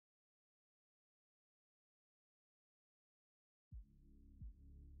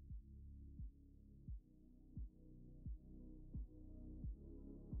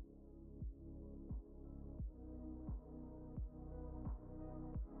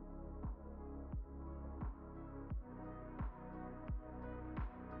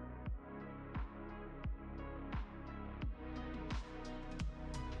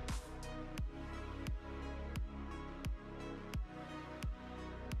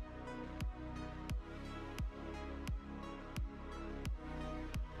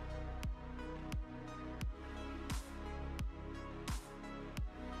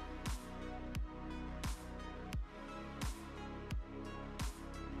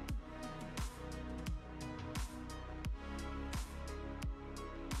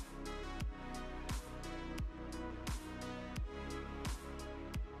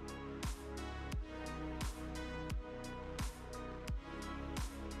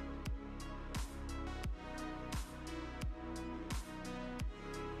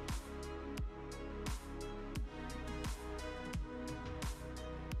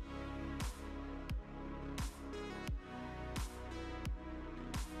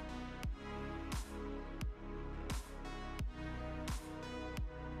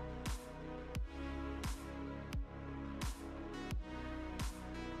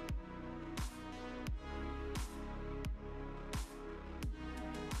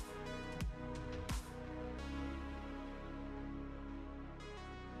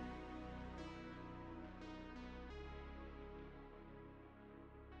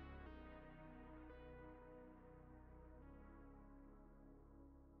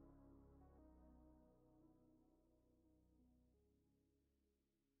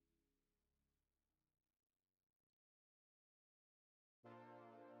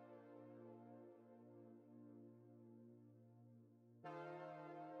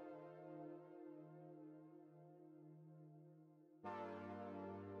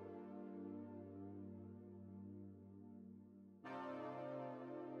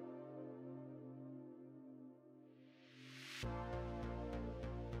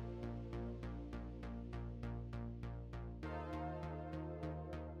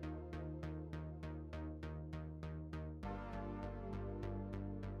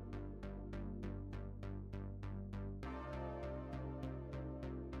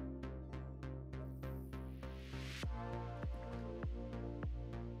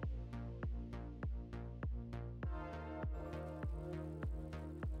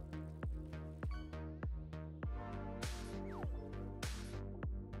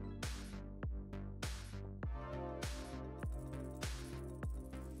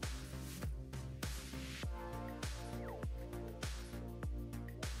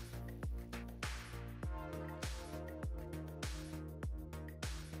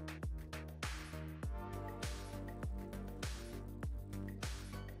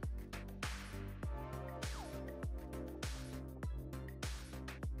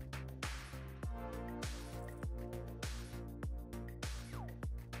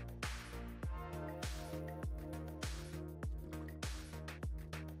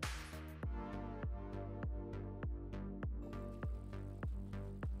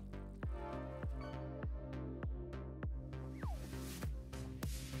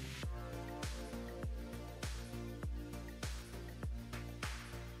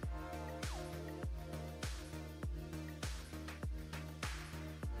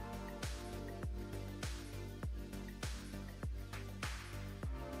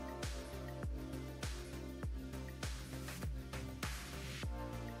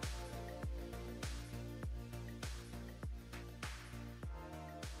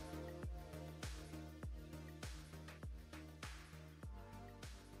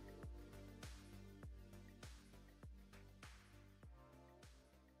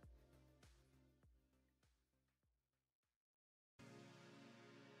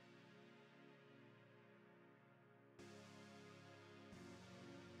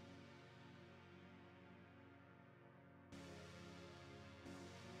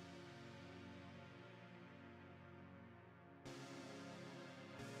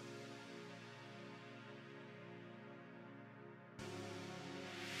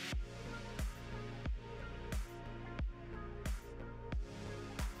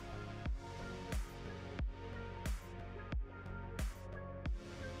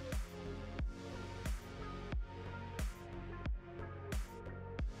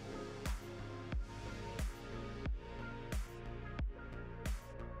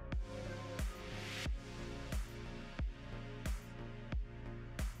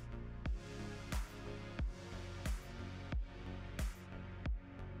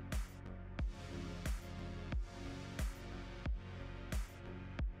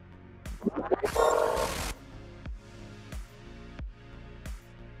Hi,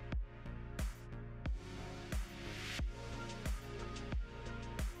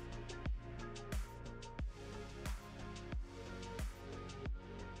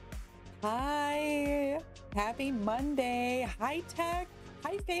 happy Monday. Hi, Tech.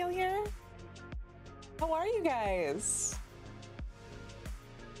 Hi, Failure. How are you guys?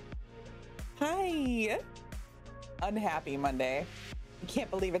 Hi. Unhappy Monday. I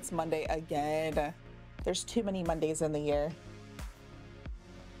can't believe it's Monday again. There's too many Mondays in the year.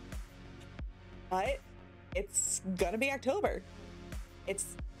 But it's gonna be October.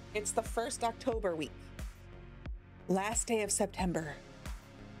 It's the first October week. Last day of September.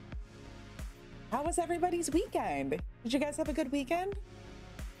 How was everybody's weekend? Did you guys have a good weekend?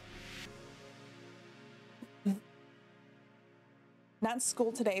 Not in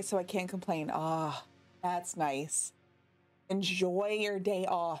school today, so I can't complain. Ah, that's nice. Enjoy your day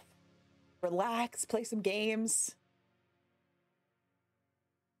off. Relax, play some games.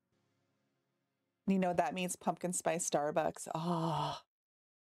 You know, that means pumpkin spice Starbucks. Ah,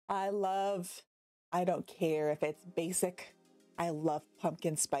 I don't care if it's basic. I love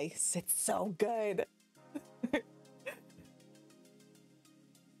pumpkin spice. It's so good.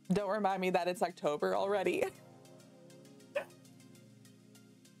 Don't remind me that it's October already.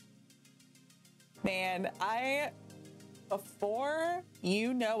 Man, before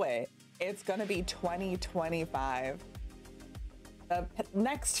you know it, it's gonna be 2025. The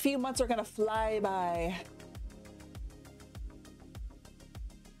next few months are gonna fly by.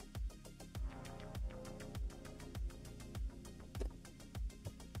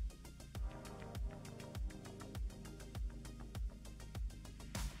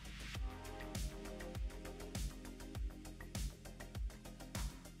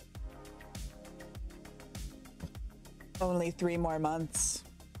 Only 3 more months.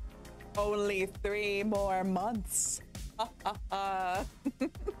 Only 3 more months.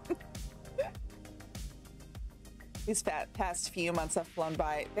 These past few months have flown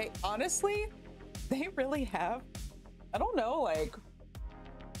by. They honestly, they really have. I don't know, like,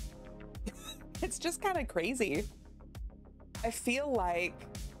 it's just kind of crazy. I feel like,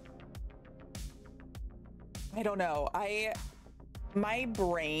 I don't know, my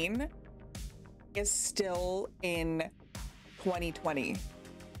brain is still in 2020.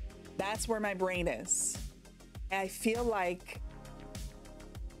 That's where my brain is. And I feel like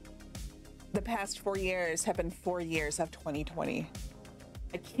the past 4 years have been 4 years of 2020.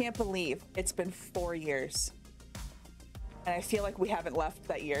 I can't believe it's been 4 years. And I feel like we haven't left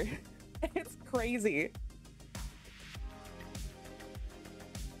that year. It's crazy.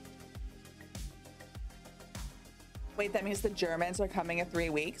 Wait, that means the Germans are coming in 3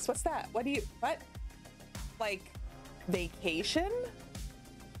 weeks? What's that? What? Like, vacation?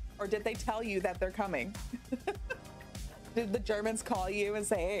 Or did they tell you that they're coming? Did the Germans call you and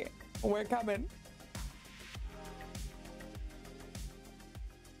say, hey, we're coming?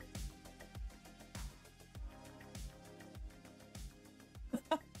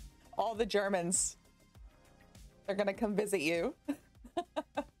 All the Germans, they're gonna come visit you.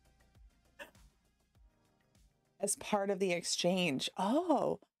 As part of the exchange.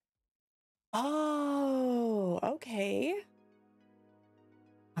 Oh, okay.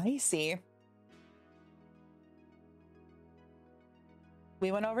 I see.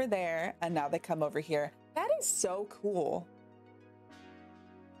 We went over there and now they come over here. That is so cool.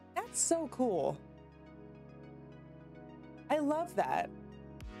 That's so cool. I love that.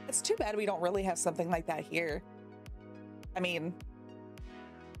 It's too bad we don't really have something like that here. I mean,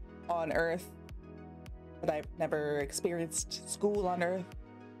 on Earth. But I've never experienced school on Earth.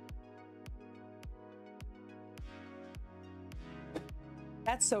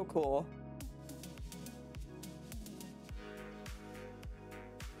 That's so cool.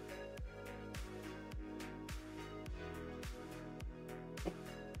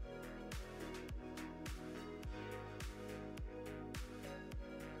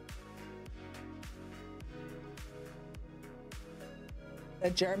 The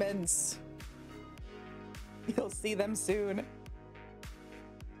Germans. You'll see them soon.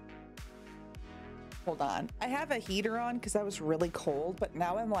 Hold on. I have a heater on because I was really cold, but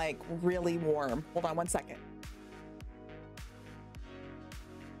now I'm like really warm. Hold on 1 second.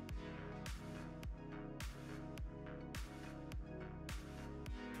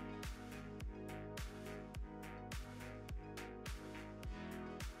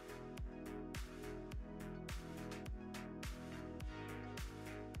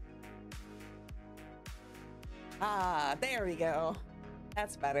 Ah, there we go.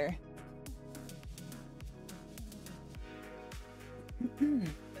 That's better.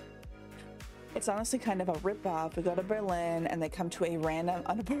 It's honestly kind of a ripoff. We go to Berlin and they come to a random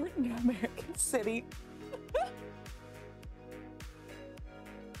unimportant American city.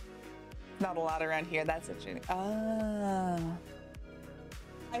 Not a lot around here. That's interesting. Ah.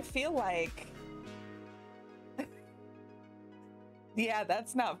 I feel like... yeah,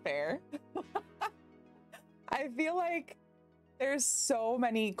 that's not fair. I feel like there's so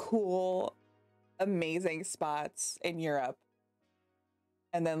many cool, amazing spots in Europe.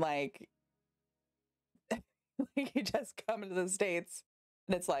 And then like you just come to the States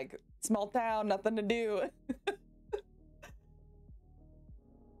and it's like small town, nothing to do.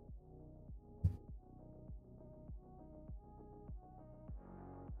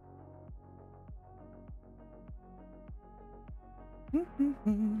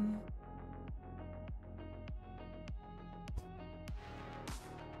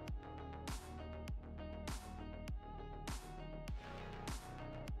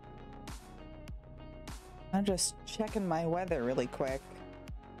 I'm just checking my weather really quick.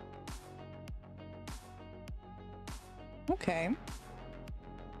 Okay.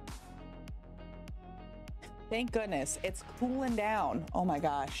 Thank goodness it's cooling down. Oh my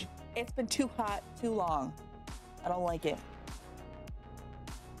gosh. It's been too hot too long. I don't like it.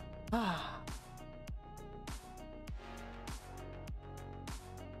 Ah.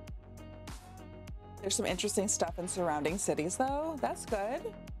 There's some interesting stuff in surrounding cities though. That's good.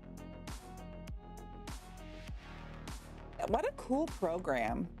 What a cool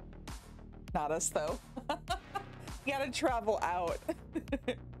program. Not us though. You gotta travel out.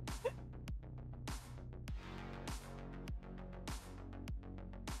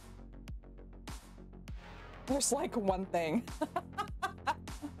 There's like one thing.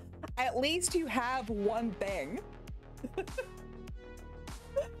 At least you have one thing.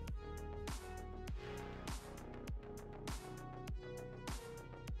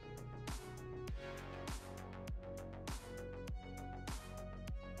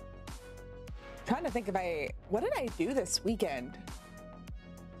 Trying to think if what did I do this weekend?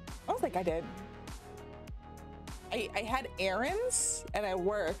 I don't think I did. I had errands and I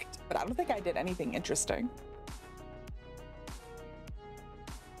worked, but I don't think I did anything interesting.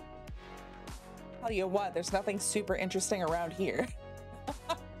 Tell you what, there's nothing super interesting around here.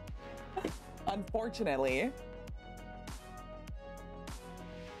 Unfortunately.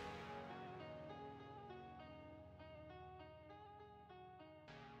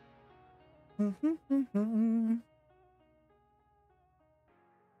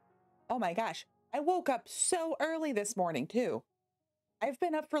 Oh my gosh, I woke up so early this morning too. I've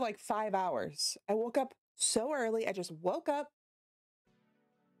been up for like 5 hours. I woke up so early. I just woke up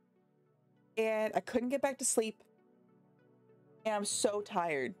and I couldn't get back to sleep. And I'm so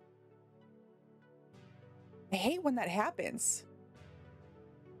tired. I hate when that happens.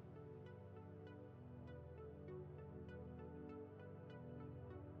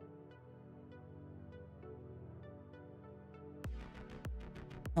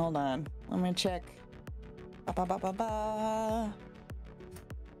 Hold on, let me check. I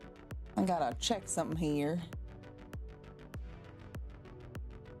gotta check something here.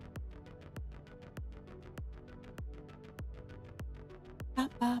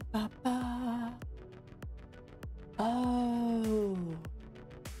 Oh,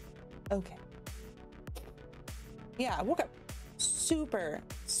 okay. Yeah, I woke up super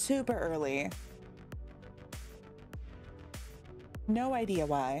early. No idea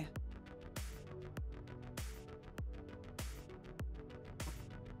why.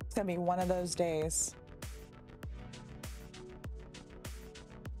 It's gonna be one of those days.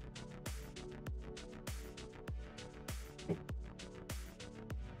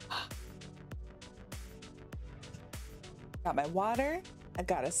 Got my water. I've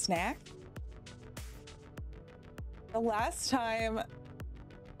got a snack. The last time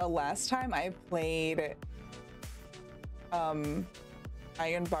I played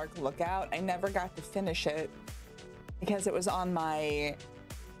Ironbark Lookout, I never got to finish it because it was on my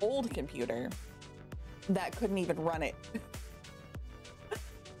old computer that couldn't even run it.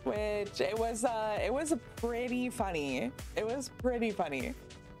 Which it was pretty funny. It was pretty funny.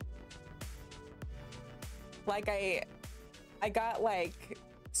 Like I got like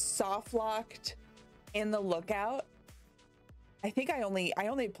soft locked in the Lookout. I think I only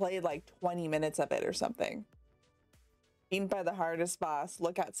played like 20 minutes of it or something. Beaten by the hardest boss,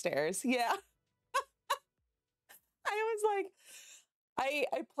 Lookout Stairs. Yeah. I was like,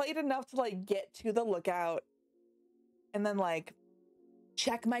 I played enough to like get to the Lookout and then like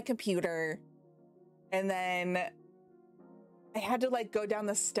check my computer, and then I had to like go down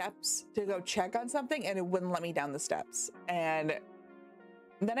the steps to go check on something and it wouldn't let me down the steps. And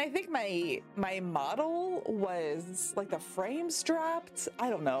Then I think my model was like the frames dropped. I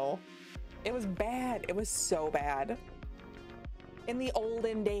don't know. It was bad. It was so bad. In the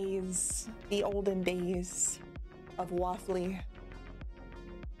olden days of Waffly.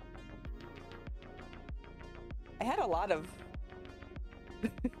 I had a lot of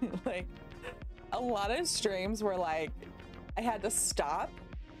like a lot of streams where like I had to stop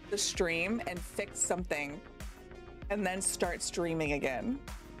the stream and fix something and then start streaming again.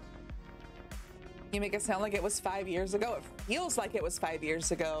 You make it sound like it was 5 years ago. It feels like it was 5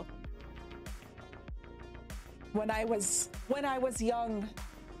 years ago. When I was young,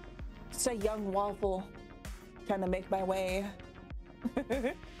 just a young waffle, trying to make my way.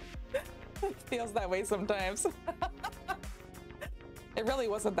 It feels that way sometimes. It really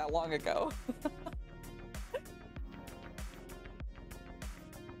wasn't that long ago.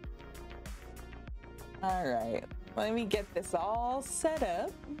 All right, let me get this all set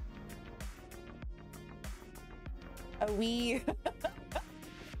up. A wee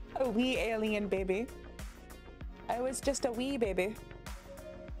alien baby. I was just a wee baby.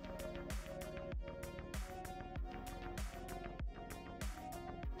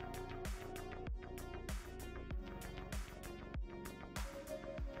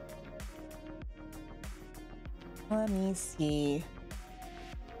 Let me see.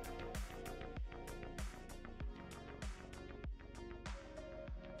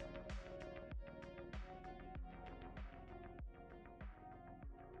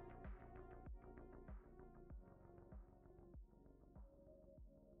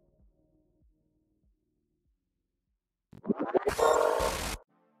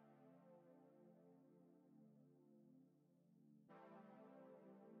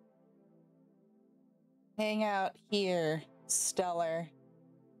 Hang out here, Stellar.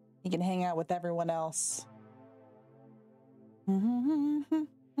 You can hang out with everyone else. Thank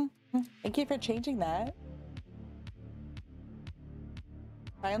you for changing that.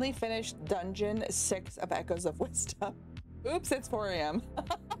 Finally finished Dungeon 6 of Echoes of Wisdom. Oops, it's 4 AM.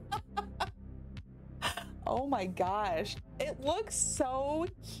 Oh my gosh. It looks so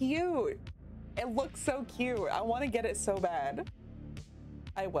cute. It looks so cute. I want to get it so bad.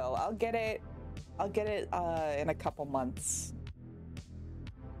 I will. I'll get it in a couple months.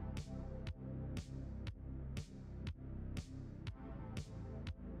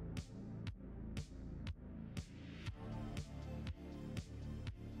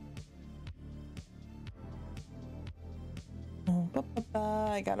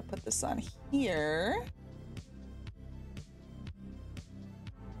 I gotta put this on here.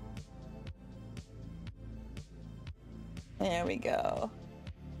 There we go.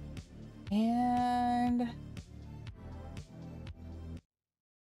 And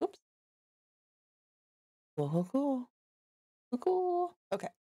oops. Cool. Okay.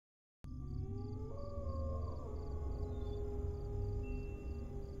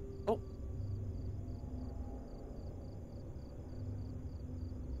 Oh.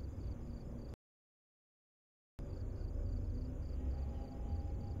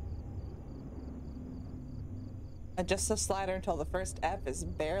 Adjust the slider until the first F is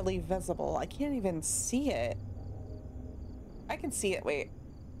barely visible. I can't even see it. I can see it. Wait.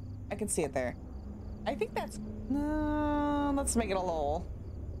 I can see it there. I think that's... No, let's make it a little...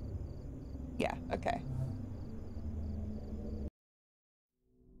 Yeah, okay.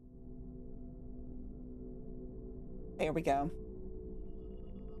 There we go.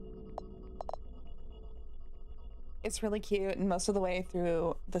 It's really cute and most of the way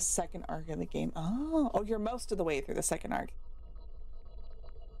through the second arc of the game. Oh, you're most of the way through the second arc.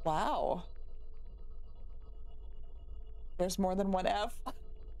 Wow. There's more than one F.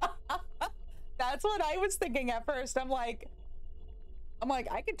 That's what I was thinking at first. I'm like,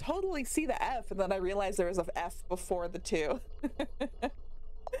 I could totally see the F, and then I realized there was an F before the 2.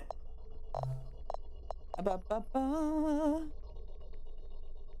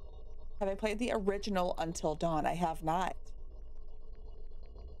 Have I played the original Until Dawn? I have not.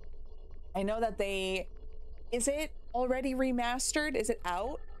 I know that they... Is it already remastered? Is it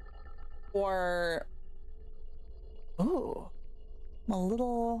out? Or... Ooh. I'm a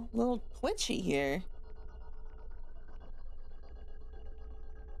little twitchy here.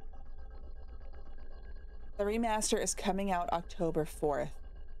 The remaster is coming out October 4th.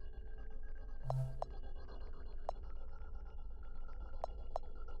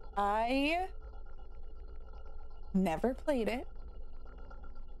 I never played it.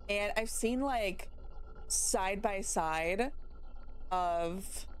 And I've seen like side by side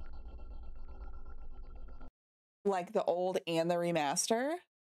of like the old and the remaster.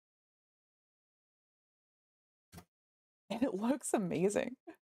 And it looks amazing.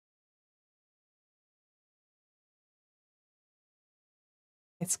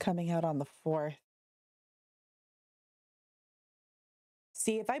 It's coming out on the 4th.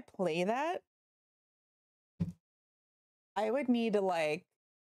 See, if I play that, I would need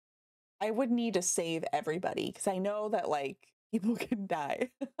to save everybody because I know that like people can die.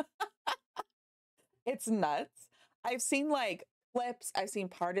 It's nuts. I've seen like clips, I've seen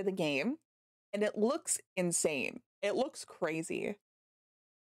part of the game, and it looks insane. It looks crazy.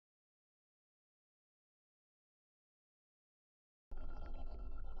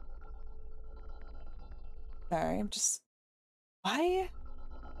 Sorry, I'm just... Why?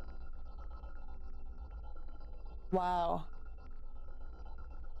 Wow.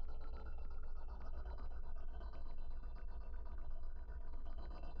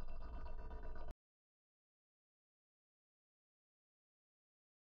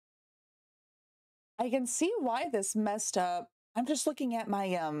 I can see why this messed up. I'm just looking at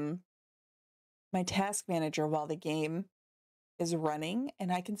my my task manager while the game is running,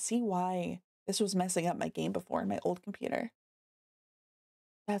 and I can see why this was messing up my game before in my old computer.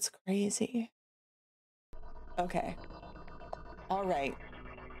 That's crazy. Okay. All right.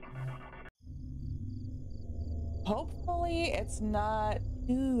 Hopefully it's not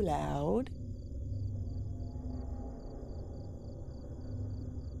too loud.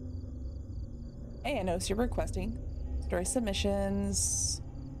 Hey, I noticed you're requesting story submissions.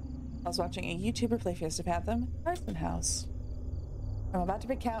 I was watching a YouTuber play Fathom Carson House. I'm about to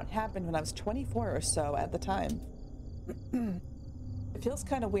recount happened when I was 24 or so at the time. It feels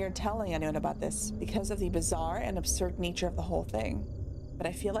kind of weird telling anyone about this because of the bizarre and absurd nature of the whole thing, but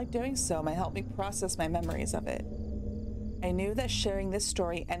I feel like doing so might help me process my memories of it. I knew that sharing this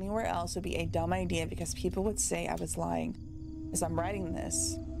story anywhere else would be a dumb idea because people would say I was lying. As I'm writing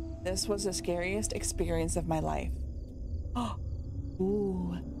this was the scariest experience of my life. Oh,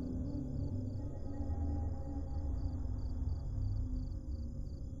 ooh.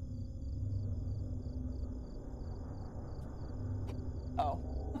 Oh.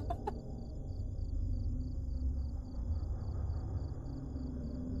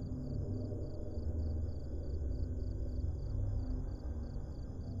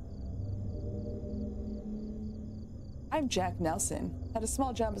 I'm Jack Nelson. Had a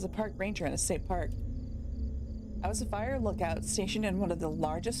small job as a park ranger in a state park. I was a fire lookout stationed in one of the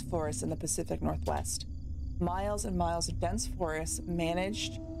largest forests in the Pacific Northwest. Miles and miles of dense forest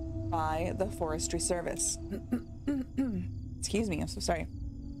managed by the Forestry Service. Excuse me, I'm so sorry.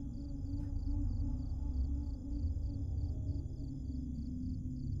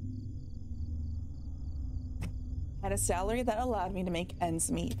 Had a salary that allowed me to make ends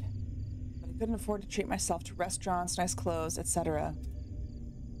meet, but I couldn't afford to treat myself to restaurants, nice clothes, etc.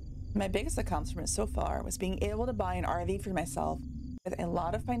 My biggest accomplishment so far was being able to buy an RV for myself with a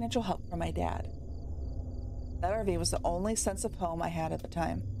lot of financial help from my dad. That RV was the only sense of home I had at the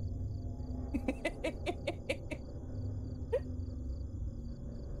time.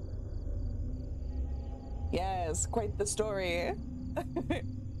 Yes, quite the story.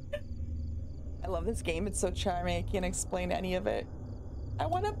 I love this game. It's so charming. I can't explain any of it. I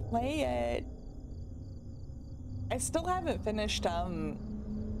want to play it. I still haven't finished,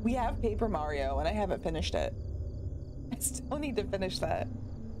 we have Paper Mario and I haven't finished it. I still need to finish that.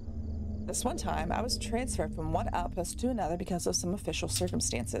 This one time, I was transferred from one outpost to another because of some official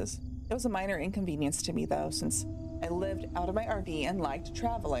circumstances. It was a minor inconvenience to me though, since I lived out of my RV and liked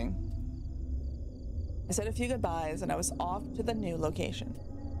traveling. I said a few goodbyes and I was off to the new location.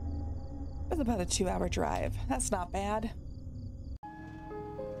 It was about a 2-hour drive. That's not bad.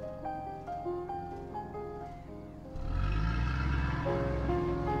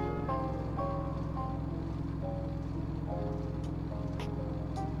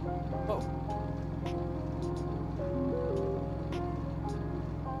 Whoa.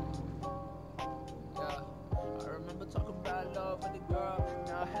 Yeah, I remember talking about love with the girl.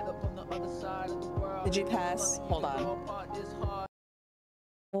 Now I head up on the other side of the world. Did you pass? Hold on.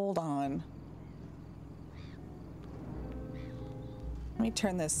 Hold on. Let me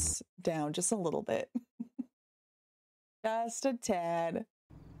turn this down just a little bit. Just a tad.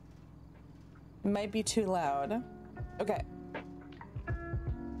 It might be too loud. Okay.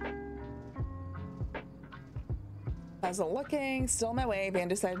 How's it looking? Still on my way. Van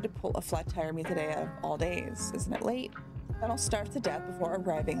decided to pull a flat tire me today of all days. Isn't it late? Then I'll starve to death before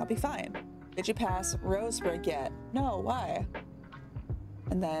arriving. I'll be fine. Did you pass Roseburg yet? No, why?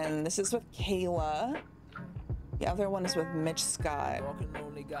 And then this is with Kayla. The other one is with Mitch Scott.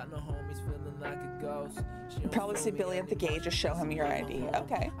 You probably see Billy at the gate, just show him your ID.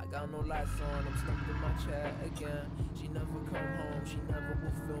 Okay. I got no lights on, I'm stuck in my chair again. She never come home, she never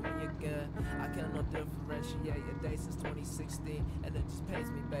will feel me again. I cannot differentiate your day since 2016, and it just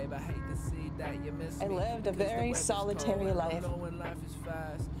pains me, babe. I hate to see that you miss me. I lived a very solitary life. I know when life is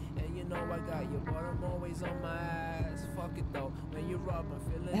fast, and you know I got you, but I'm always on my ass. Fuck it though, when you're up, I'm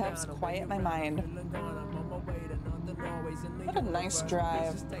feeling It helps quiet my mind. What a nice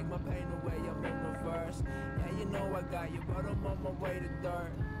drive. Just take my pain away, I'm in reverse. Yeah, you know I got you, but I'm on my way to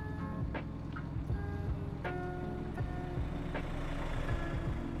dirt.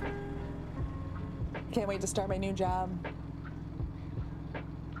 Can't wait to start my new job.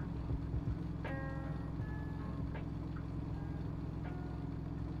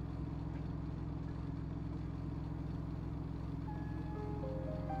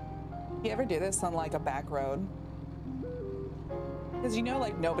 You ever do this on like a back road? Because you know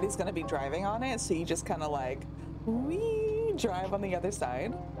like nobody's gonna be driving on it, so you just kind of like wee drive on the other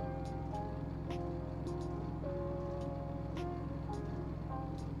side.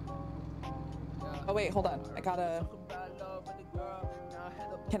 Oh wait, hold on. I gotta...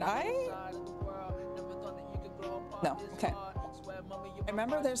 Can I? No, okay. I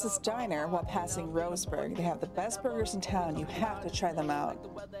remember there's this diner while passing Roseburg. They have the best burgers in town. You have to try them out.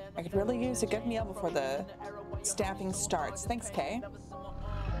 I could really use a good meal before the staffing starts. Thanks, Kay.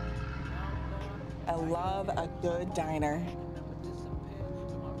 I love a good diner.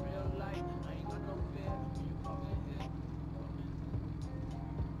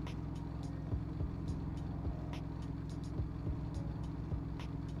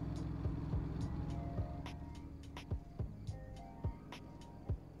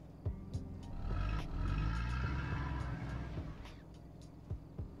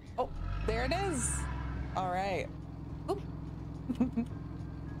 There it is. All right.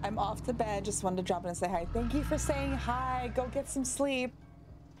 I'm off to bed. Just wanted to drop in and say hi. Thank you for saying hi. Go get some sleep.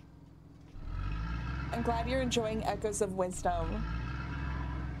 I'm glad you're enjoying Echoes of Wisdom.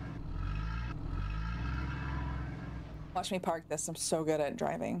 Watch me park this. I'm so good at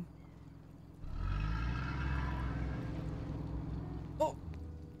driving. Oh.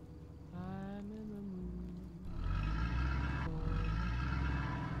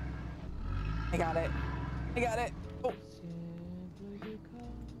 I got it. I got it. Oh.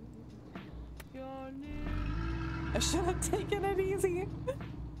 I should have taken it easy.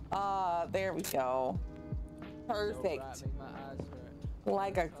 There we go. Perfect.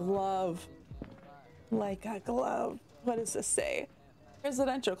 Like a glove. Like a glove. What does this say?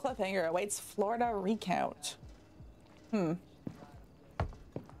 Presidential cliffhanger awaits Florida recount. All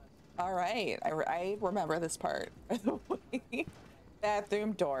right. I remember this part.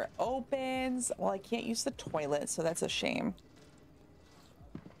 Bathroom door opens. Well, I can't use the toilet, so that's a shame.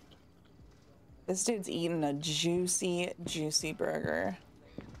 This dude's eating a juicy, juicy burger.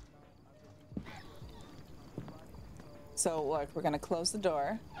 So look, we're gonna close the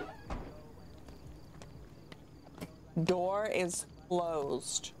door. Door is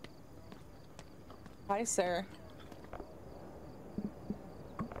closed. Hi, sir.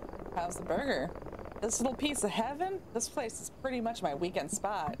 How's the burger? This little piece of heaven? This place is pretty much my weekend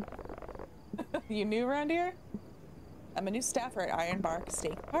spot. You new around here? I'm a new staffer at Ironbark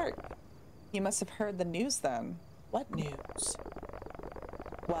State Park. You must have heard the news then. What news?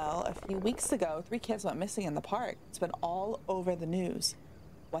 Well, a few weeks ago, 3 kids went missing in the park. It's been all over the news.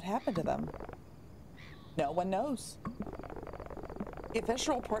 What happened to them? No one knows. The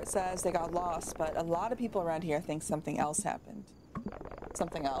official report says they got lost, but a lot of people around here think something else happened.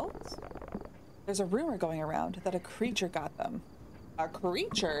 Something else? There's a rumor going around that a creature got them. A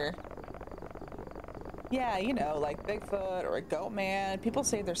creature? Yeah, you know, like Bigfoot or a goat man. People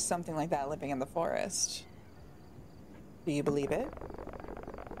say there's something like that living in the forest. Do you believe it?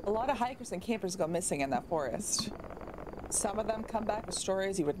 A lot of hikers and campers go missing in that forest. Some of them come back with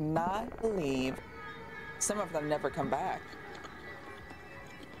stories you would not believe. Some of them never come back.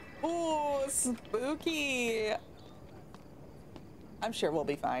 Ooh, spooky! I'm sure we'll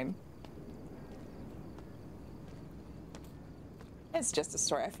be fine. It's just a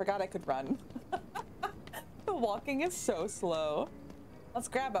story. I forgot I could run. The walking is so slow. Let's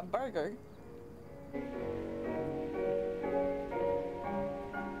grab a burger.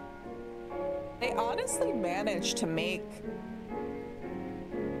 They honestly managed to make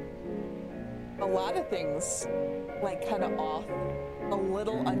a lot of things like kind of off, a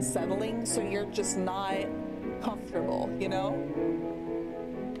little unsettling, so you're just not comfortable, you know?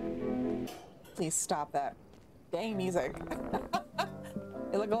 Please stop that. Dang music.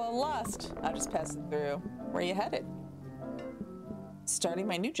 You look a little lost. I'll just pass it through. Where are you headed? Starting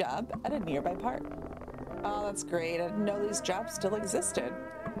my new job at a nearby park. Oh, that's great. I didn't know these jobs still existed.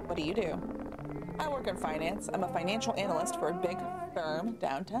 What do you do? I work in finance. I'm a financial analyst for a big firm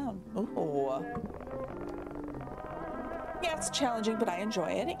downtown. Ooh. Yeah, it's challenging, but I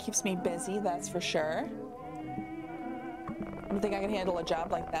enjoy it. It keeps me busy, that's for sure. I don't think I can handle a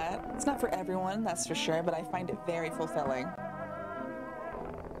job like that. It's not for everyone, that's for sure, but I find it very fulfilling.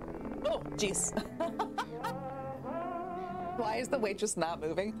 Oh, jeez. Why is the waitress not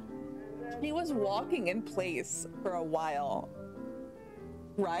moving? She was walking in place for a while.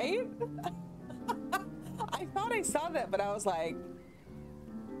 Right? I thought I saw that, but I was like,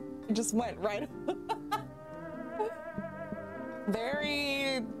 it just went right.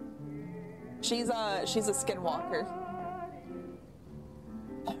 Very, she's a skinwalker.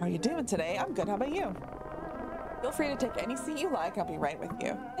 How are you doing today? I'm good, how about you? Feel free to take any seat you like, I'll be right with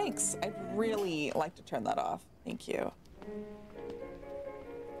you. Thanks, I'd really like to turn that off. Thank you.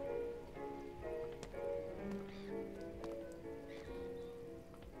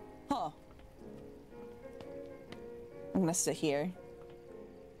 Huh. I'm gonna sit here.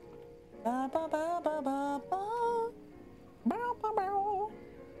 Ba, ba, ba, ba, ba, ba. Bow, bow, bow.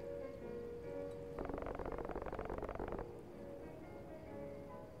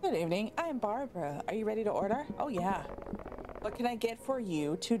 Good evening, I'm Barbara. Are you ready to order? Oh yeah. What can I get for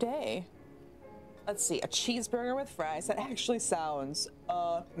you today? Let's see, a cheeseburger with fries. That actually sounds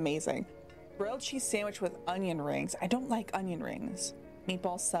amazing. Grilled cheese sandwich with onion rings. I don't like onion rings.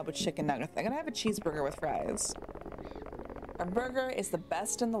 Meatball sub with chicken nuggets. I'm gonna have a cheeseburger with fries. Our burger is the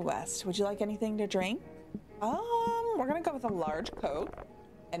best in the West. Would you like anything to drink? We're gonna go with a large Coke.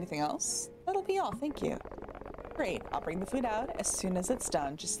 Anything else? That'll be all, thank you. Great, I'll bring the food out as soon as it's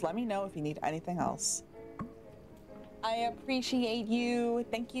done. Just let me know if you need anything else. I appreciate you.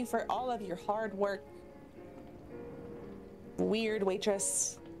 Thank you for all of your hard work. Weird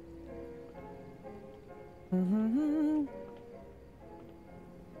waitress.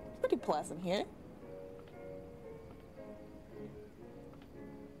 Pretty pleasant here.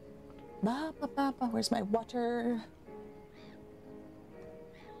 Ba, ba, ba, ba. Where's my water?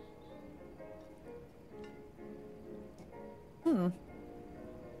 Can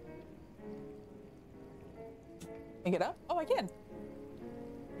I get up? Oh, I can.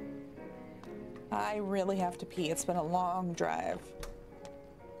 I really have to pee. It's been a long drive.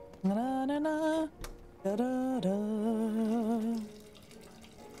 Na, na, na, da, da, da.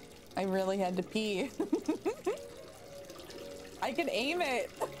 I really had to pee. I can aim it.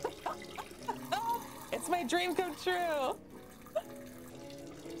 It's my dream come true.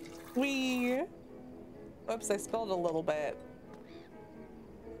 Whoops, I spilled a little bit.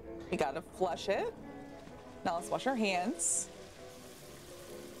 We gotta flush it. Now let's wash our hands.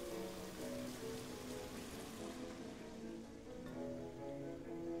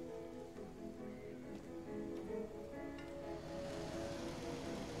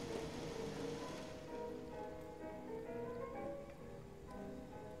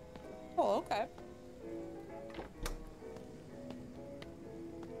 Oh, okay.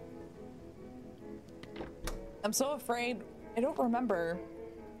 I'm so afraid. I don't remember.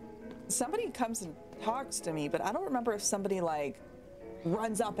 Somebody comes and talks to me, but I don't remember if somebody like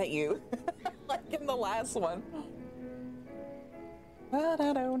runs up at you like in the last one.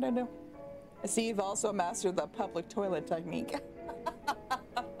 I see you've also mastered the public toilet technique.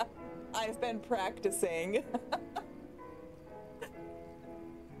 I've been practicing.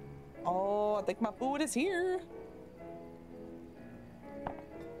 Oh, I think my food is here.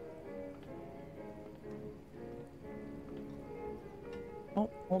 Oh,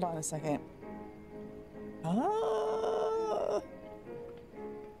 hold on a second. Ah.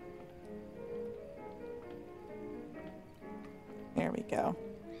 There we go.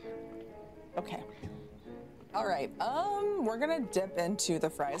 Okay. All right. We're gonna dip into the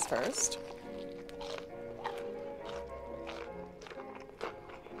fries first.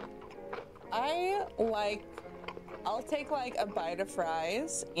 I'll take like a bite of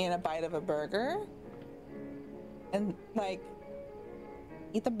fries and a bite of a burger and like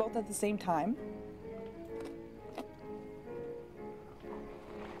eat them both at the same time.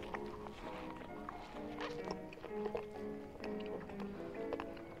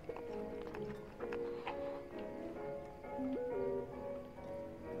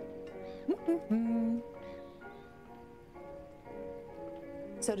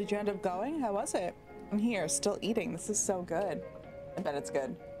 So did you end up going? How was it? I'm here, still eating. This is so good. I bet it's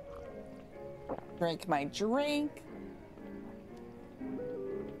good. Drink my drink.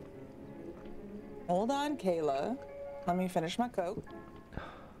 Hold on, Kayla. Let me finish my Coke.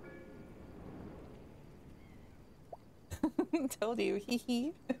 Told you, hee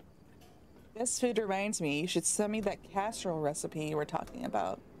hee. This food reminds me, you should send me that casserole recipe you were talking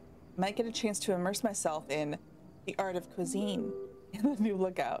about. Might get a chance to immerse myself in the art of cuisine in the new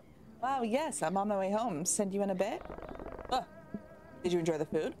Lookout. Wow, yes, I'm on my way home. Send you in a bit. Did you enjoy the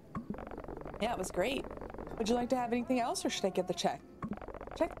food? Yeah, it was great. Would you like to have anything else, or should I get the check?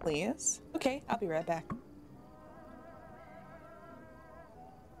 Check, please. Okay, I'll be right back.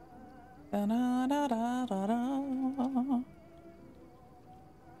 Da -da -da -da -da -da.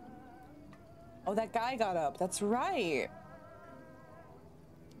 Oh, that guy got up. That's right.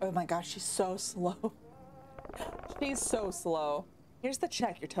 Oh my gosh, she's so slow. She's so slow. Here's the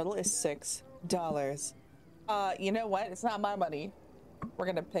check. Your total is $6. You know what? It's not my money. We're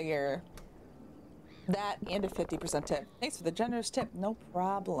gonna figure that and a 50% tip. Thanks for the generous tip. No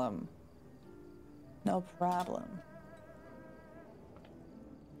problem. No problem.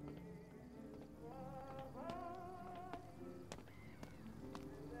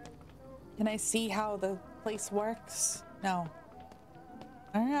 Can I see how the place works? No.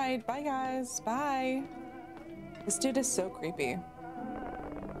 All right, bye guys, bye. This dude is so creepy.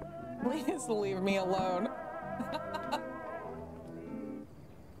 Please leave me alone.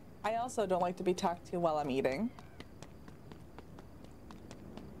 I also don't like to be talked to while I'm eating.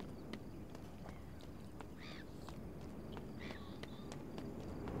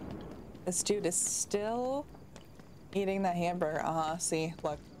 This dude is still eating the hamburger. See,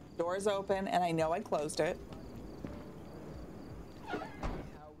 look, door's open and I know I closed it.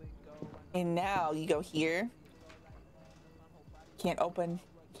 And now you go here. Can't open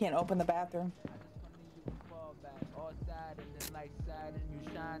the bathroom.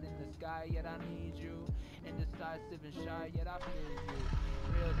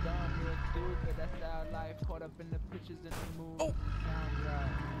 Oh.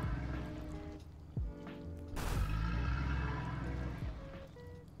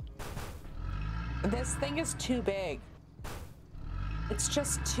 This thing is too big. It's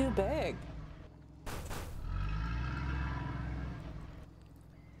just too big.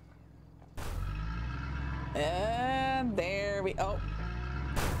 And there we, oh,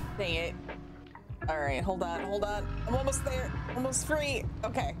 dang it. All right, hold on. I'm almost there, almost free.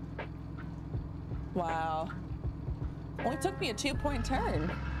 Okay. Wow. Only took me a 2-point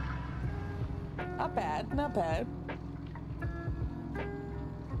turn. Not bad, not bad.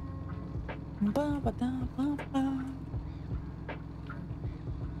 Ba-ba-da-ba-ba.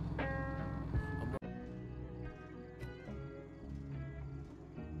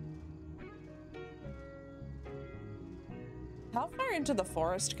 How far into the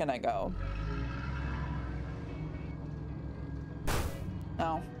forest can I go?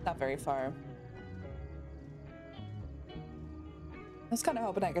 No, not very far. I was kind of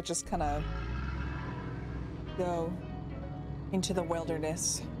hoping I could just kind of go into the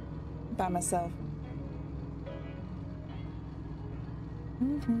wilderness by myself.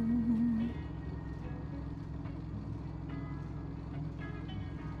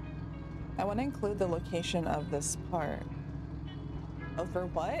 I want to include the location of this part. Oh, for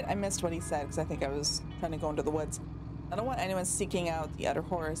what? I missed what he said because I think I was trying to go into the woods. I don't want anyone seeking out the utter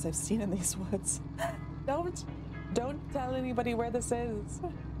horrors I've seen in these woods. Don't tell anybody where this is.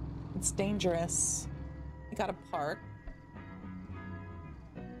 It's dangerous. We got a park.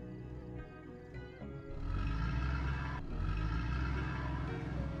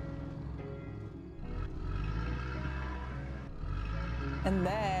 And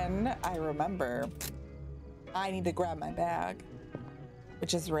then I remember I need to grab my bag,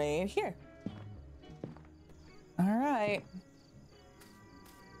 which is right here. All right.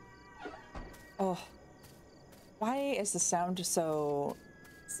 Oh, why is the sound so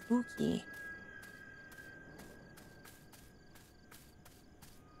spooky?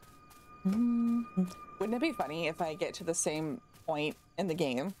 Wouldn't it be funny if I get to the same point in the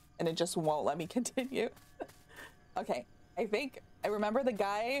game and it just won't let me continue? Okay, I remember the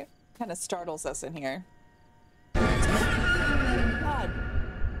guy kind of startles us in here. God.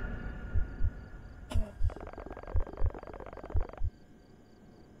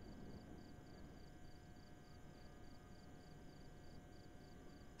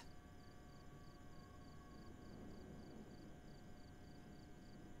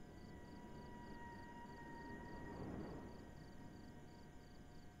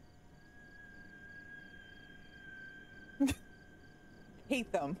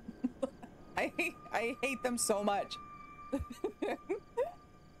 Hate them. I hate them so much.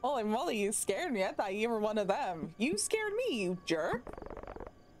 Holy moly, you scared me. I thought you were one of them. You scared me, you jerk.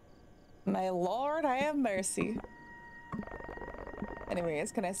 My lord, I have mercy.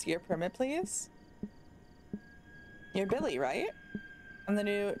 Anyways, can I see your permit, please? You're Billy, right? I'm the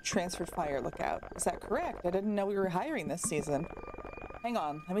new transferred fire lookout. Is that correct? I didn't know we were hiring this season. Hang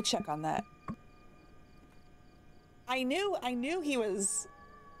on, let me check on that. I knew he was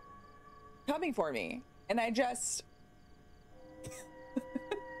coming for me, and I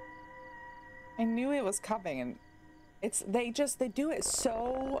knew it was coming, and they do it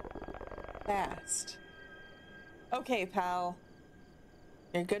so fast. Okay, pal.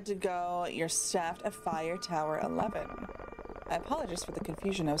 You're good to go. You're staffed at Fire Tower 11. I apologize for the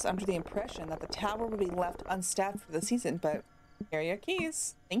confusion. I was under the impression that the tower would be left unstaffed for the season, but here are your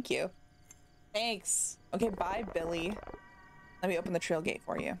keys. Thank you. Thanks. Okay, bye, Billy. Let me open the trail gate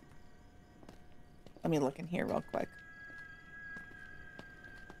for you. Let me look in here real quick.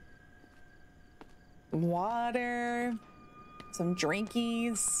 Water. Some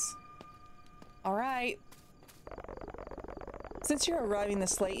drinkies. All right. Since you're arriving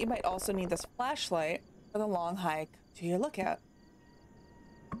this late, you might also need this flashlight for the long hike to your lookout.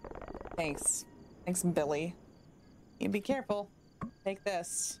 Thanks. Thanks, Billy. You be careful. Take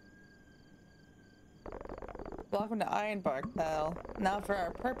this. Welcome to Ironbark, pal. Now for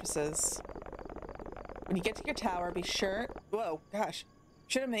our purposes. When you get to your tower, be sure... Whoa, gosh.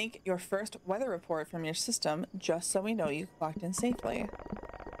 Sure to make your first weather report from your system, just so we know you clocked in safely.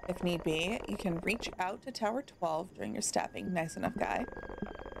 If need be, you can reach out to Tower 12 during your staffing. Nice enough, guy.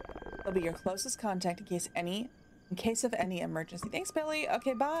 They'll be your closest contact in case of any emergency. Thanks, Billy.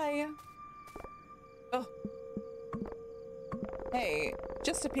 Okay, bye. Oh. Hey,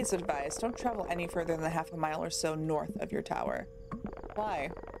 just a piece of advice. Don't travel any further than half a mile or so north of your tower. Why?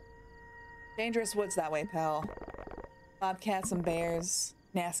 Dangerous woods that way, pal. Bobcats and bears.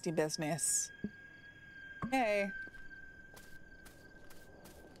 Nasty business. Hey.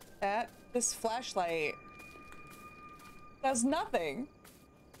 This flashlight does nothing.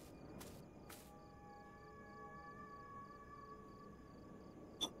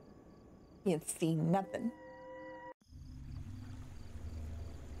 Can't see nothing.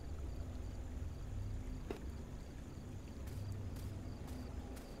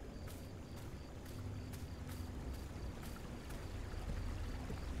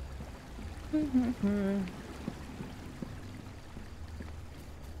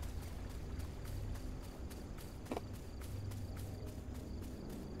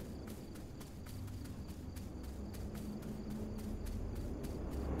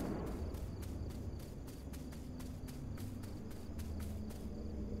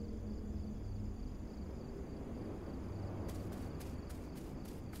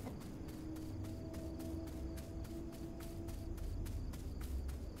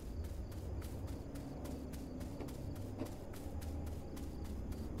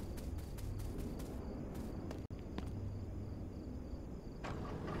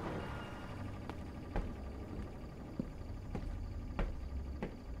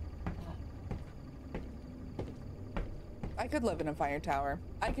 I could live in a fire tower.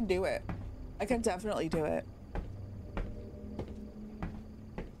 I can do it. I can definitely do it.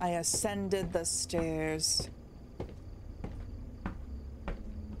 I ascended the stairs.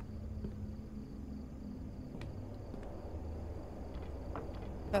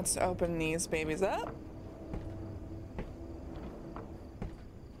 Let's open these babies up.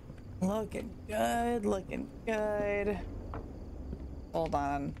 Looking good, looking good. Hold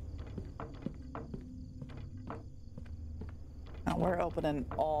on. Now we're opening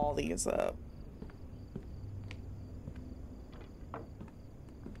all these up.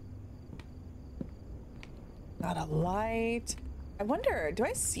 Got a light. I wonder, do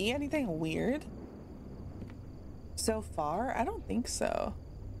I see anything weird so far? I don't think so.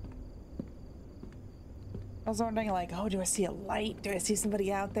 I was wondering, like, oh, do I see a light? Do I see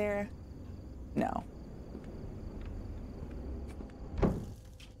somebody out there? No.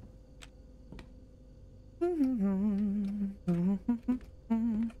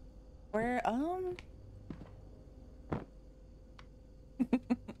 Where,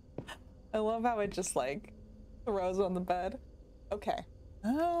 I love how it just, like, throws on the bed. Okay.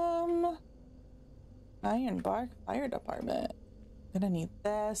 Ironbark Fire Department. Gonna need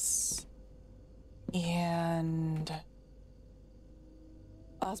this. And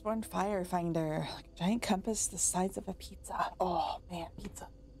Osborne Firefinder, like a giant compass the size of a pizza. Oh man, pizza.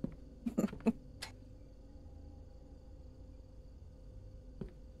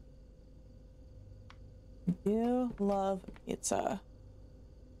 You love pizza.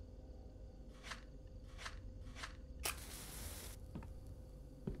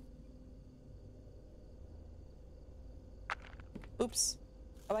 Oops.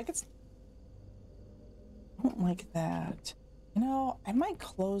 Oh, I don't like that. You know, I might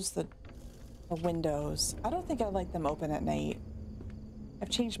close the The windows. I don't think I like them open at night. I've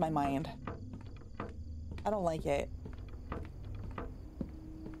changed my mind. I don't like it.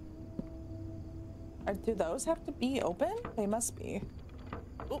 Do those have to be open? They must be.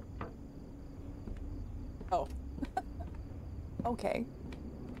 Oop. Oh. Okay.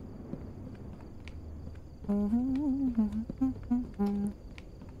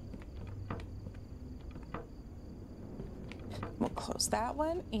 We'll close that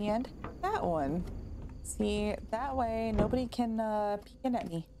one and that one. See, that way nobody can peek in at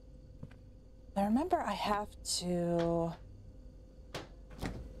me. Now remember, I have to...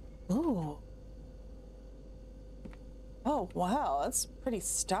 Ooh. Oh, wow, that's pretty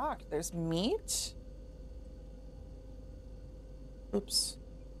stocked. There's meat. Oops.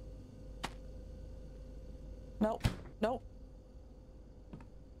 Nope, nope.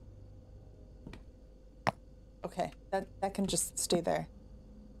 Okay, that can just stay there.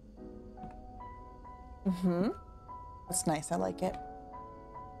 Mm-hmm. That's nice, I like it.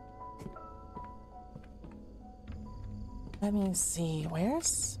 Let me see,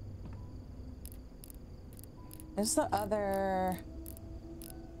 where's the other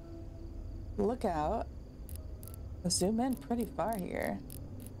lookout? I'll zoom in pretty far here.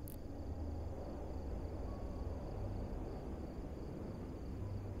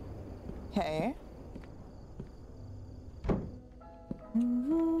 Okay.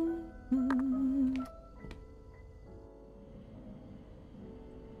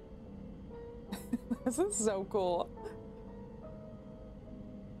 This is so cool.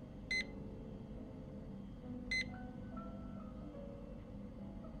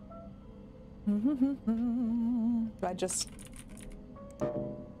 Do I just...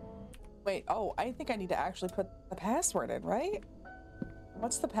 Wait, oh, I think I need to actually put the password in, right?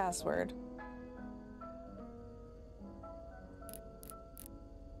 What's the password?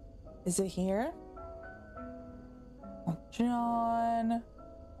 Is it here? John.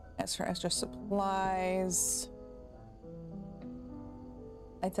 As for extra supplies.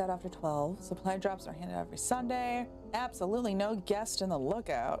 Lights out after 12. Supply drops are handed out every Sunday. Absolutely no guest in the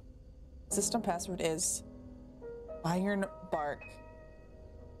lookout. System password is Ironbark.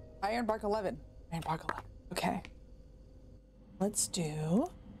 Ironbark 11. Ironbark 11. Okay. Let's do...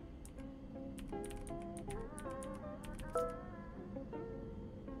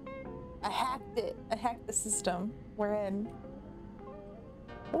 I hacked it. I hacked the system. We're in.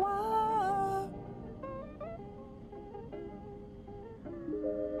 Wow.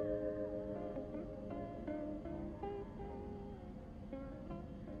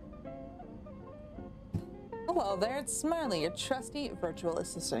 Hello there, it's Smiley, your trusty virtual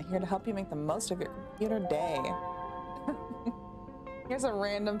assistant, here to help you make the most of your computer day. Here's a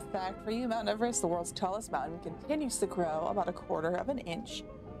random fact for you. Mount Everest, the world's tallest mountain, continues to grow about 1/4 of an inch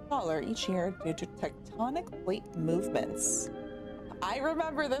taller each year due to tectonic plate movements. I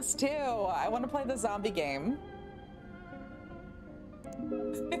remember this too. I want to play the zombie game.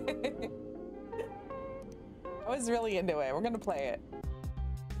 I was really into it. We're gonna play it.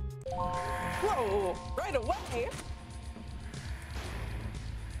 Whoa, right away.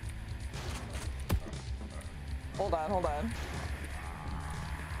 Hold on, hold on.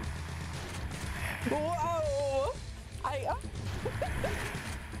 Whoa!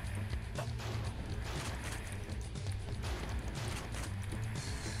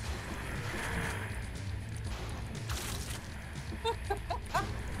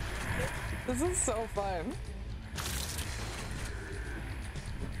 This is so fun.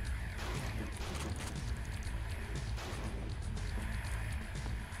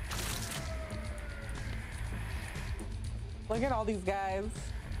 Look at all these guys.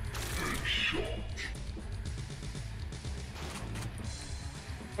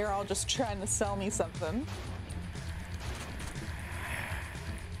 They're all just trying to sell me something.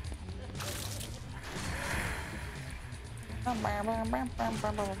 All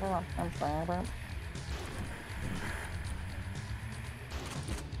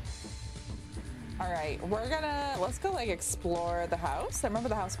right, let's go like explore the house. I remember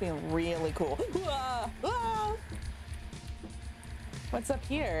the house being really cool. What's up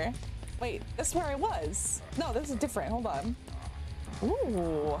here? Wait, this is where I was. No, this is different. Hold on.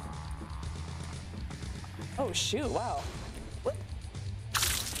 Ooh. Oh shoot, wow. What?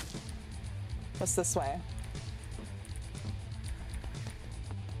 What's this way?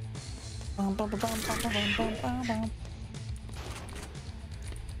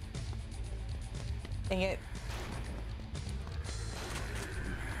 Dang it.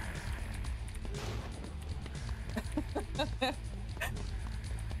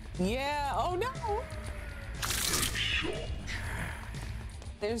 Yeah, oh no!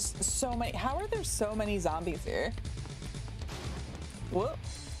 There's so many. How are there so many zombies here? Whoop.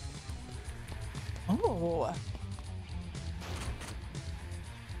 Oh.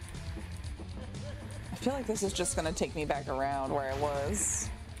 I feel like this is just gonna take me back around where I was.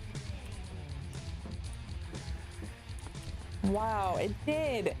 Wow, it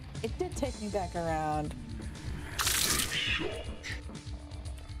did. It did take me back around.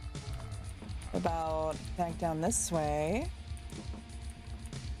 About back down this way.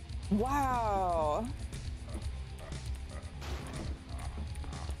 Wow.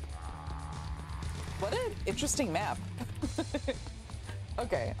 What an interesting map.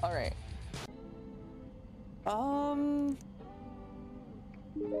 Okay, all right.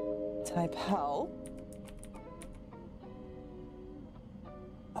 Type help.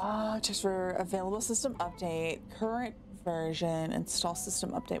 Just for available system update, current version, install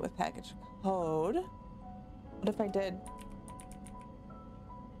system update with package code. What if I did?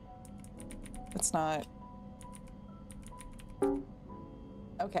 It's not.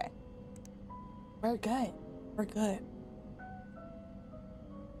 Okay. We're good. We're good.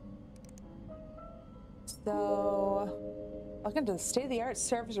 So, welcome to the state-of-the-art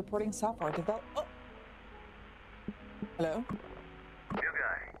service reporting software developed. Oh. Hello? New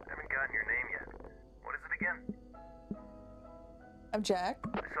guy. Haven't gotten your name yet. What is it again? I'm Jack.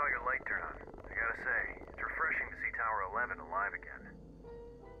 I saw your light turn on. I gotta say, it's refreshing to see Tower 11 alive again.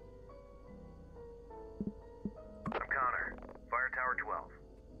 I'm Connor. Fire Tower 12.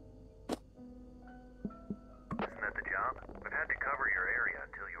 Isn't that the job? I've had to cover your area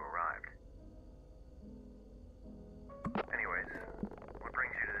until you arrived. Anyways, what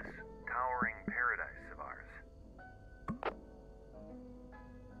brings you to this towering paradise of ours?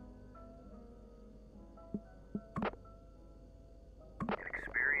 An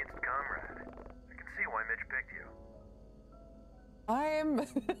experienced comrade. I can see why Mitch picked you.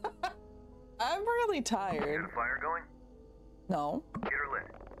 I'm really You tired. got a fire going? No. Get her lit.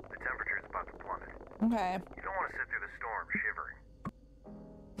 The temperature is about to plummet. Okay. You don't want to sit through the storm shivering.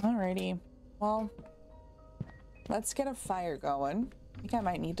 Alrighty. Well, let's get a fire going. I think I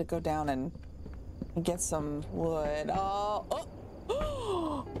might need to go down and get some wood. Oh.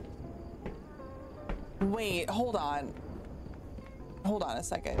 Wait, hold on. Hold on a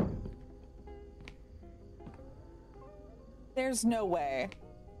second. There's no way.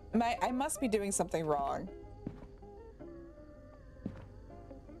 I must be doing something wrong.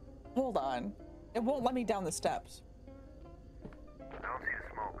 Hold on. It won't let me down the steps. I don't see the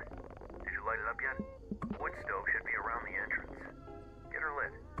smoke. Did you light it up yet? Wood stove should be around the entrance. Get her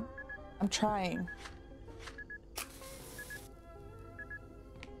lit. I'm trying.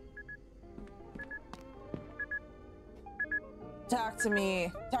 Talk to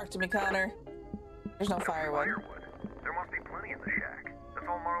me. Talk to me, Connor. There's no firewood. There must be plenty in the shack. That's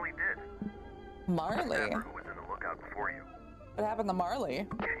all Marley did. Marley? Remember who was in the lookout before you? What happened to Marley?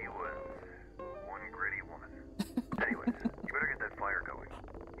 She was one gritty woman. Anyways, you better get that fire going.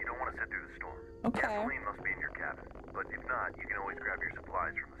 You don't want to sit through the storm. Okay. Gasoline must be in your cabin, but if not, you can always grab your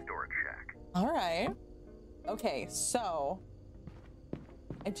supplies from the storage shack. All right. Okay, so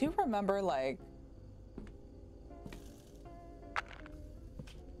I do remember, like,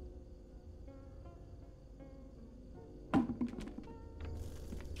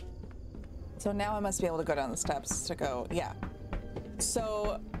 so now I must be able to go down the steps to go, yeah.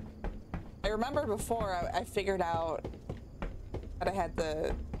 So I remember before I figured out that I had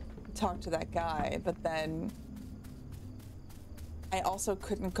to talk to that guy, but then I also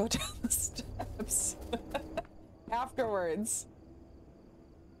couldn't go down the steps afterwards.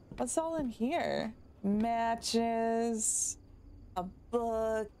 What's all in here? Matches, a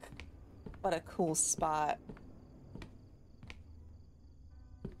book. What a cool spot.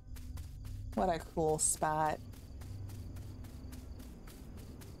 What a cool spot.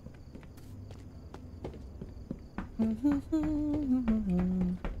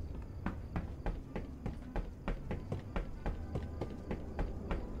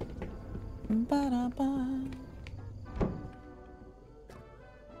 Ba-da-ba.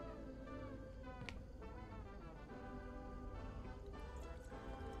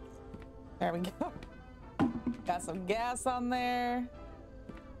 There we go. Got some gas on there.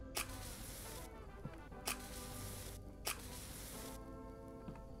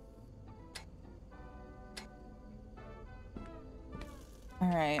 All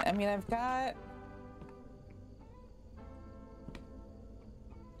right, I mean, I've got...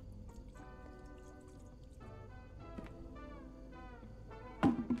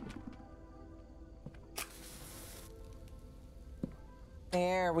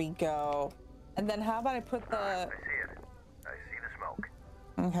 There we go. And then how about I put the... I see it. I see the smoke.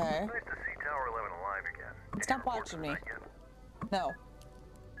 Okay. Nice to see Tower 11 alive again. Did Stop you report watching the me. night yet? No.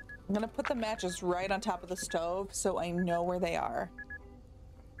 I'm gonna put the matches right on top of the stove so I know where they are.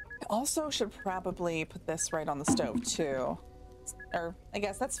 I also should probably put this right on the stove too. Or I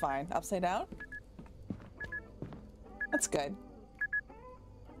guess that's fine. Upside down? That's good.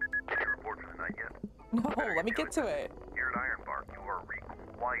 Did you report for the night yet? No, let me get to it. Here at Ironbark, you are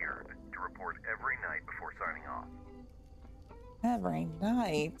required to report every night before signing off. Every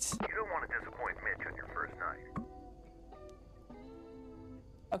night. You don't want to disappoint Mitch on your first night.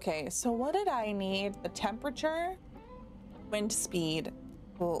 Okay, so what did I need? The temperature, wind speed,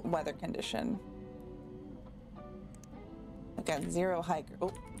 weather condition. Again, 0 high.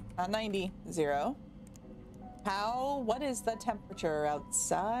 Oh, not 90. 0. What is the temperature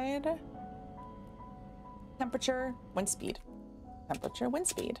outside? Temperature, wind speed. Temperature, wind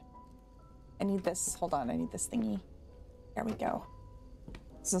speed. I need this. Hold on, I need this thingy. There we go.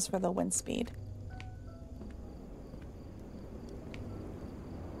 This is for the wind speed.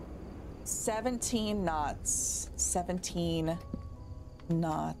 17 knots. 17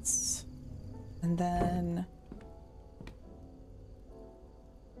 knots. And then...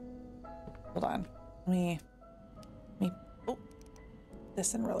 Hold on. Let me oh,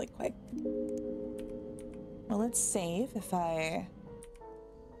 this in really quick. Well, it's safe if I...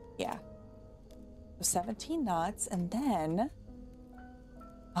 Yeah. So 17 knots, and then...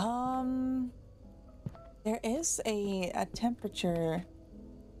 There is a temperature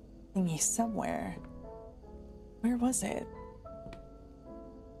thingy somewhere. Where was it?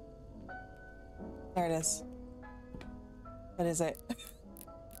 There it is. What is it?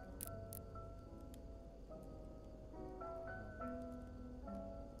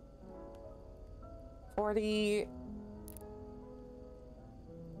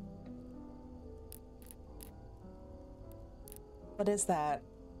 What is that?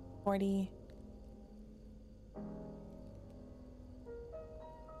 40.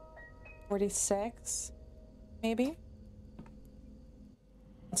 46, maybe?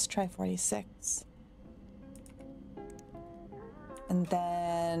 Let's try 46. And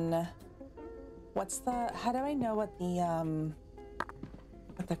then how do I know what the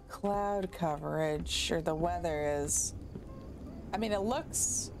cloud coverage or the weather is? I mean, it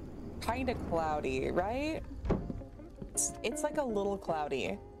looks kind of cloudy, right? It's like a little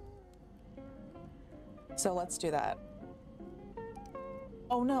cloudy. So let's do that.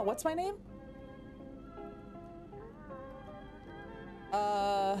 Oh no, what's my name?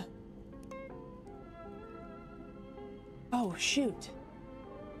 Oh shoot.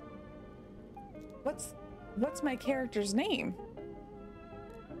 What's my character's name?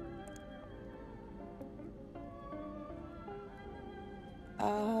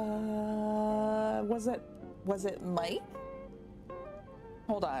 Was it Mike?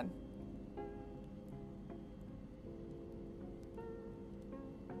 Hold on.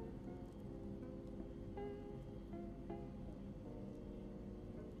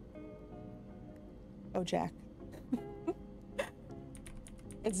 Oh, Jack.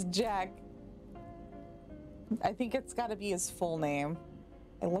 It's Jack. I think it's got to be his full name.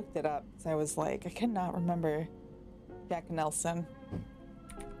 I looked it up because I was like, I cannot remember Jack Nelson.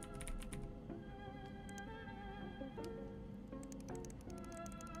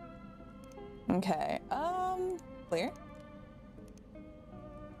 Okay, clear.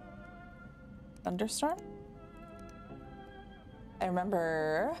 Thunderstorm? I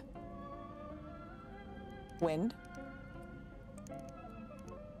remember wind.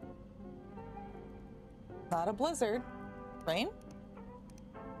 Not a blizzard. Rain?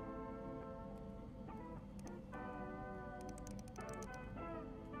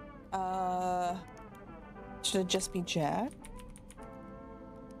 Should it just be Jack?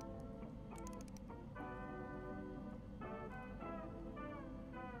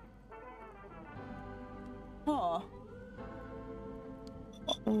 Huh.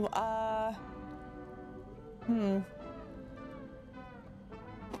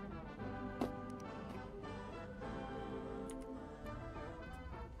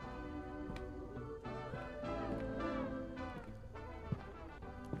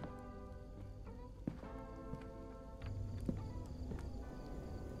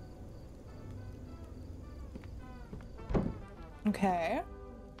 Okay.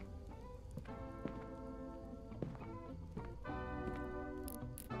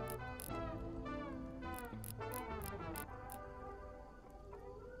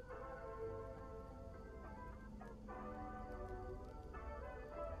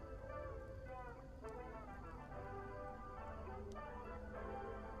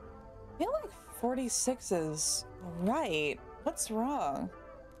 I feel like 46 is right. What's wrong?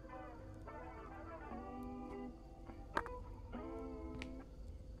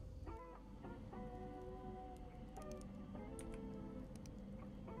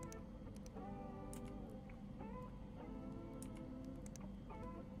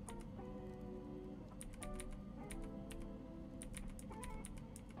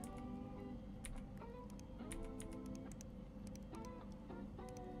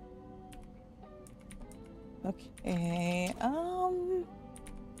 Okay,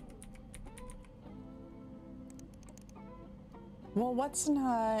 well, that's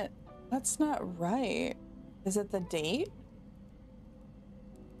not right. Is it the date?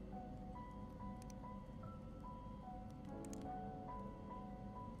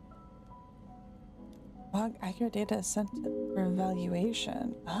 Log accurate data is sent for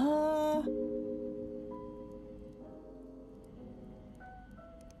evaluation.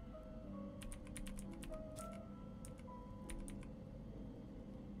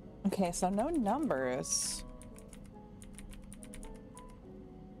 Okay, so no numbers.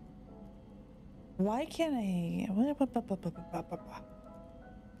 Why can't I?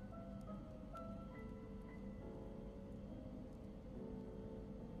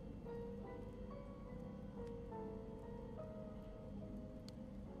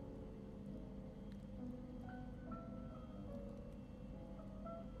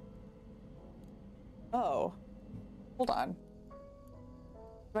 Oh, hold on.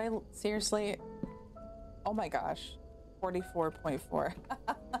 Do I seriously? Oh my gosh, 44.4.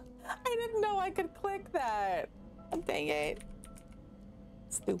 I didn't know I could click that. Dang it.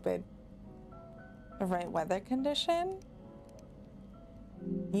 Stupid. The right weather condition?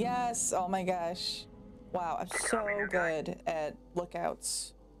 Yes. Oh my gosh. Wow, I'm so good at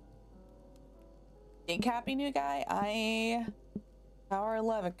lookouts. Big copy, new guy. Tower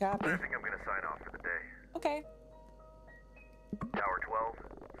 11, copy. I think I'm gonna sign off for the day. Okay. Tower 12,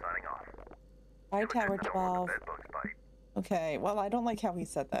 signing off. Bye, Tower Don't let 12. the bedbugs bite. Okay, well, I don't like how he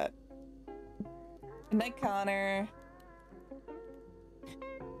said that. Good night, Connor.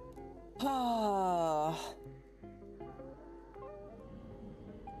 Ah.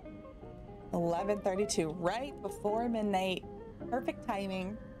 11:32, right before midnight. Perfect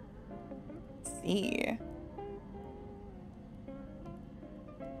timing. Let's see.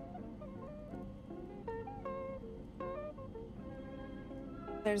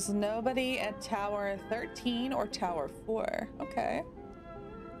 There's nobody at Tower 13 or Tower 4. Okay.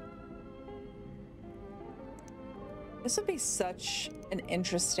 This would be such an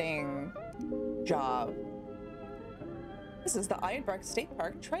interesting job. This is the Ironbark State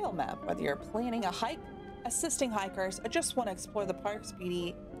Park trail map. Whether you're planning a hike, assisting hikers, or just want to explore the park's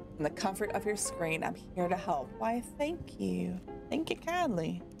beauty in the comfort of your screen, I'm here to help. Why, thank you. Thank you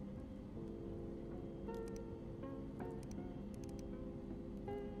kindly.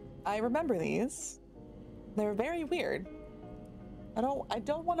 I remember these. They're very weird. I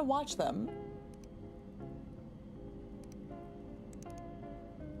don't want to watch them.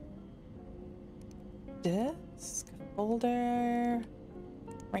 Disk folder,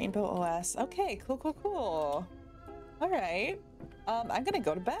 Rainbow OS. Okay, cool. All right. I'm gonna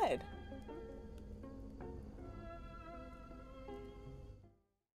go to bed.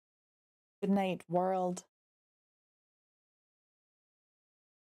 Good night, world.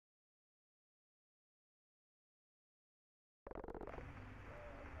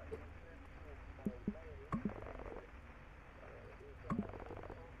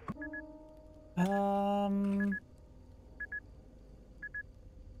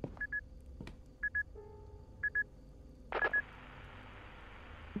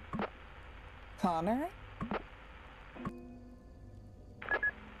 Connor?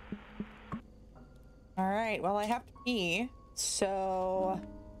 All right, well, I have to pee, so...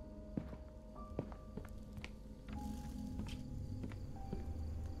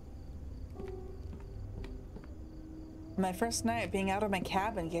 My first night being out of my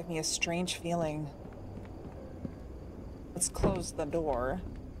cabin gave me a strange feeling. Let's close the door.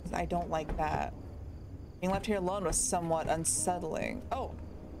 I don't like that. Being left here alone was somewhat unsettling. Oh!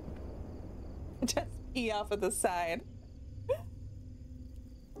 Just pee off at the side.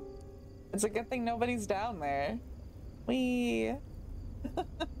 It's a good thing nobody's down there. Wee.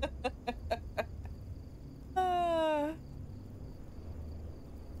 Ah.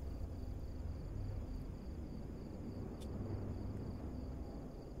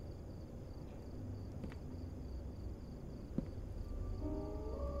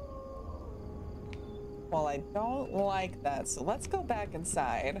 Well, I don't like that, so let's go back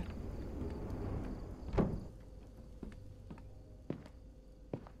inside.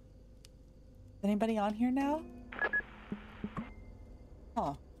 Anybody on here now?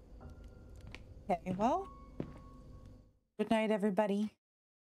 Huh. Okay, well. Good night, everybody.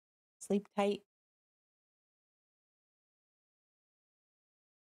 Sleep tight.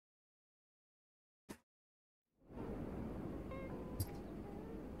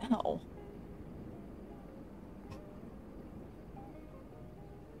 Ow.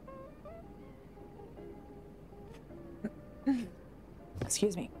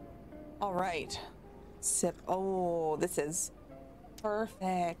 Excuse me. All right. Sip. Oh, this is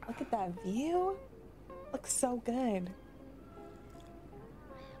perfect. Look at that view. Looks so good.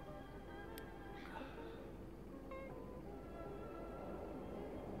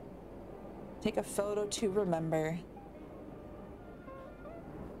 Take a photo to remember.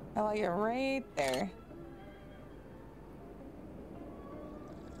 I like it right there.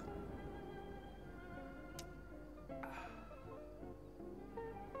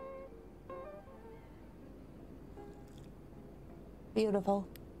 Beautiful.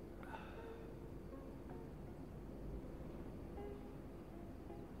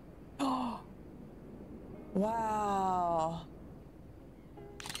 Oh, wow.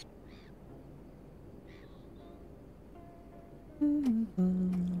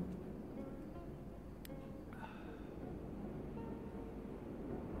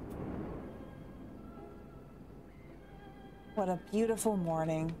 What a beautiful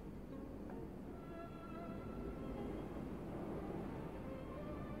morning.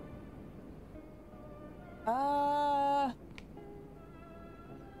 Huh.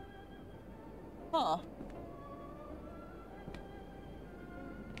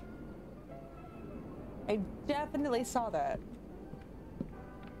 I definitely saw that.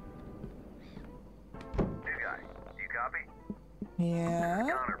 New guy, do you copy? Yeah.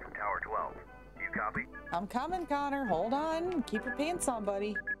 Connor from Tower 12. Do you copy? I'm coming, Connor. Hold on. Keep your pants on,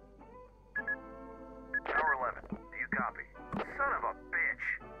 buddy. Tower 11, do you copy? Son of a bitch!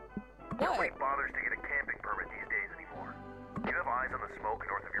 What? Nobody bothers to get a camping permit these days anymore. Do you have eyes on the smoke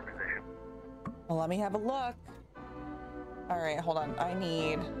north of your position? Well, let me have a look. All right, hold on. I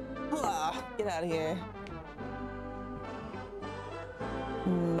need... get out of here.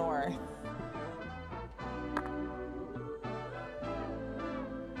 North.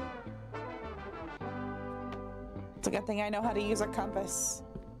 It's a good thing I know how to use a compass.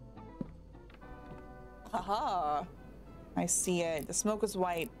 Haha. I see it. The smoke is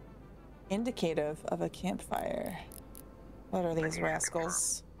white, indicative of a campfire. What are these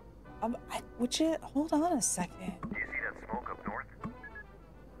rascals? Would you hold on a second? Do you see that smoke up north?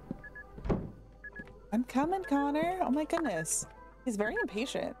 I'm coming, Connor. Oh my goodness. He's very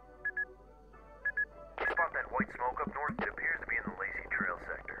impatient. You spot that white smoke up north? It appears to be in the Lacey Trail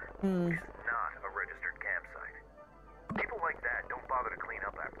sector. Which is not a registered campsite. People like that don't bother to clean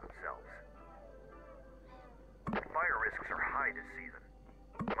up after themselves. Fire risks are high this season.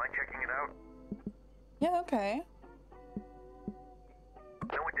 Mind checking it out? Yeah, okay.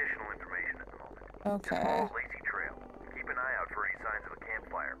 No additional information at the moment. Okay. Just follow Lacey Trail. Keep an eye out for any signs of a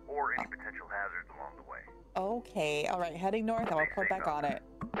campfire or any potential hazards along the way. Okay. All right. Heading north. I'll report back on it.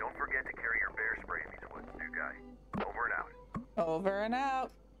 Don't forget to carry your bear spray in these woods, new guy. Over and out. Over and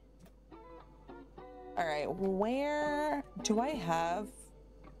out. All right. Where do I have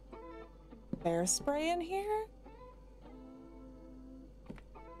bear spray in here?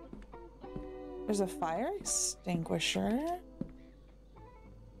 There's a fire extinguisher.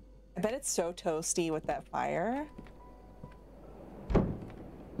 I bet it's so toasty with that fire.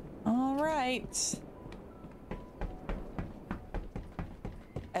 All right.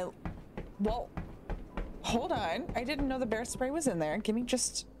 Well, hold on. I didn't know the bear spray was in there. Give me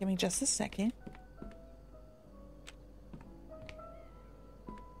just a second.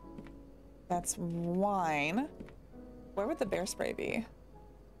 That's wine. Where would the bear spray be?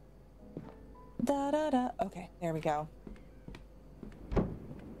 Da da da. Okay, there we go.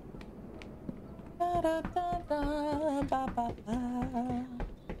 Da da da da ba ba ba.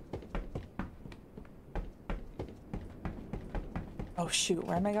 Oh shoot,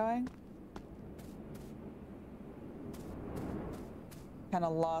 where am I going? Kind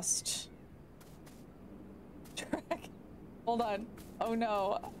of lost track. Hold on. Oh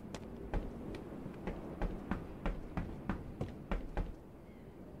no.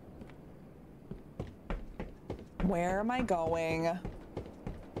 Where am I going?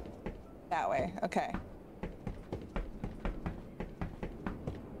 That way. Okay.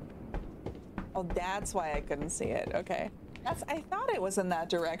 Oh, that's why I couldn't see it. Okay. I thought it was in that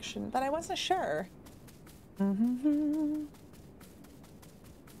direction, but I wasn't sure.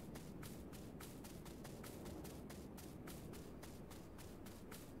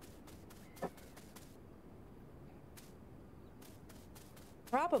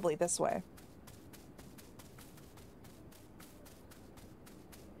 Probably this way.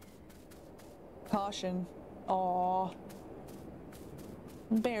 Caution. Aw.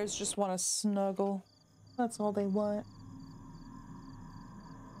 Bears just want to snuggle. That's all they want.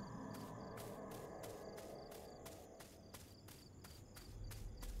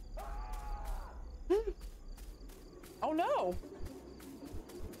 Oh no!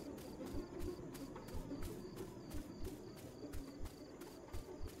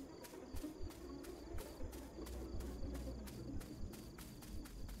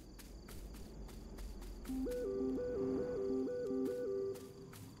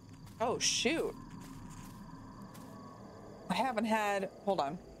 Oh, shoot. I haven't had... Hold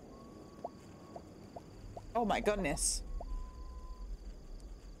on. Oh, my goodness.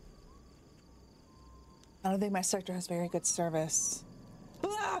 I don't think my sector has very good service.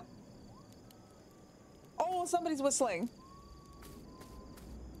 Ah! Oh, somebody's whistling.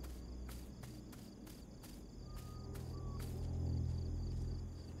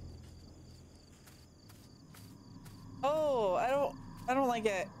 Oh, I don't like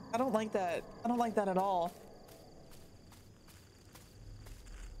it. I don't like that. I don't like that at all.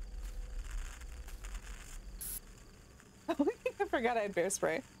 I forgot I had bear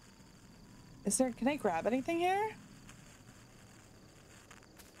spray. Is there, can I grab anything here?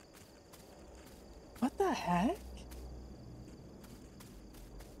 What the heck?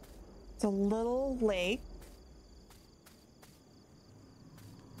 It's a little lake.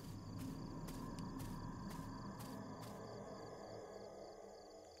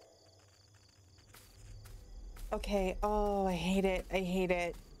 Okay, oh, I hate it. I hate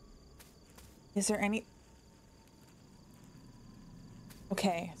it. Is there any...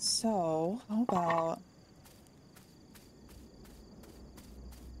 Okay, so how about...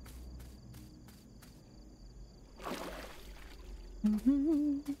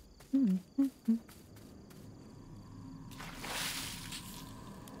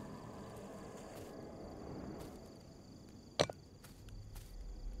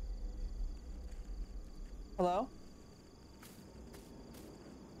 Hello?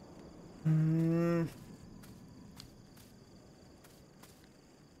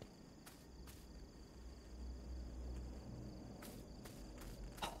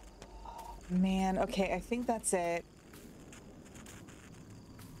 Man, okay, I think that's it.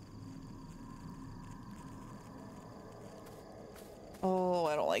 Oh,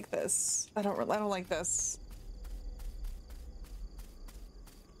 I don't like this. I don't like this.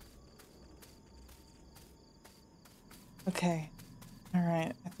 Okay. All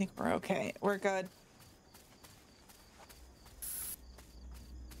right. I think we're okay. We're good.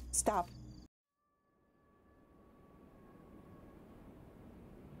 Stop.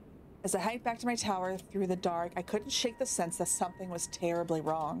 As I hiked back to my tower through the dark, I couldn't shake the sense that something was terribly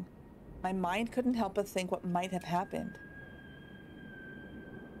wrong. My mind couldn't help but think what might have happened.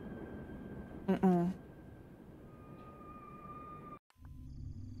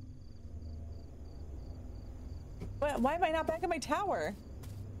 Why am I not back in my tower?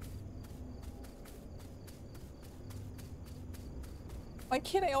 Why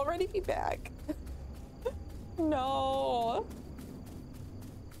can't I already be back? No.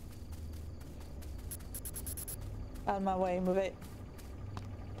 Out of my way, move it.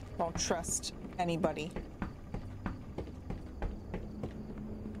 Don't trust anybody.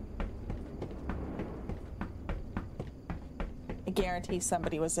 I guarantee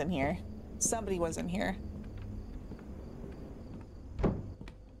somebody was in here. Somebody was in here.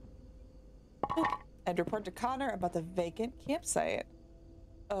 I'd report to Connor about the vacant campsite.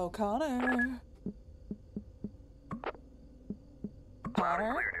 Oh, Connor.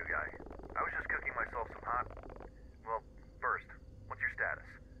 Connor? Clear, new guy. I was just cooking myself some hot... Well, first, what's your status?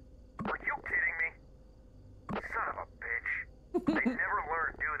 Are you kidding me? Son of a bitch. They never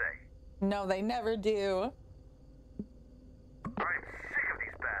learn, do they? No, they never do. I'm sick of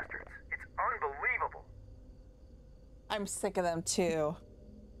these bastards. It's unbelievable. I'm sick of them too.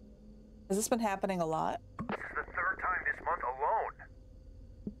 Has this been happening a lot? This is the third time this month alone.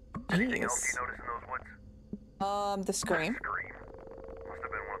 Anything else you notice in those woods? The scream. Scream. Must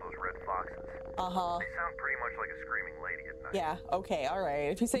have been one of those red foxes. Uh-huh. They sound pretty much like a screaming lady at night. Yeah, okay,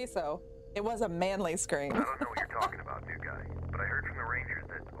 alright. If you say so. It was a manly scream. I don't know what you're talking about, new guy, but I heard from the rangers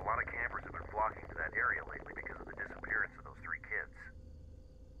that a lot of campers have been flocking to that area lately because of the disappearance of those 3 kids.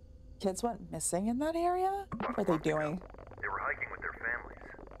 Kids went missing in that area? What are they doing? They were hiking with their families.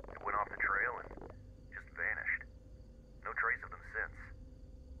 They went off the trail and just vanished. No trace of them since.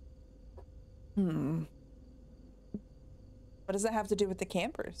 What does that have to do with the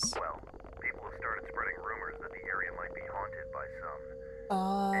campers? Well, people have started spreading rumors that the area might be haunted by some...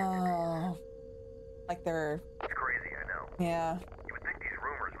 Oh. Like they're... It's crazy, I know. Yeah. You would think these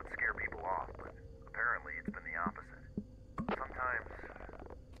rumors would scare people off, but apparently it's been the opposite. Sometimes,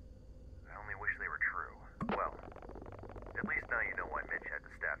 I only wish they were true. Well, at least now you know why Mitch had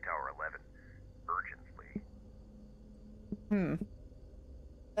to staff Tower 11 urgently.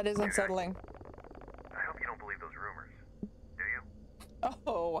 That is unsettling. I hope you don't believe those rumors. Do you?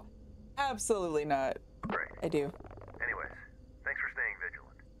 Oh, absolutely not. Great. I do. Anyways, thanks for staying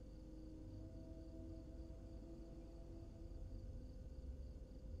vigilant.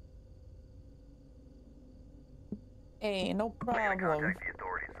 Hey, no I gotta problem. contact the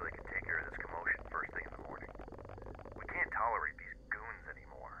authorities so they can take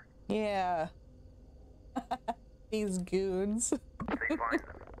Yeah. These goons. If they find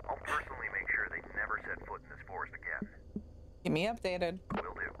them, I'll personally make sure they never set foot in this forest again. Keep me updated.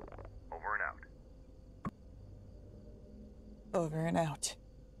 Will do. Over and out. Over and out.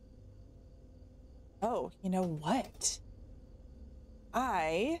 Oh, you know what?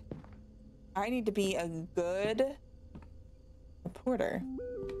 I need to be a good reporter.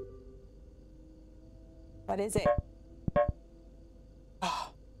 What is it?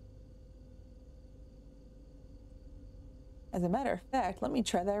 Oh. As a matter of fact, let me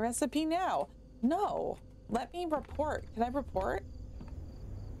try that recipe now. No, let me report. Can I report?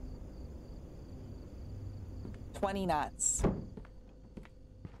 20 knots.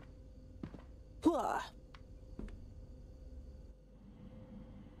 Huh.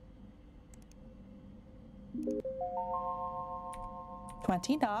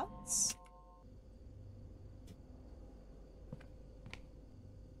 $20 knots.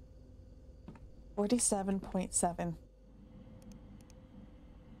 $47.7.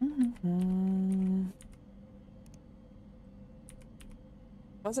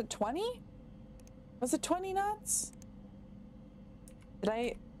 Was it 20? Was it 20 knots?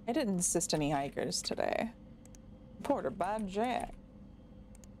 I didn't assist any hikers today. Reporter by Jack.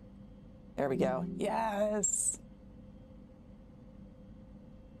 There we go. Yes.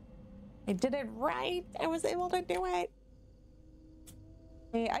 I did it right. I was able to do it.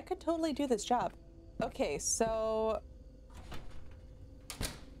 Hey, I could totally do this job. Okay, so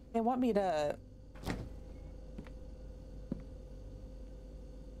they want me to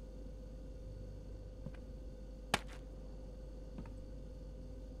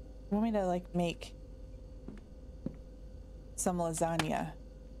like make some lasagna.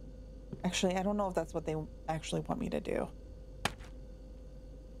 Actually, I don't know if that's what they actually want me to do.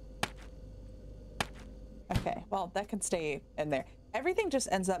 Okay, well, that can stay in there. Everything just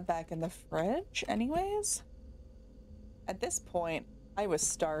ends up back in the fridge anyways. At this point, I was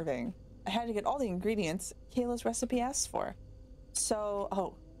starving. I had to get all the ingredients Kayla's recipe asked for.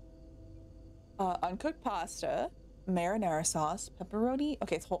 So, uncooked pasta, marinara sauce, pepperoni.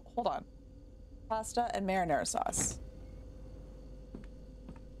 Okay, so hold on. Pasta and marinara sauce.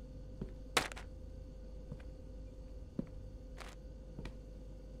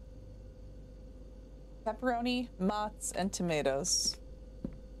 Pepperoni, mozz, and tomatoes.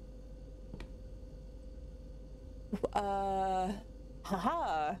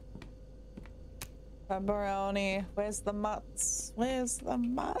 Haha. Pepperoni. Where's the mozz? Where's the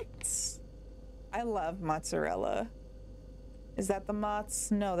mozz? I love mozzarella. Is that the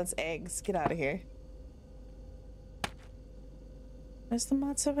mozz? No, that's eggs. Get out of here. Where's the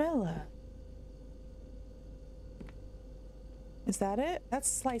mozzarella? Is that it? That's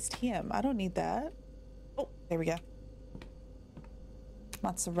sliced ham. I don't need that. Oh, there we go.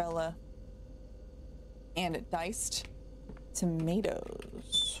 Mozzarella. And diced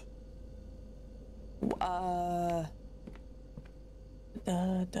tomatoes.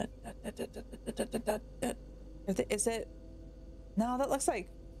 Is it? No, that looks like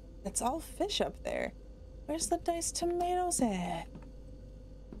it's all fish up there. Where's the diced tomatoes at?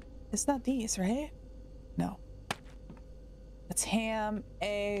 It's not these, right? No. It's ham,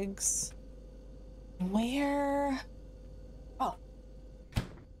 eggs. Where? Oh.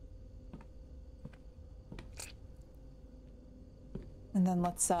 And then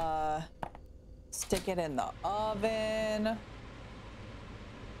let's stick it in the oven.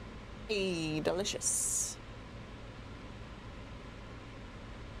 Hey, delicious.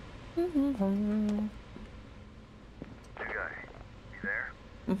 New guy, you there?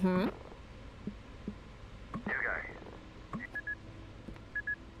 Mm-hmm. New guy.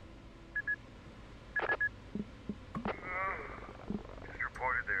 Just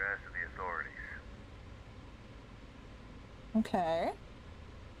reported their ass to the authorities. Okay.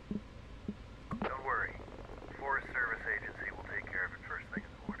 Don't worry. The Forest Service Agency will take care of it first thing in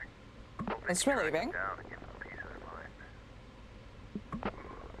the morning. Hope they It's can track relieving. it down and give them a piece of their mind.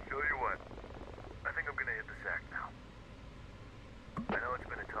 Tell you what, I think I'm gonna hit the sack now. I know it's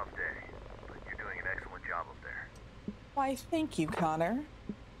been a tough day, but you're doing an excellent job up there. Why, thank you, Connor.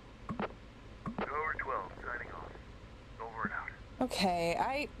 Over 12, signing off. Over and out.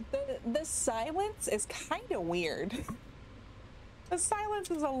 Okay, the silence is kind of weird. The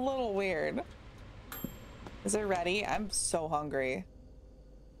silence is a little weird. Is it ready? I'm so hungry.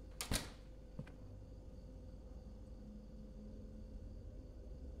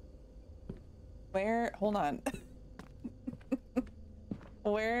 Where? Hold on.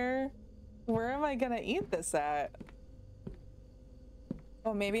 Where am I gonna eat this at?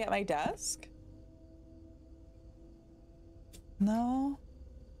 Oh, maybe at my desk? No.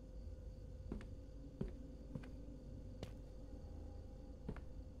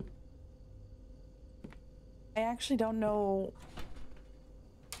 I actually don't know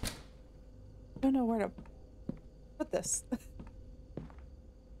where to put this.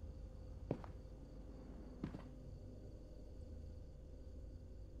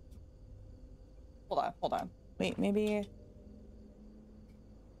 Hold on. Wait, maybe.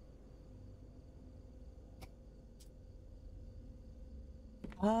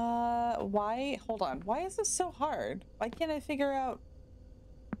 Why? Hold on. Why is this so hard? Why can't I figure out?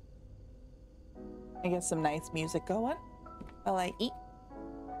 I get some nice music going while I eat.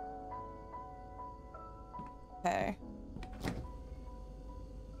 Okay.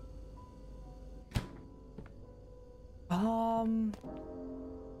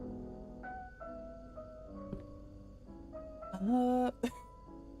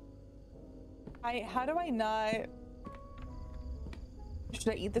 How do I not? Should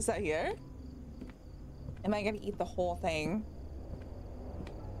I eat this out here? Am I gonna eat the whole thing?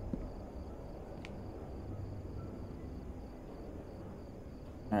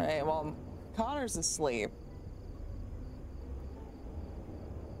 All right, well, Connor's asleep.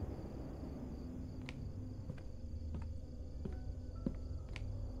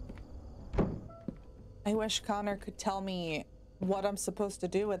 I wish Connor could tell me what I'm supposed to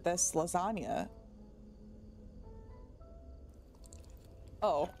do with this lasagna.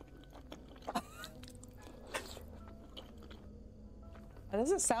 Oh. Why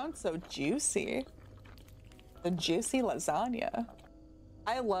does it sound so juicy? The juicy lasagna.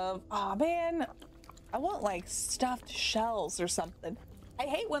 I love, oh man, I want like stuffed shells or something. I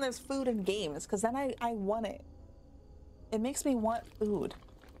hate when there's food in games because then I want it. It makes me want food.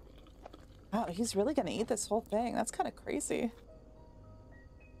 Oh, he's really gonna eat this whole thing. That's kind of crazy.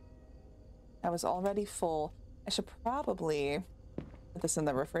 I was already full. I should probably put this in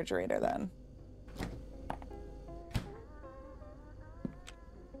the refrigerator then.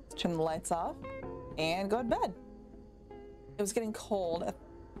 Turn the lights off and go to bed. It was getting cold.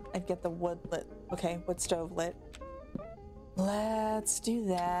 I'd get the wood lit. Okay, wood stove lit. Let's do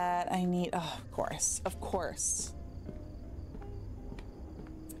that. I need, oh, of course.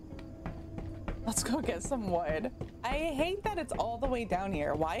 Let's go get some wood. I hate that it's all the way down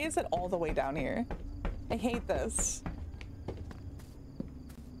here. Why is it all the way down here? I hate this.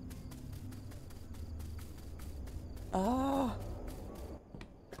 Oh.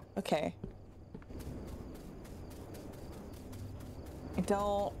 Okay. I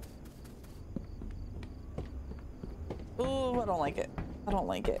don't. Ooh, I don't like it. I don't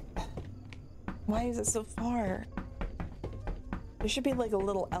like it. Why is it so far? There should be like a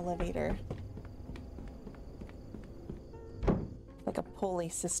little elevator. Like a pulley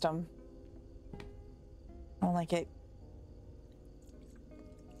system. I don't like it.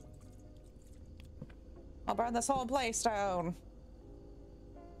 I'll burn this whole place down.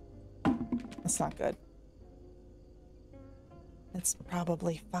 That's not good. It's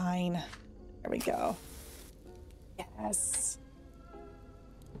probably fine. There we go. Yes.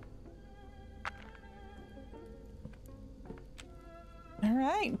 All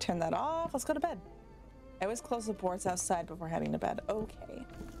right, turn that off. Let's go to bed. I always close the boards outside before heading to bed. Okay.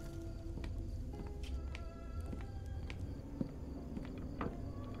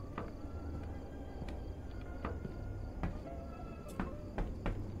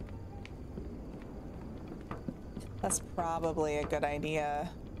 That's probably a good idea.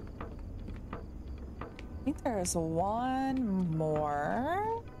 I think there's one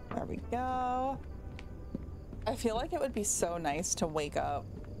more. There we go. I feel like it would be so nice to wake up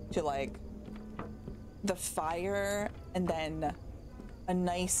to like the fire and then a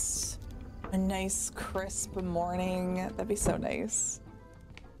nice crisp morning. That'd be so nice.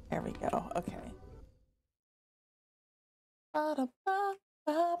 There we go. Okay.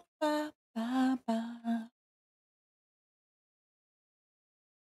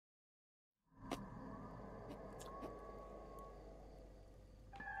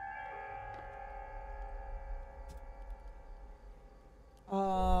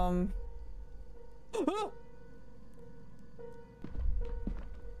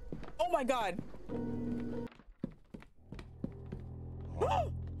 Oh my God.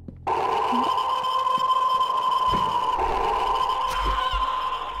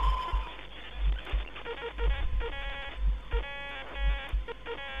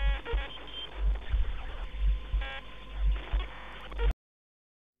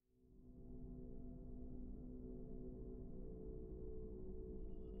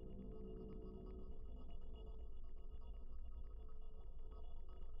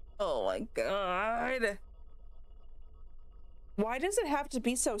 Oh my God. Why does it have to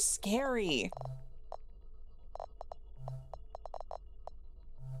be so scary?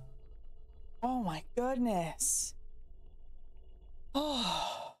 Oh my goodness.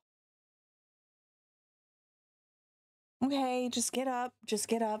 Oh. Okay, just get up. Just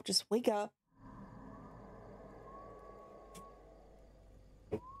get up. Just wake up.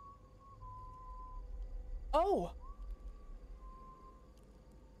 Oh.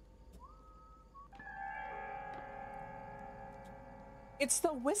 It's the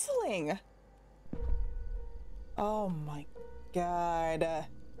whistling. Oh my God.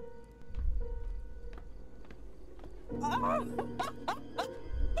 Ah!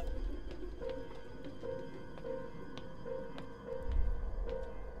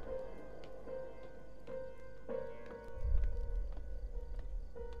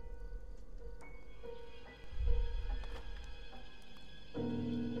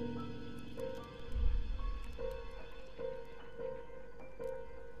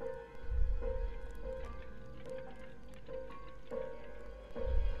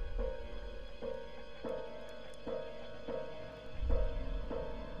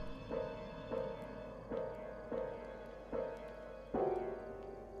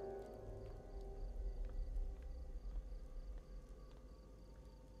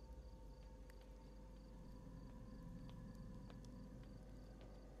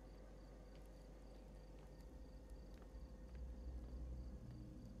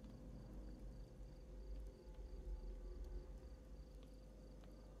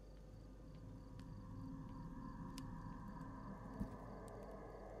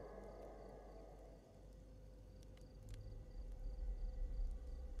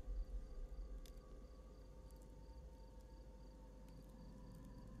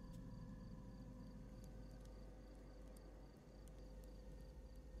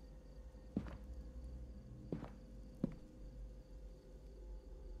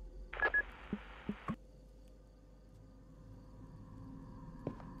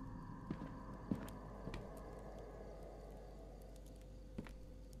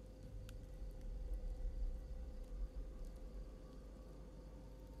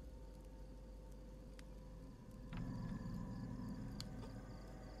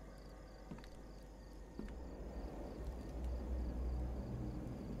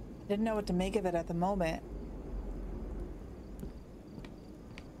 Didn't know what to make of it at the moment.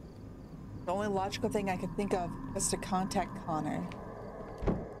 The only logical thing I could think of was to contact Connor.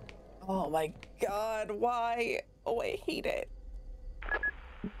 Oh my God, why? Oh, I hate it.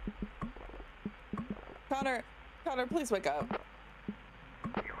 Connor, please wake up. Do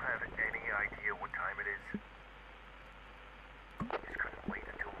you have any idea what time it is? Just couldn't wait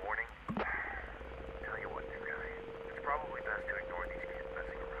until morning? Tell you what, new guy, it's probably best to ignore these kids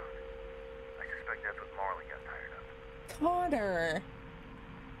messing around. I suspect that's what Marley got tired of. Connor.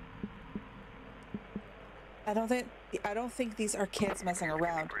 I don't think these are kids messing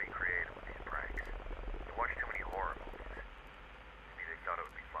around. Pretty creative with these pranks. They watch too many horror movies. Maybe they thought it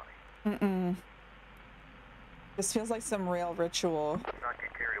would be funny. This feels like some real ritual. Let's not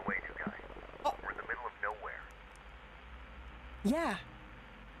get carried away, new guy. Oh. We're in the middle of nowhere. Yeah.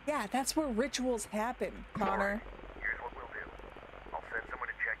 Yeah, that's where rituals happen, Connor. Alright, here's what we'll do. I'll send someone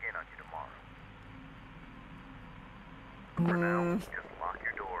to check in on you tomorrow. For now, just lock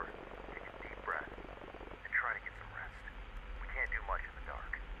your door, take a deep breath, and try to get some rest. We can't do much in the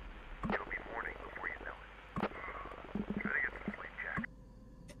dark. It'll be morning before you know it. Try to get some sleep, Jack.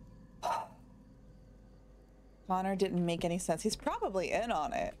 Connor didn't make any sense. He's probably in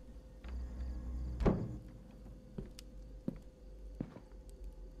on it.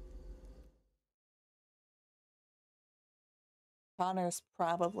 Connor's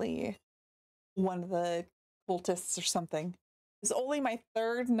probably one of the cultists or something. It's only my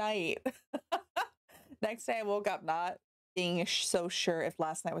third night. Next day I woke up not being so sure if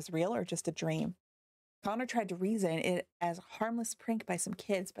last night was real or just a dream. Connor tried to reason it as a harmless prank by some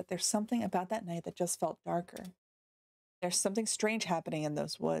kids, but there's something about that night that just felt darker. There's something strange happening in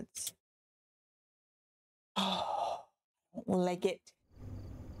those woods. Oh, I don't like it.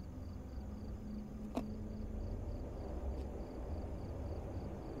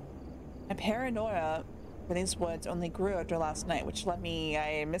 My paranoia for these woods only grew after last night, which led me,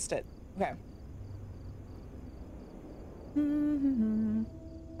 I missed it. Okay.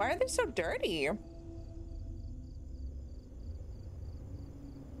 Why are they so dirty?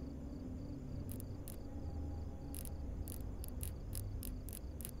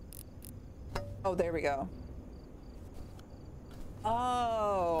 Oh, there we go.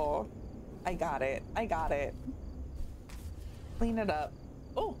 Oh, I got it. I got it. Clean it up.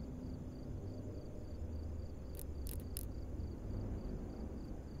 Oh.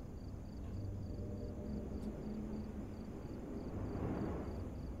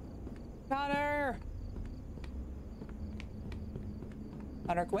 Connor.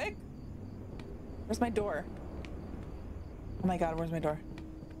 Hunter, quick. Where's my door? Oh my god, where's my door?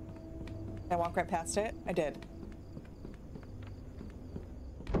 Did I walk right past it? I did.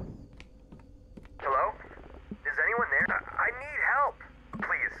 Hello? Is anyone there? I need help.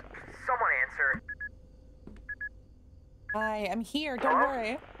 Please, someone answer. Hi, I'm here. Don't Hello?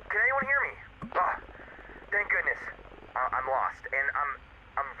 worry. Can anyone hear me? Oh, thank goodness. I'm lost, and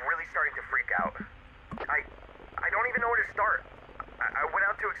I'm really starting to freak out. I don't even know where to start. I went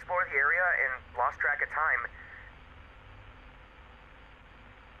out to explore the area and lost track of time.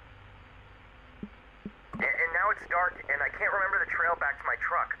 And now it's dark, and I can't remember the trail back to my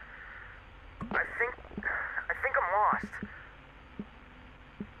truck. I think I'm lost.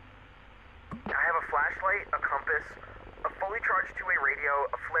 I have a flashlight, a compass, a fully charged two-way radio,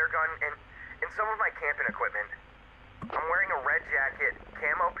 a flare gun, and some of my camping equipment. I'm wearing a red jacket,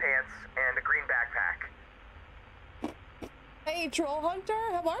 camo pants, and a green backpack. Hey, Troll Hunter,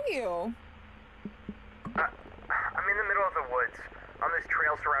 how are you? I'm in the middle of the woods, on this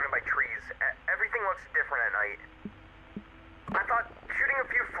trail surrounded by trees. Everything looks different at night. I thought shooting a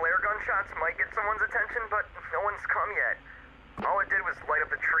few flare gun shots might get someone's attention, but no one's come yet. All it did was light up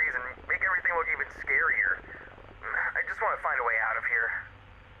the trees and make everything look even scarier. I just want to find a way out of here.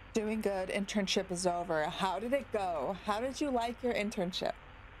 Doing good. Internship is over. How did it go? How did you like your internship?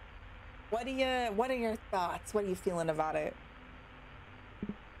 What are your thoughts? What are you feeling about it?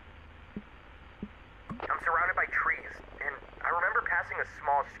 I'm surrounded by trees, and I remember passing a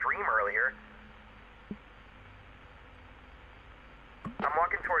small stream earlier. I'm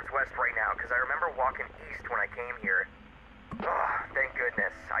walking towards west right now, because I remember walking east when I came here. Oh, thank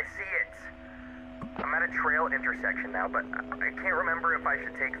goodness. I see it. I'm at a trail intersection now, but I can't remember if I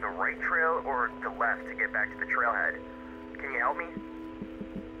should take the right trail or the left to get back to the trailhead. Can you help me?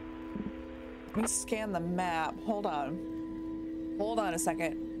 Let me scan the map. Hold on. Hold on a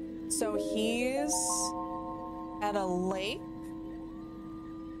second. So he's at a lake.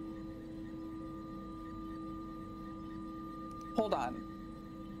 Hold on.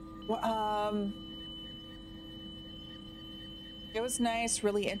 Well, it was nice,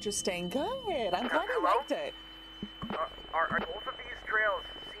 really interesting. Good. I'm glad you Hello? liked it. Are both of these trails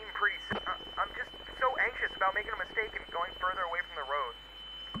seem pretty... I'm just so anxious about making a mistake and going further away from the road.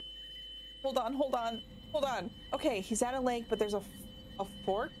 Hold on, hold on, hold on. Okay, he's at a lake, but there's a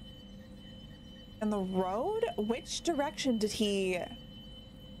fork in the road? Which direction did he...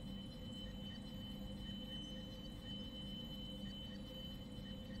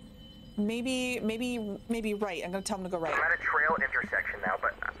 Maybe right. I'm gonna tell him to go right. I'm at a trail intersection now,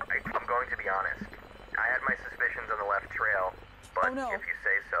 but I'm going to be honest. I had my suspicions on the left trail, but Oh, no. if you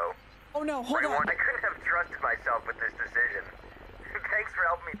say so. Oh no, hold on. I couldn't have trusted myself with this decision. Thanks for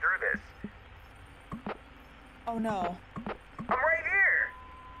helping me through this. Oh no. I'm right here!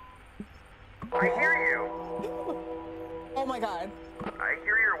 I hear you! Oh my god. I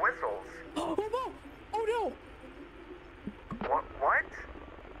hear your whistles. Oh no! Oh no! What?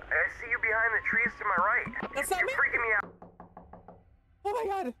 I see you behind the trees to my right. That's not You're me. freaking me out. Oh my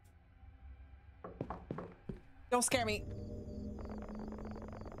god! Don't scare me.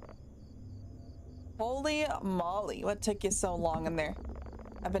 Holy moly, what took you so long in there?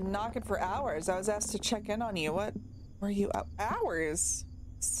 I've been knocking for hours. I was asked to check in on you. What were you hours?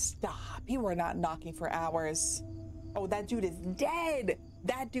 Stop. You were not knocking for hours. Oh, that dude is dead.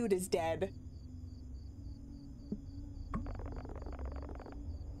 That dude is dead.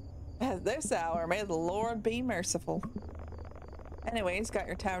 At this hour, may the Lord be merciful. Anyways, got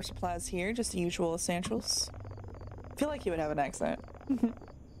your tower supplies here, just the usual essentials. I feel like you would have an accent.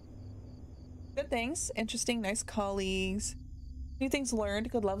 Good things, interesting, nice colleagues. New things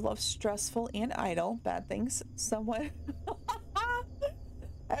learned, good level of stressful and idle. Bad things, somewhat.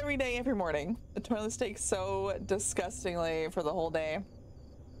 Every day, every morning. The toilet stinks so disgustingly for the whole day.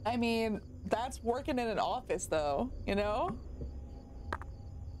 I mean, that's working in an office though, you know?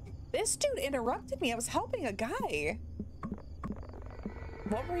 This dude interrupted me. I was helping a guy.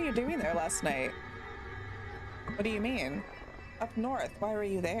 What were you doing there last night? What do you mean? Up north, why were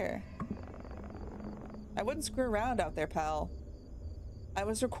you there? I wouldn't screw around out there, pal. I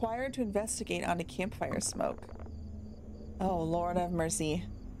was required to investigate on a campfire smoke. Oh, Lord have mercy.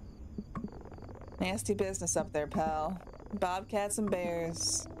 Nasty business up there, pal. Bobcats and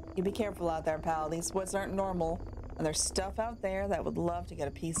bears. You be careful out there, pal. These woods aren't normal. And there's stuff out there that would love to get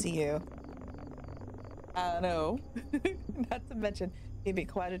a piece of you. I don't know. Not to mention, you'd be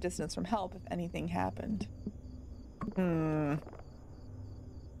quite a distance from help if anything happened.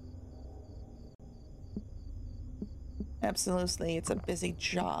 Absolutely, it's a busy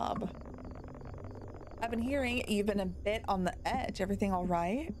job. I've been hearing you've been a bit on the edge. Everything all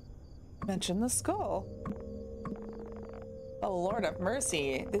right? Mention the skull. Oh, Lord have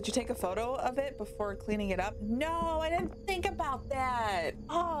mercy. Did you take a photo of it before cleaning it up? No, I didn't think about that.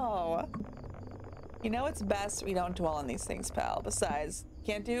 Oh. You know, it's best we don't dwell on these things, pal. Besides,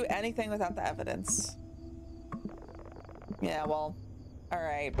 can't do anything without the evidence. Yeah, well, all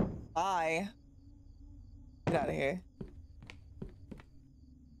right. Bye. Get out of here.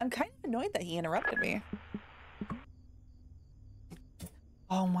 I'm kind of annoyed that he interrupted me.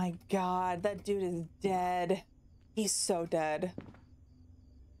 Oh my God, that dude is dead. He's so dead.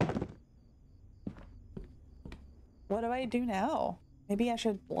 What do I do now? Maybe I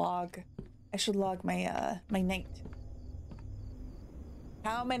should log. I should log my my night.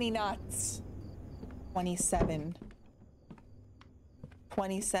 How many knots? 27.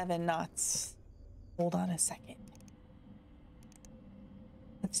 27 knots. Hold on a second.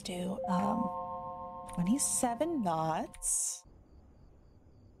 Let's do 27 knots.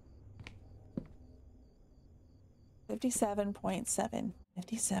 57.7.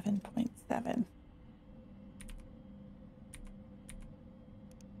 57.7.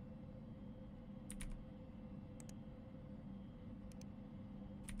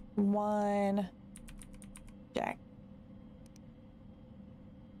 One. Jack.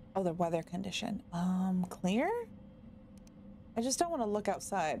 Oh, the weather condition. Clear? I just don't want to look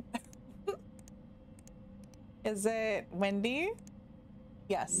outside. Is it windy?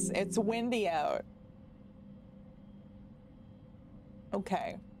 Yes, it's windy out.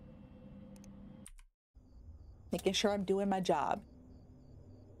 Okay. Making sure I'm doing my job.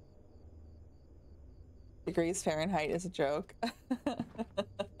 Degrees Fahrenheit is a joke.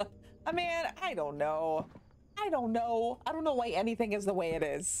 I mean, I don't know. I don't know. I don't know why anything is the way it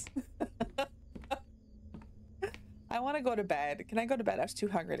is. I want to go to bed. Can I go to bed? I was too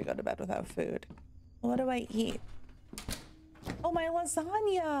hungry to go to bed without food. What do I eat? Oh, my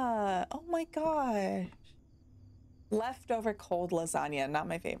lasagna. Oh my gosh. Leftover cold lasagna. Not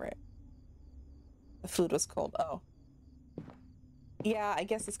my favorite. The food was cold. Oh. Yeah, I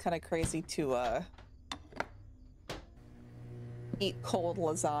guess it's kind of crazy to eat cold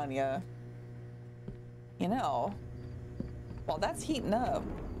lasagna. You know. Well, that's heating up.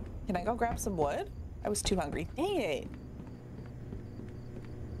 Can I go grab some wood? I was too hungry. Dang it.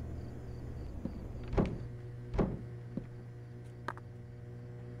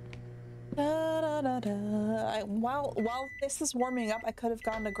 Da, da, da, da. While this is warming up, I could have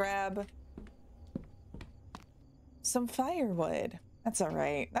gone to grab some firewood. That's all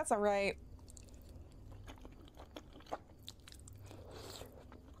right. That's all right.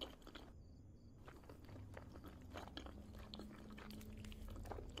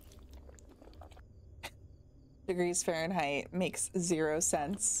 Degrees Fahrenheit makes 0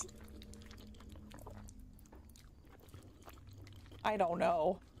 sense. I don't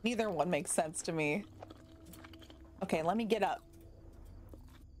know. Neither one makes sense to me. Okay, let me get up.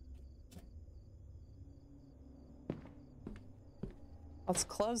 Let's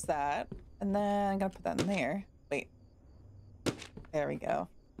close that. And then I'm gonna put that in there. Wait. There we go.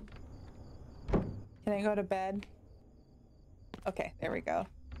 Can I go to bed? Okay, there we go.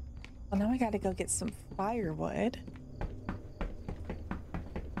 Well, now I gotta go get some firewood.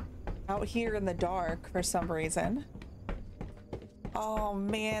 Out here in the dark for some reason. Oh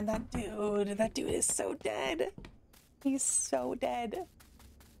man, that dude is so dead. He's so dead.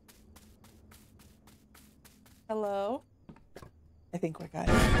 Hello? I think we're good.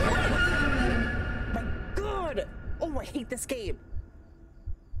 My God! Oh, I hate this game.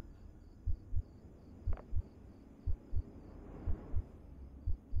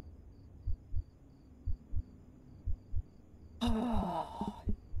 Oh.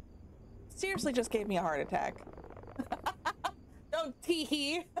 Seriously just gave me a heart attack. Don't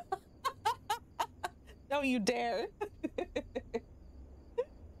tee-hee. Don't you dare.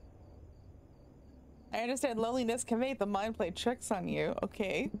 I understand loneliness can make the mind play tricks on you.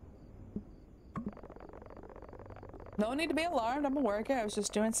 Okay. No need to be alarmed. I'm a worker. I was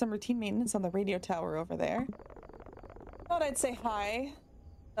just doing some routine maintenance on the radio tower over there. Thought I'd say hi.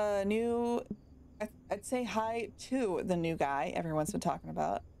 I'd say hi to the new guy everyone's been talking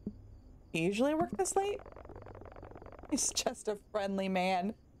about. You usually work this late? He's just a friendly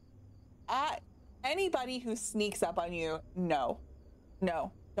man. Anybody who sneaks up on you, no.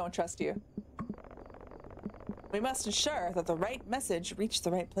 No, don't trust you. We must ensure that the right message reached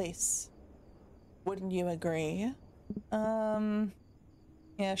the right place. Wouldn't you agree?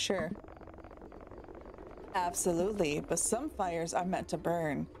 Yeah, sure. Absolutely, but some fires are meant to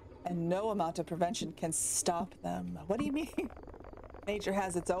burn, and no amount of prevention can stop them. What do you mean? Nature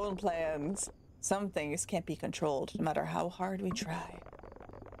has its own plans. Some things can't be controlled, no matter how hard we try.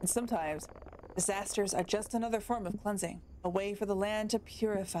 And sometimes, disasters are just another form of cleansing, a way for the land to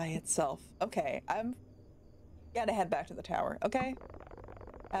purify itself. Okay, I'm gotta head back to the tower, okay?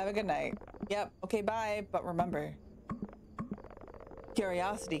 Have a good night. Yep, okay, bye. But remember,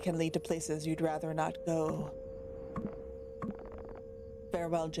 curiosity can lead to places you'd rather not go.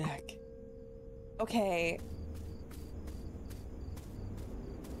 Farewell, Jack. Okay.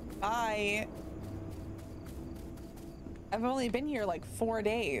 Bye. I've only been here like 4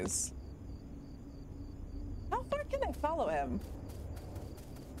 days. How far can I follow him?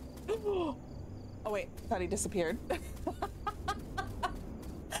 Oh wait, I thought he disappeared.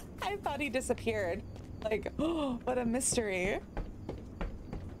 I thought he disappeared. Like, oh, what a mystery.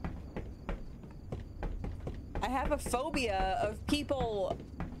 I have a phobia of people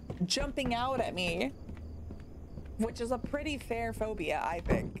jumping out at me, which is a pretty fair phobia, I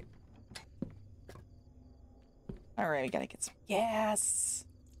think. All right, we gotta get some gas.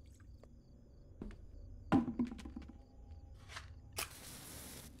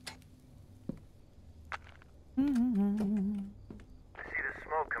 I see the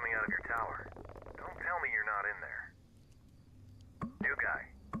smoke coming out of your tower. Don't tell me you're not in there. New guy,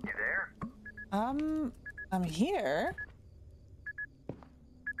 you there? I'm here.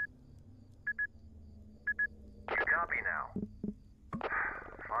 You copy now.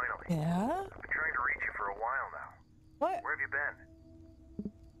 Finally. Yeah? I've been trying to reach you for a while now. What? Where have you been?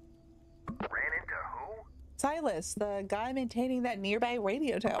 Ran into who? Silas, the guy maintaining that nearby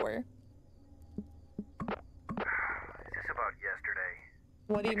radio tower. Is this about yesterday?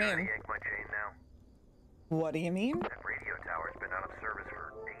 What do you Trying mean? to yank my chain now? What do you mean? That radio tower's been out of service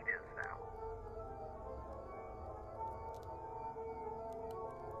for ages now.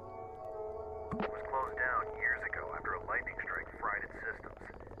 It was closed down years ago after a lightning strike fried its systems,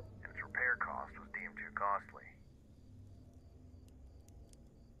 and its repair cost was deemed too costly.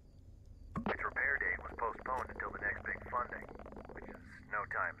 Its repair date was postponed until the next big funding, which is no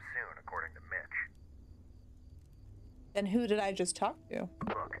time soon, according to Mitch. Then who did I just talk to?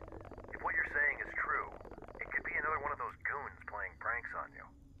 Look, if what you're saying is true, it could be another one of those goons playing pranks on you.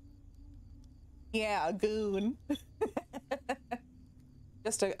 Yeah, a goon.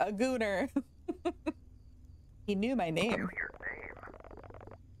 Just a gooner. He knew my name. Knew your name.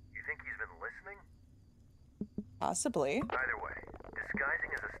 You think he's been listening? Possibly. Either way,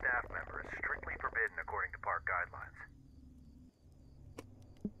 disguising as a staff member is strictly forbidden according to park guidelines.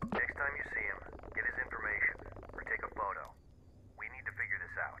 Next time you see him, get his information, or take a photo. We need to figure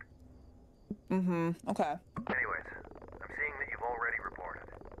this out. Okay. Anyways, I'm seeing that you've already reported.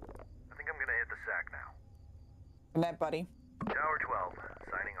 I think I'm gonna hit the sack now. Good night, buddy. Tower 12,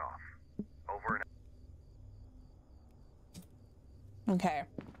 signing off. Over and out. Okay.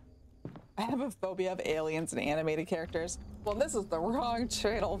 I have a phobia of aliens and animated characters. Well, this is the wrong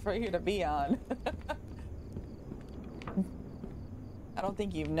channel for you to be on. I don't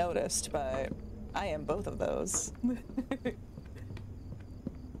think you've noticed, but I am both of those.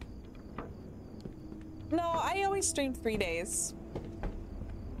 No, I always stream 3 days.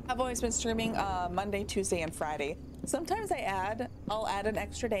 I've always been streaming Monday, Tuesday, and Friday. Sometimes I'll add an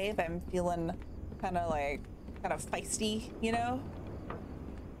extra day if I'm feeling kind of feisty, you know?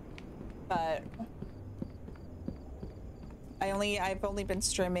 But I've only been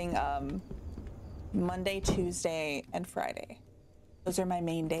streaming Monday, Tuesday, and Friday. Those are my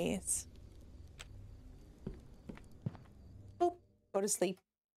main days. Boop, go to sleep.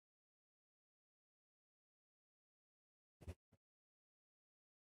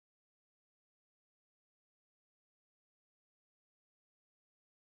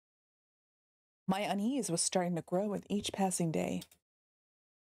 My unease was starting to grow with each passing day.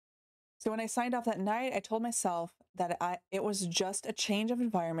 So when I signed off that night, I told myself that it was just a change of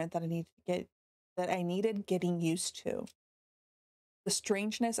environment that I needed getting used to. The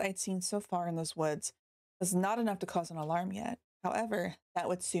strangeness I'd seen so far in those woods was not enough to cause an alarm yet. However, that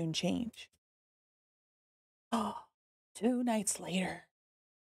would soon change. Oh, 2 nights later.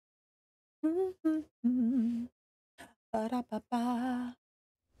 Ba-da-ba-ba.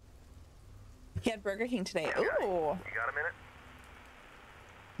 He had Burger King today. Ooh. You got a minute?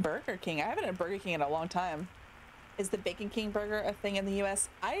 Burger King. I haven't had Burger King in a long time. Is the Bacon King burger a thing in the US?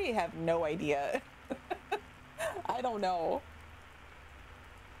 I have no idea. I don't know.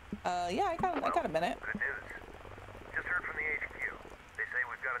 Yeah, I got a minute. Good news. Just heard from the HQ. They say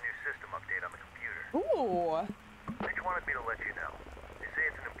we've got a new system update on the computer. Ooh. Mitch wanted me to let you know. They say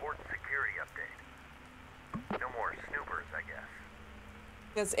it's an important security update. No more snoopers, I guess.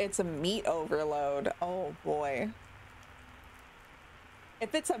 Because it's a meat overload. Oh boy.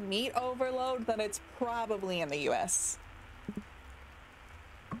 If it's a meat overload, then it's probably in the US.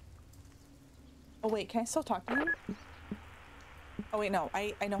 Oh wait, can I still talk to you? Oh wait, no,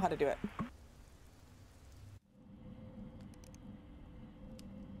 I know how to do it.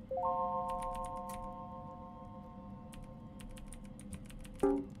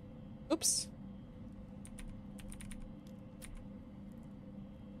 Oops.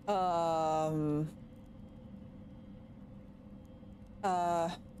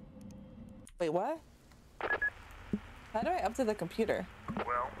 Wait, what? How do I update the computer?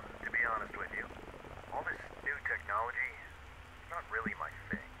 Well, to be honest with you, all this new technology is not really my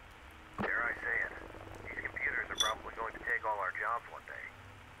thing. Dare I say it, these computers are probably going to take all our jobs one day.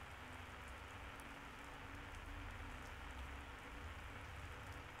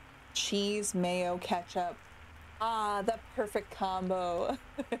 Cheese, mayo, ketchup. Ah, the perfect combo.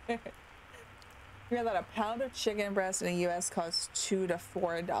 Hear that a pound of chicken breast in the US costs $2 to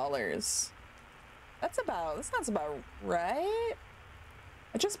 $4. That sounds about right.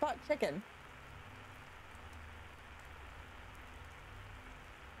 I just bought chicken.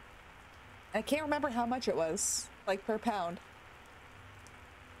 I can't remember how much it was, like per pound.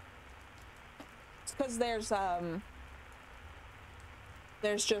 It's because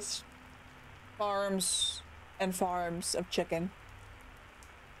there's just farms and farms of chicken.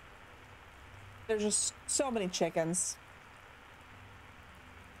 There's just so many chickens.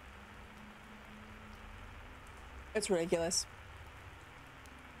 It's ridiculous.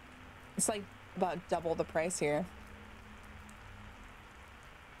 It's like about double the price here.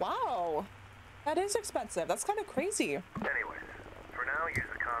 Wow, that is expensive. That's kind of crazy. Anyways, for now, use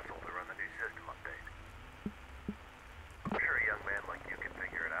the console to run the new system update. I'm sure a young man like you can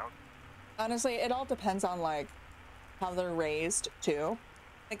figure it out. Honestly, it all depends on like how they're raised too.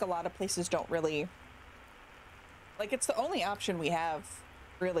 I think a lot of places don't really, like, it's the only option we have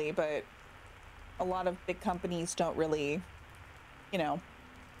really, but a lot of big companies don't really, you know,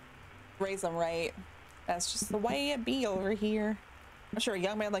 raise them right. That's just the way it be over here. I'm sure a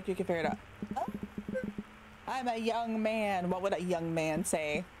young man like you can figure it out. Oh, I'm a young man. What would a young man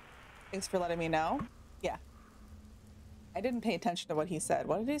say? Thanks for letting me know. Yeah. I didn't pay attention to what he said.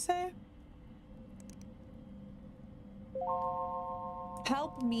 What did he say?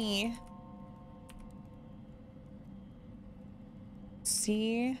 Help me.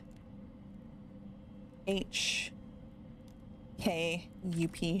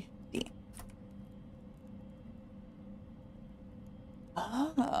 CHKUPD.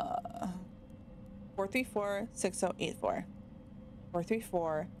 Ah. 434-6084.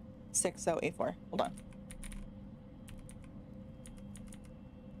 434-6084. Hold on.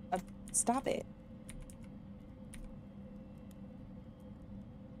 Stop it.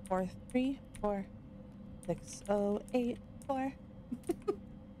 434-6084.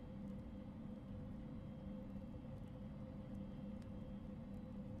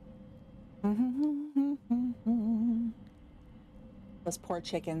 Those poor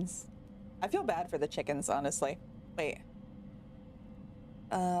chickens. I feel bad for the chickens, honestly. Wait.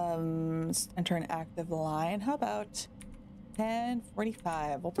 Enter an active line. How about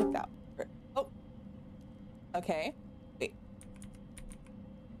 1045? We'll pick that. Oh. Okay. Wait.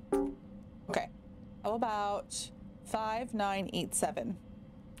 Okay. How about 5987?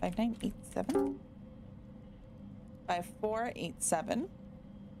 5987? 5487.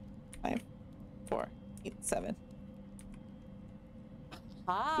 5487.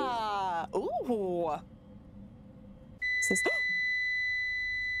 Ah. Ooh. Says,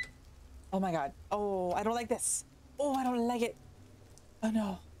 oh my god. Oh, I don't like this. Oh, I don't like it. Oh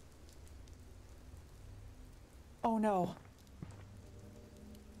no. Oh no.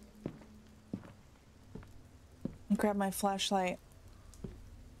 Grab my flashlight.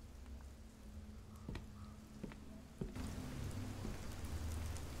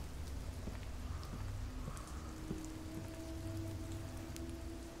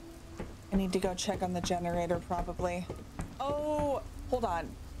 I need to go check on the generator probably. Oh, hold on.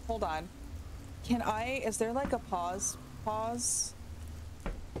 Hold on. Can I, is there like a pause? Pause?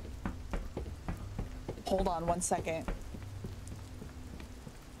 Hold on 1 second.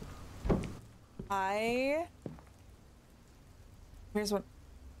 Here's what.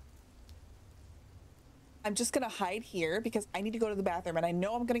 I'm just gonna hide here because I need to go to the bathroom and I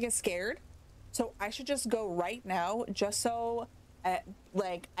know I'm gonna get scared. So I should just go right now just so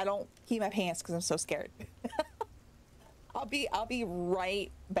like I don't pee my pants because I'm so scared. I'll be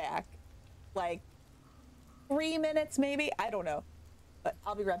right back. Like 3 minutes maybe, I don't know, but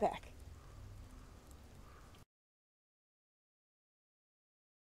I'll be right back.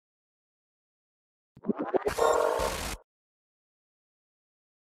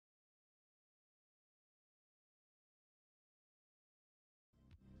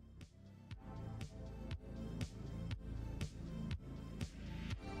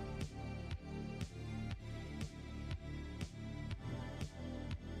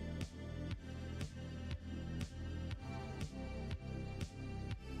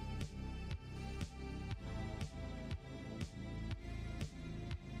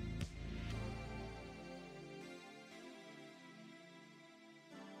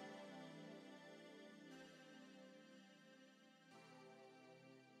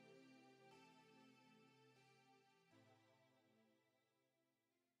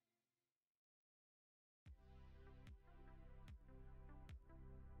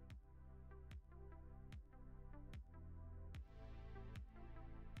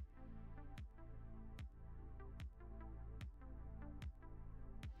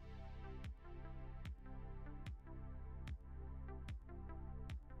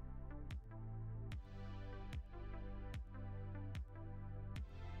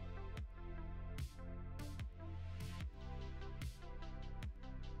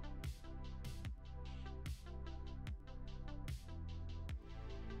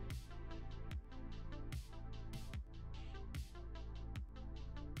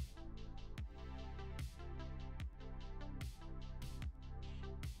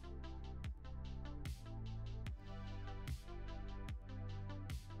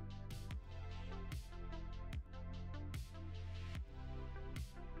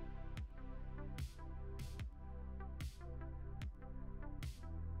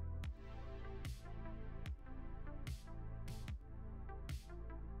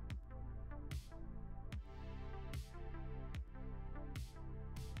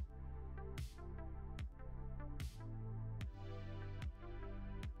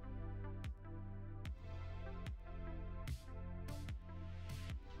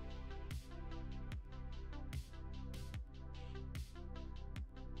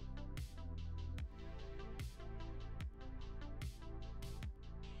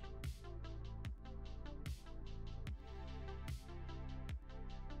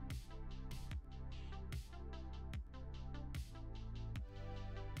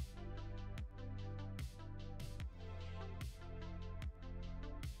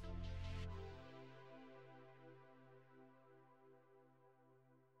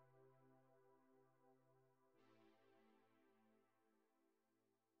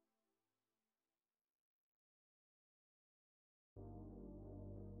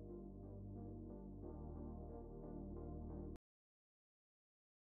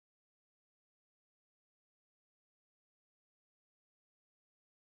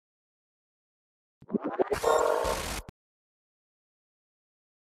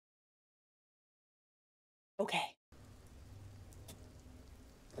 Okay.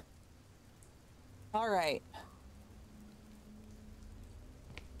 All right.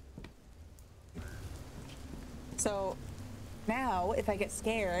 So now if I get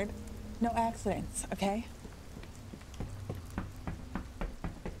scared, no accidents, okay?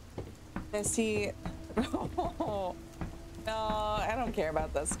 Does he? No, I don't care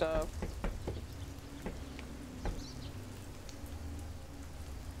about that stuff.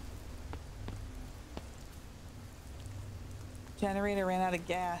 Generator ran out of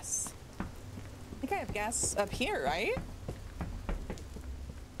gas. I think I have gas up here, right?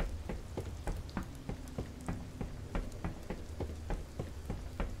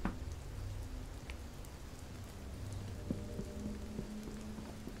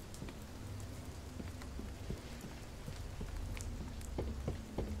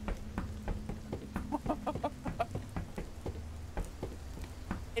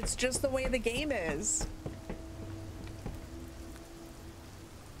 It's just the way the game is.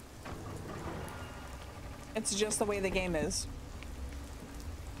 It's just the way the game is.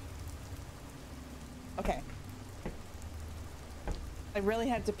 Okay. I really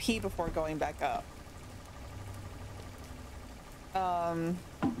had to pee before going back up.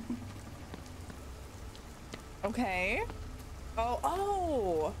 Okay.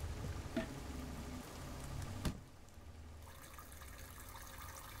 Oh.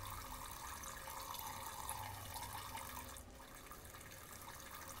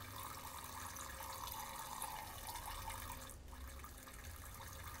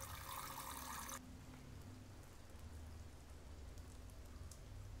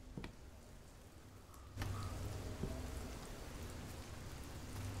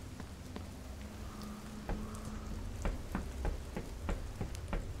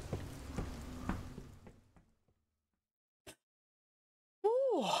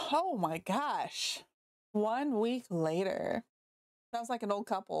 Ooh, oh my gosh. 1 week later. Sounds like an old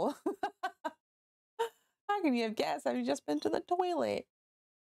couple. How can you have gas? Have you just been to the toilet?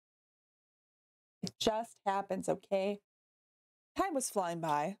 It just happens, okay? Time was flying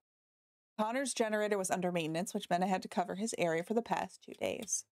by. Connor's generator was under maintenance, which meant I had to cover his area for the past 2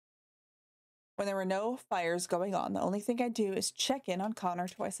 days. When there were no fires going on, the only thing I do is check in on Connor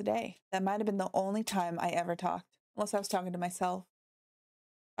twice a day. That might have been the only time I ever talked, unless I was talking to myself.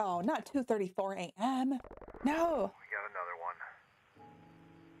 Oh, not 2:34 a.m. No. We got another one.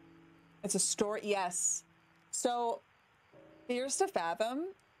 It's a story. Yes. So here's to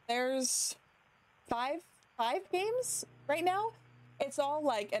Fathom. There's five games right now. It's all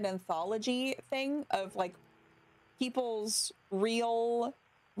like an anthology thing of like people's real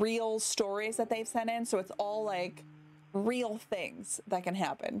stories that they've sent in. So it's all like real things that can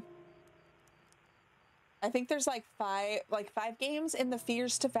happen. I think there's like five games in the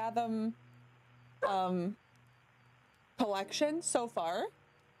Fears to Fathom collection so far.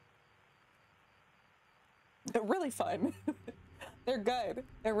 They're really fun. They're good.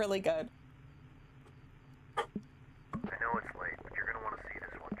 They're really good. I know it's late, but you're gonna want to see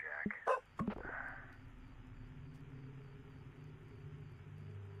this one, Jack.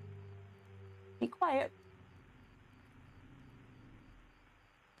 Be quiet.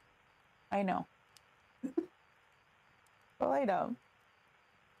 I know. Well, I know.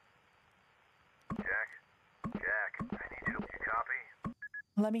 Jack, I need you. You copy?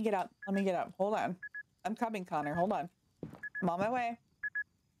 Let me get up. Let me get up. Hold on. I'm coming, Connor. Hold on. I'm on my way.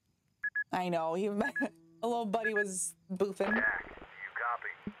 I know. A little buddy was boofing. Jack, you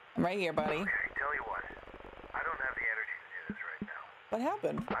copy? I'm right here, buddy. Okay, tell you what. I don't have the energy to do this right now. What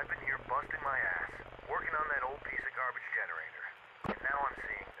happened? I've been here busting my ass, working on that old piece of garbage generator. And now I'm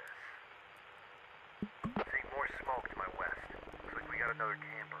seeing this. I'm seeing more smoke to my west. Looks like we got another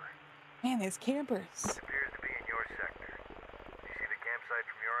camper. Man, there's campers. It appears to be in your sector. You see the campsite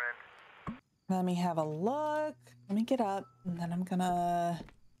from your end? Let me have a look. Let me get up, and then I'm gonna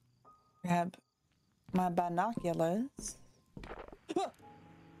grab my binoculars. You know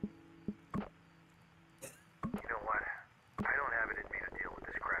what? I don't have it in me to deal with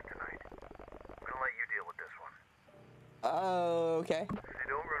this crap tonight. I'm gonna let you deal with this one. Okay. If they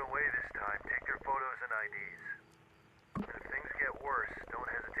don't run away this time, take their photos and IDs. And if things get worse,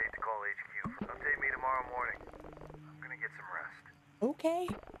 don't hesitate to call HQ. Update me tomorrow morning. I'm gonna get some rest. Okay.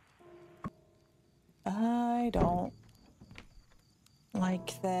 I don't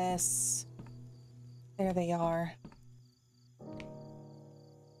like this. There they are.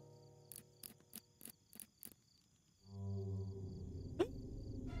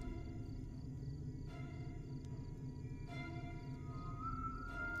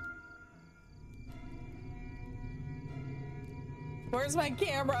 Where's my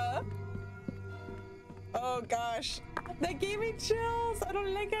camera? Oh gosh, that gave me chills. I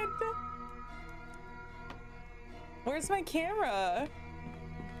don't like it. Where's my camera?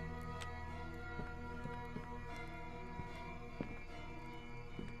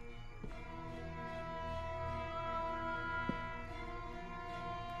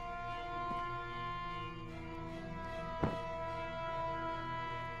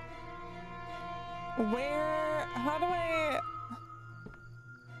 Where? How do I?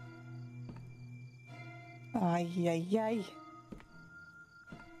 Ay, ay, ay.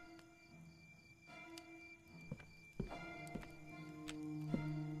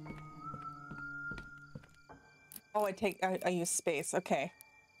 Oh, I use space. Okay.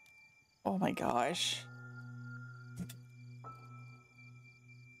 Oh my gosh.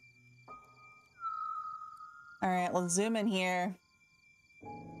 All right, let's zoom in here.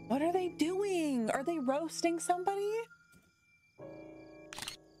 What are they doing? Are they roasting somebody?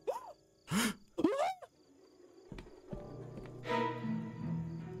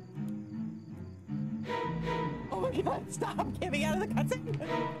 Oh my god, stop! Get me out of the cutscene!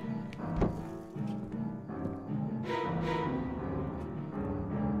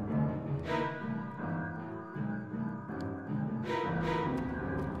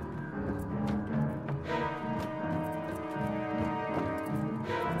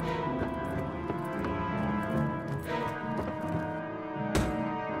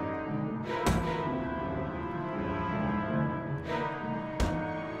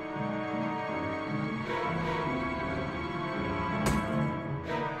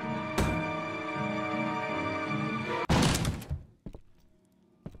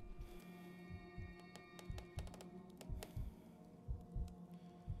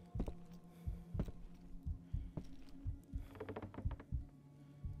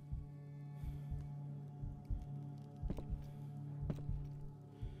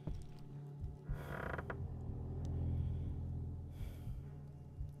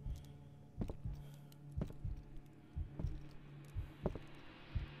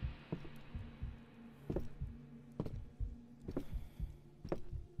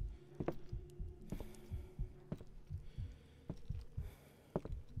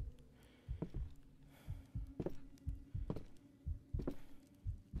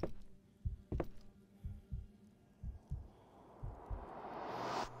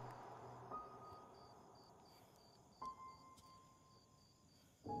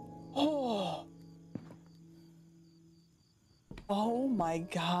 Oh. Oh my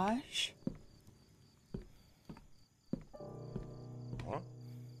gosh. Huh?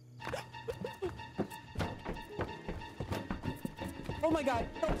 Oh my god.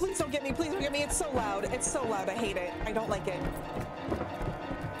 No, please don't get me. Please don't get me. It's so loud. It's so loud. I hate it. I don't like it.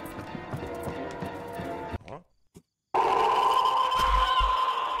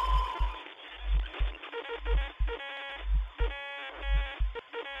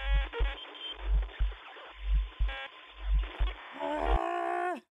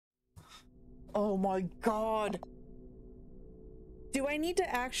 Oh my god. Do I need to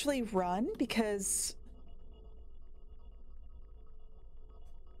actually run? Because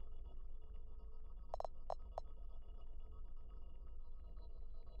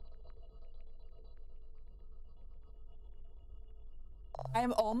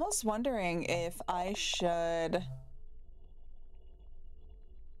I'm almost wondering if I should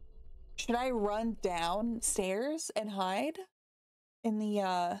I run downstairs and hide in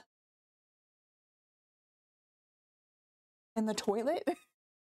the toilet?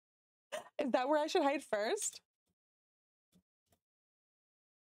 Is that where I should hide first?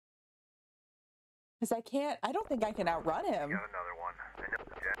 Because I don't think I can outrun him. Got another one.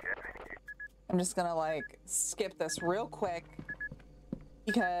 I'm just gonna like skip this real quick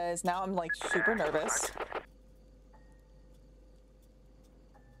because now I'm like super nervous.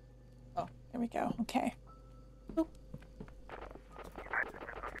 Oh, there we go. Okay. Oop.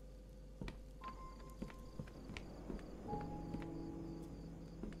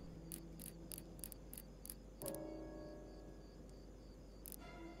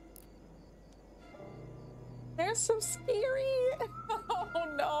 They're so scary. Oh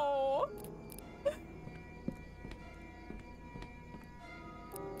no.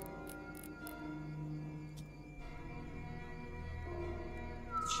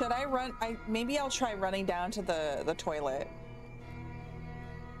 Should I run? Maybe I'll try running down to the toilet.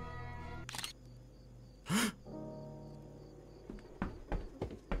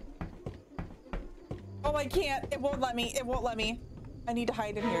 Oh, I can't. It won't let me. It won't let me. I need to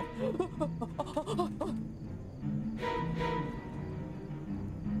hide in here.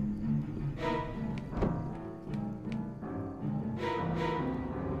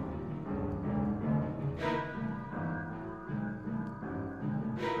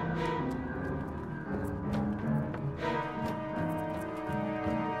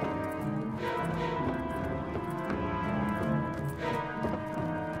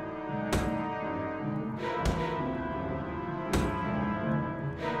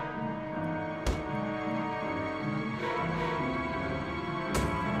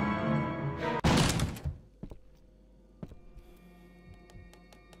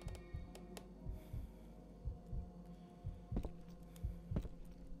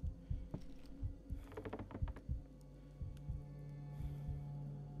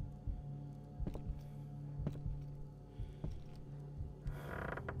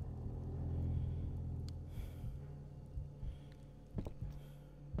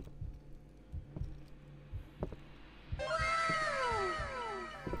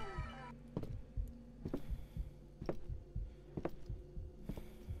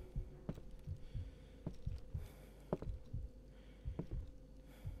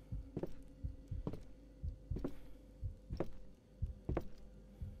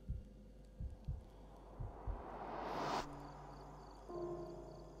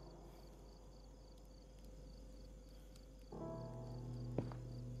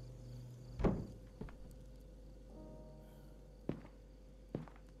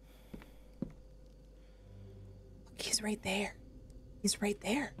 He's right there. He's right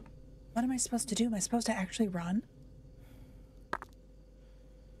there. What am I supposed to do? Am I supposed to actually run?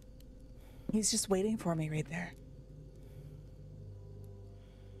 He's just waiting for me right there.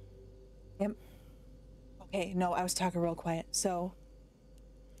 Yep. Okay, no, I was talking real quiet. So,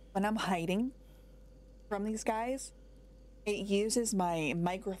 when I'm hiding from these guys, it uses my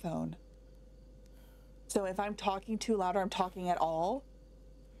microphone. So if I'm talking too loud or I'm talking at all,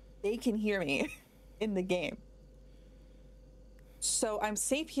 they can hear me in the game. So I'm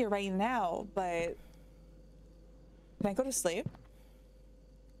safe here right now, but can I go to sleep?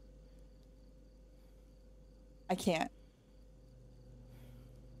 I can't.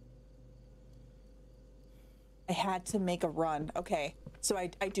 I had to make a run. Okay, so I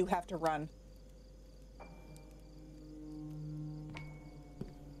do have to run.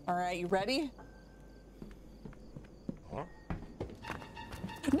 All right, you ready? Huh?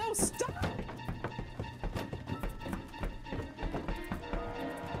 No, stop!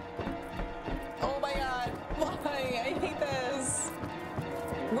 Oh my god, why? I hate this.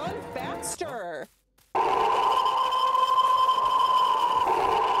 Run faster!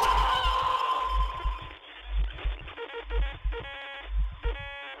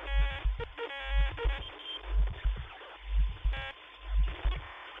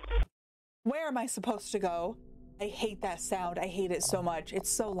 Where am I supposed to go? I hate that sound. I hate it so much. It's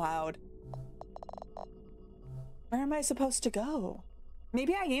so loud. Where am I supposed to go?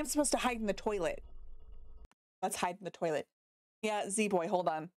 Maybe I am supposed to hide in the toilet. Let's hide in the toilet. Yeah, Z-Boy, hold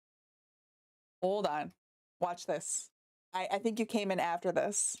on. Hold on. Watch this. I think you came in after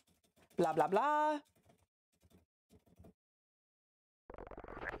this. Blah, blah, blah.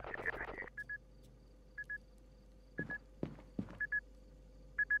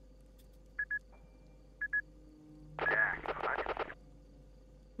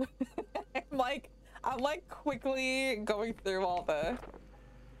 I'm like quickly going through all the.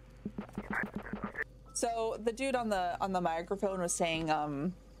 So the dude on the microphone was saying,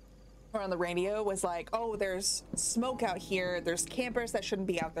 or on the radio was like, oh, there's smoke out here. There's campers that shouldn't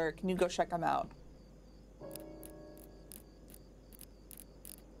be out there. Can you go check them out?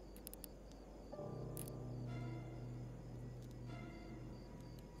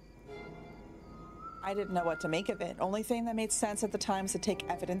 I didn't know what to make of it. Only thing that made sense at the time is to take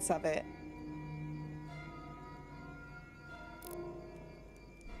evidence of it.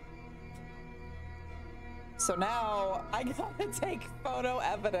 So now I gotta take photo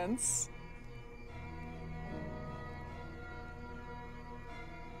evidence.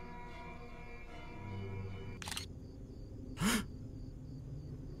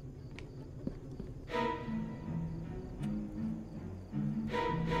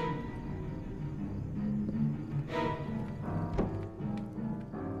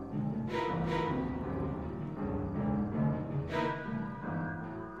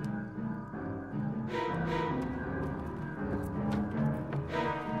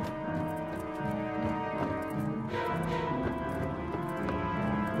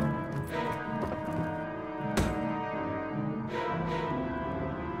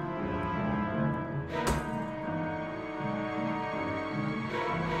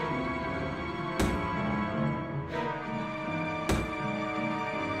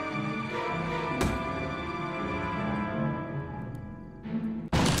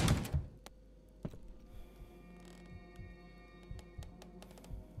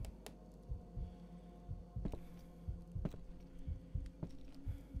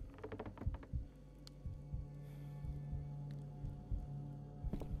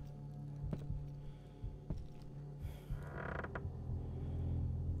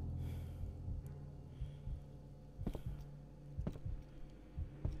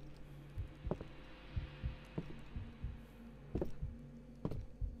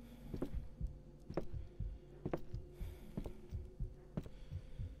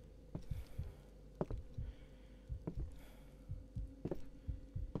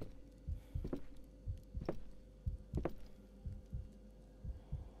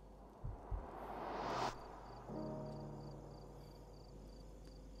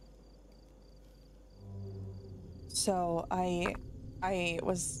 So I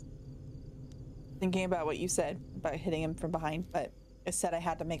was thinking about what you said about hitting him from behind, but it said I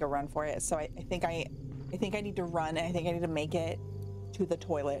had to make a run for it. So I think I need to run, and I think I need to make it to the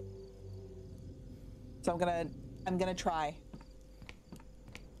toilet. So I'm gonna try.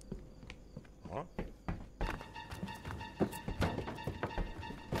 Huh?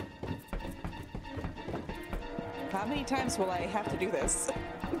 How many times will I have to do this?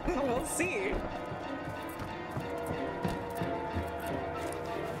 We'll see.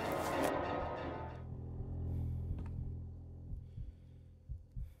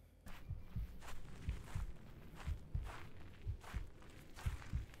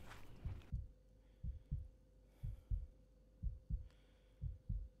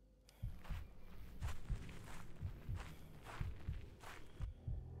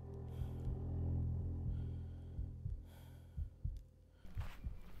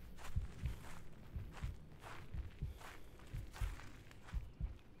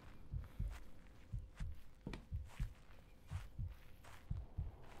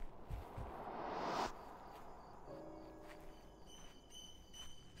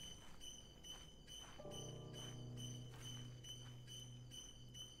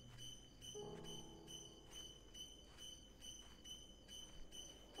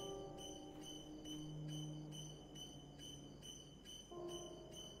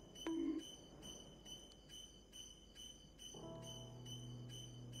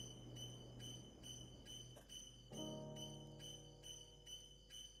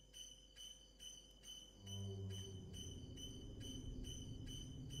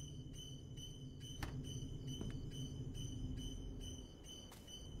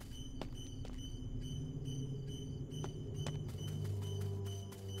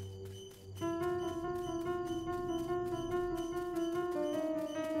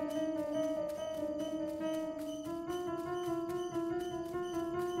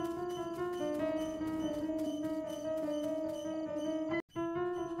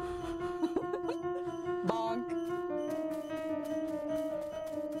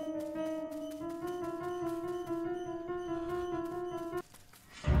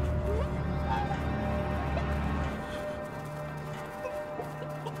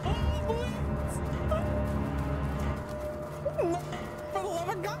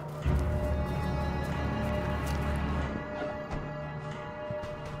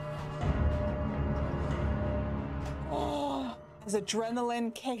 As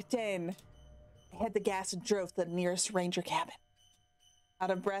adrenaline kicked in, I hit the gas and drove to the nearest ranger cabin. Out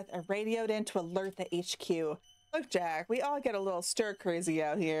of breath, I radioed in to alert the HQ. Look, Jack, we all get a little stir crazy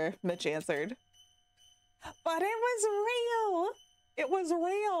out here, Mitch answered. But it was real! It was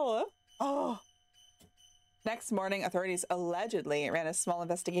real! Oh. Next morning, authorities allegedly ran a small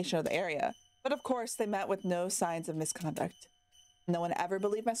investigation of the area, but of course they met with no signs of misconduct. No one ever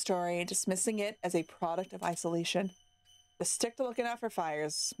believed my story, dismissing it as a product of isolation. Just stick to looking out for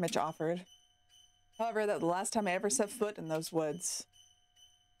fires, Mitch offered. However, that was the last time I ever set foot in those woods.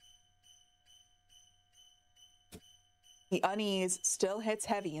 The unease still hits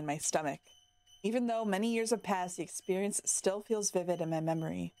heavy in my stomach. Even though many years have passed, the experience still feels vivid in my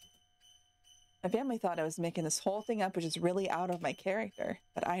memory. My family thought I was making this whole thing up, which is really out of my character,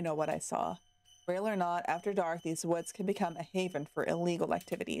 but I know what I saw. Real or not, after dark, these woods can become a haven for illegal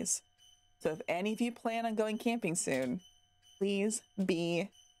activities. So if any of you plan on going camping soon, please be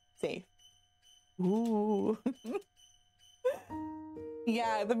safe. Ooh.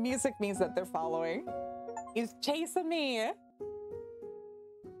 Yeah, the music means that they're following. He's chasing me. I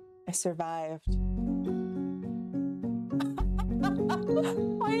survived.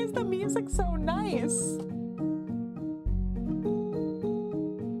 Why is the music so nice?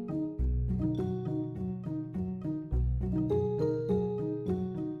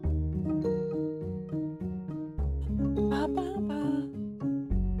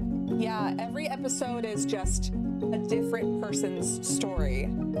 Yeah, every episode is just a different person's story.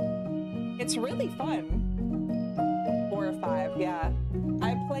 It's really fun. 4 or 5, yeah.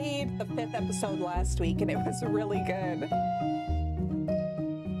 I played the 5th episode last week and it was really good.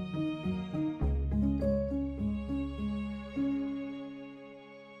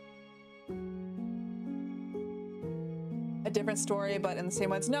 A different story, but in the same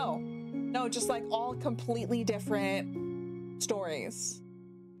words. No, just like all completely different stories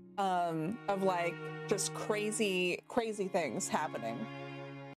of like just crazy things happening.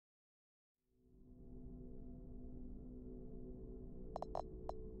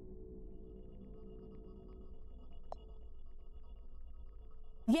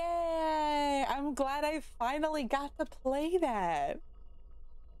 Yay! I'm glad I finally got to play that.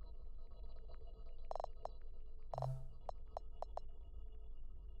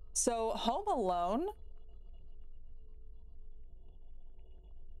 So, Home Alone.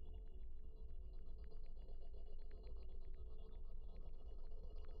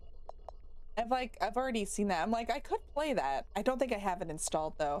 I've already seen that. I'm like, I could play that. I don't think I have it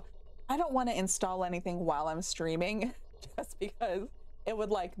installed though. I don't want to install anything while I'm streaming just because it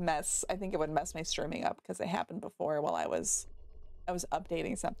would like mess, I think it would mess my streaming up because it happened before while I was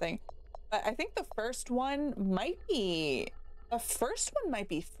updating something. But I think the first one might be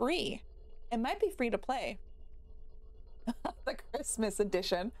free. It might be free to play. The Christmas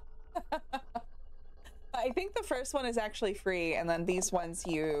edition. I think the first one is actually free, and then these ones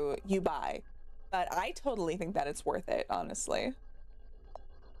you buy. But I totally think that it's worth it, honestly.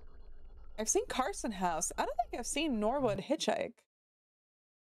 I've seen Carson House. I don't think I've seen Norwood Hitchhike.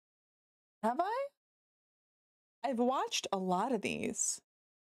 Have I? I've watched a lot of these.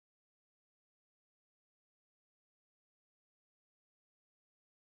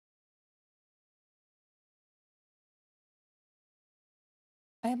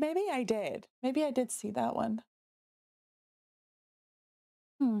 Maybe I did. Maybe I did see that one.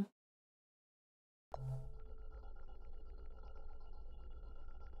 Hmm.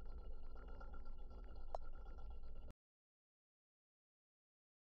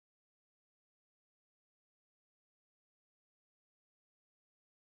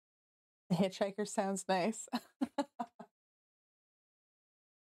 The Hitchhiker sounds nice.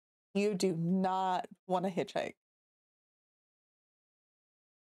 You do not want to hitchhike.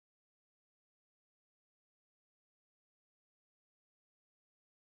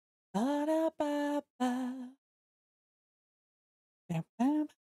 Ba-da-ba-ba.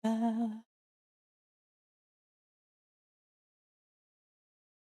 Ba-ba-ba.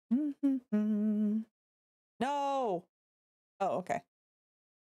 Mm-hmm. No. Oh, okay.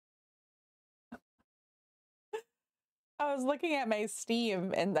 I was looking at my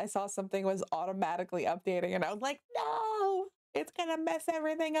Steam and I saw something was automatically updating and I was like, no, it's gonna mess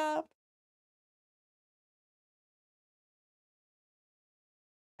everything up.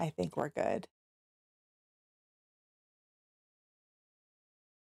 I think we're good.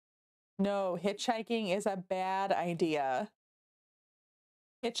 No, hitchhiking is a bad idea.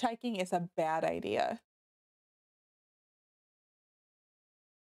 Hitchhiking is a bad idea.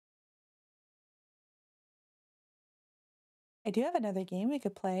 I do have another game we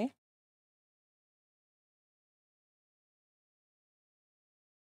could play.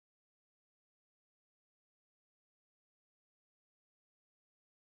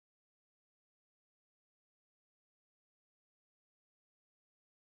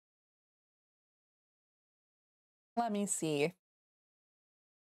 Let me see.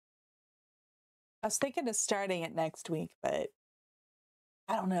 I was thinking of starting it next week, but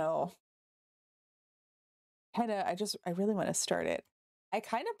I don't know. I really want to start it. I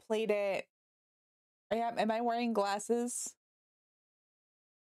kind of played it. Am I wearing glasses?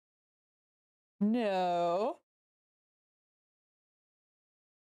 No.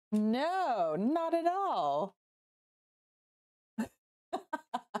 No, not at all.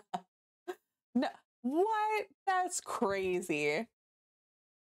 No. What? That's crazy.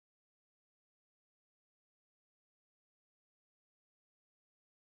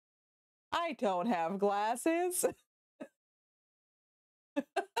 I don't have glasses.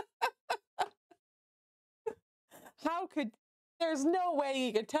 How could... There's no way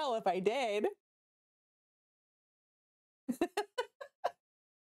you could tell if I did.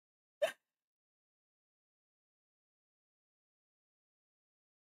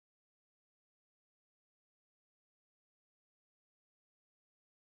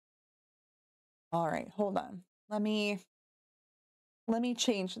 All right, hold on. Let me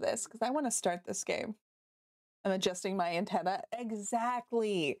change this because I want to start this game. I'm adjusting my antenna.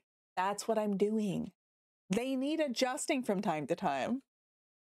 Exactly. That's what I'm doing. They need adjusting from time to time.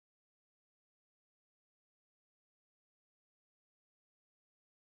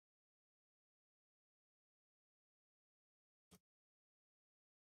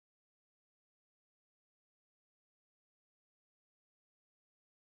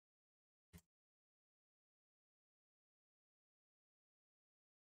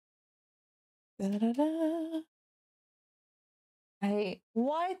 Da-da-da.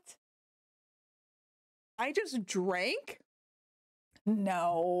 What? I just drank?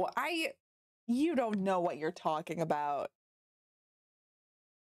 No, you don't know what you're talking about.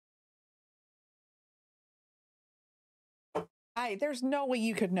 There's no way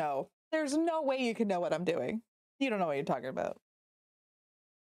you could know. There's no way you could know what I'm doing. You don't know what you're talking about.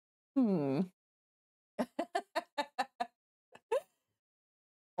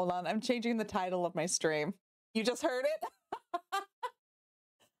 Hold on, I'm changing the title of my stream. You just heard it?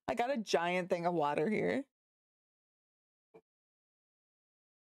 I got a giant thing of water here.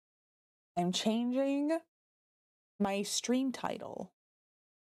 I'm changing my stream title.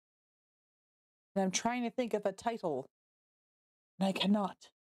 And I'm trying to think of a title. And I cannot.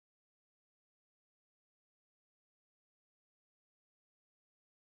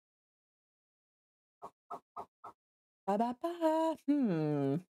 Ba-ba-ba.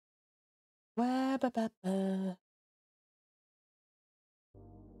 Ba-ba-ba-ba.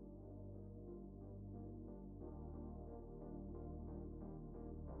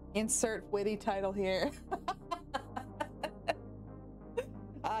 Insert witty title here.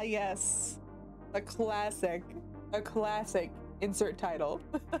 Ah, yes. A classic insert title.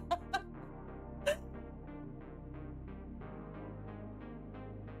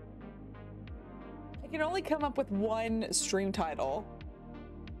 I can only come up with one stream title.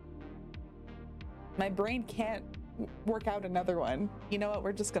 My brain can't work out another one. You know what?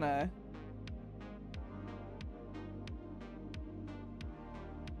 We're just gonna...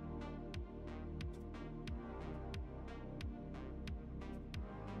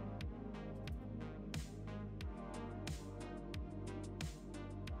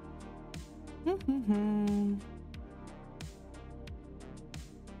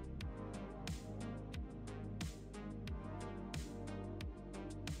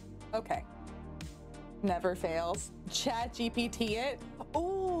 Okay. Never fails. Chat GPT it.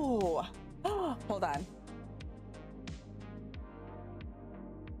 Ooh. Hold on.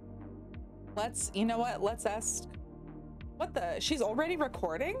 You know what? Let's ask. What the? She's already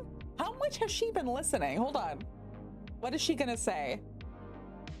recording? How much has she been listening? Hold on. What is she gonna say?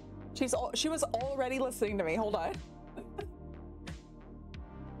 She was already listening to me. Hold on.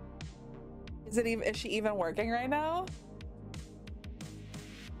 Is she even working right now?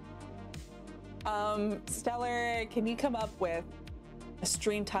 Stellar, can you come up with a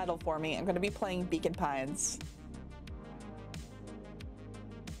stream title for me? I'm gonna be playing Beacon Pines.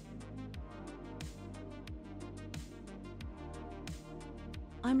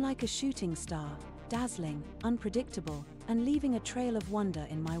 I'm like a shooting star, dazzling, unpredictable, and leaving a trail of wonder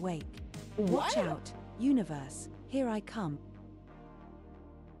in my wake. Watch out, universe, here I come.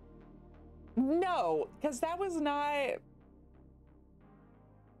 No, because that was not...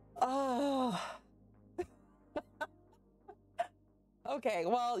 Oh. Okay,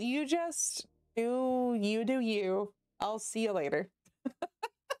 well, you just do you. I'll see you later.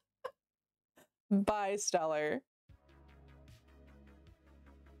 Bye, Stellar.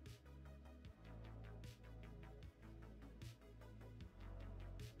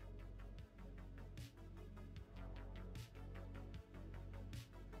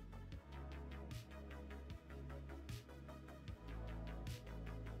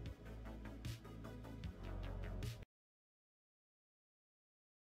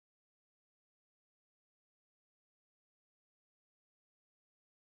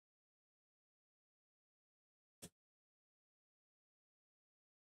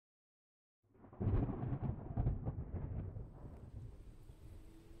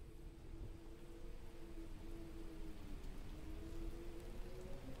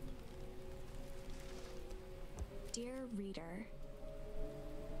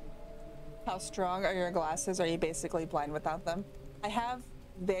 How strong are your glasses? Are you basically blind without them? I have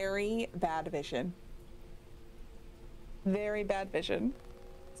very bad vision. Very bad vision.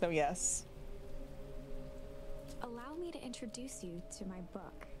 So yes. Allow me to introduce you to my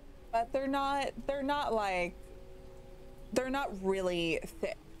book. But they're not like, they're not really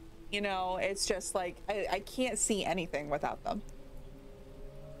thick. You know, it's just like, I can't see anything without them.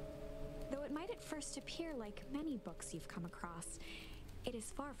 Though it might at first appear like many books you've come across, it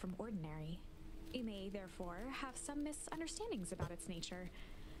is far from ordinary. You may, therefore, have some misunderstandings about its nature.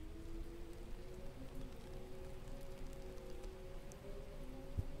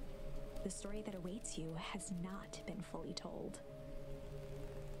 The story that awaits you has not been fully told.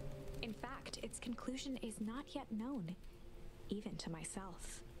 In fact, its conclusion is not yet known, even to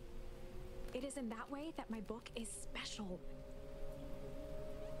myself. It is in that way that my book is special.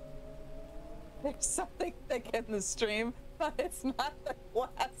 There's something thick in the stream, but it's not the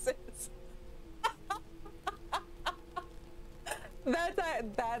glasses.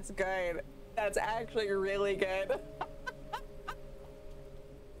 That's good. That's actually really good.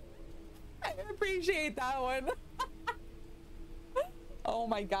 I appreciate that one. Oh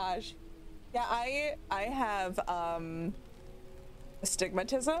my gosh. Yeah, I have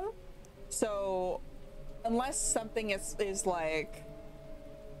astigmatism. So unless something is like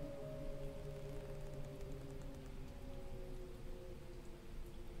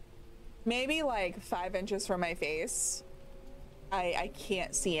maybe like 5 inches from my face, I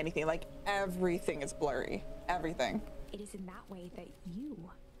can't see anything. Like everything is blurry. Everything. It is in that way that you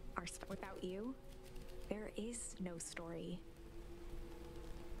are without you, there is no story.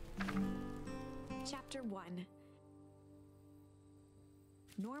 Chapter 1.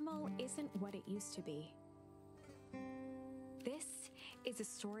 Normal isn't what it used to be. This is a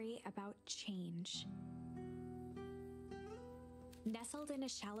story about change. Nestled in a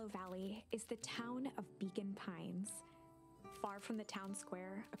shallow valley is the town of Beacon Pines. Far from the town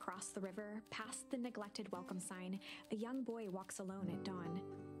square, across the river, past the neglected welcome sign, a young boy walks alone at dawn.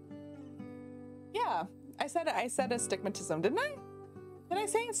 Yeah, I said astigmatism, didn't I? Did I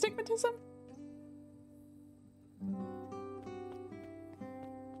say astigmatism?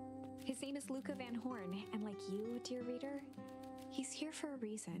 His name is Luca Van Horn, and like you, dear reader, he's here for a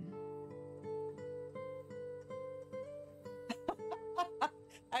reason.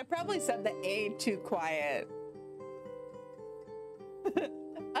 I probably said the A too quiet.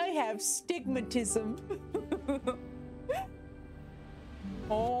 I have stigmatism.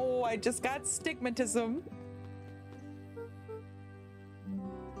 Oh, I just got stigmatism.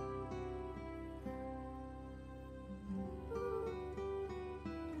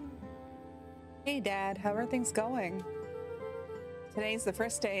 Hey Dad, how are things going? Today's the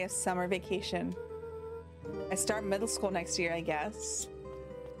first day of summer vacation. I start middle school next year, I guess.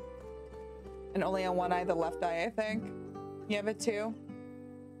 And only on one eye, the left eye, I think. You have it too?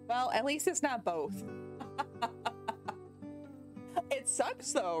 Well, at least it's not both. It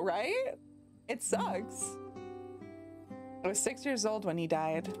sucks though, right? It sucks. I was 6 years old when he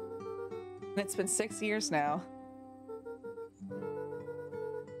died. And it's been 6 years now.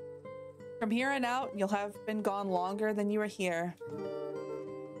 From here on out, you'll have been gone longer than you were here.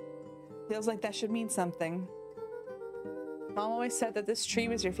 Feels like that should mean something. Mom always said that this tree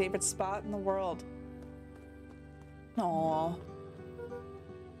was your favorite spot in the world. Aww.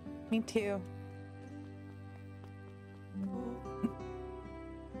 Me too.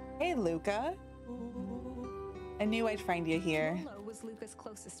 Hey, Luca. I knew I'd find you here. Rolo was Luca's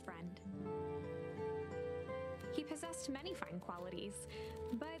closest friend. He possessed many fine qualities,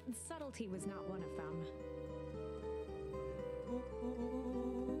 but subtlety was not one of them.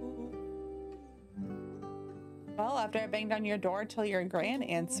 Well, after I banged on your door till your gran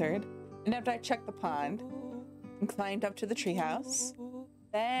answered, and after I checked the pond and climbed up to the treehouse,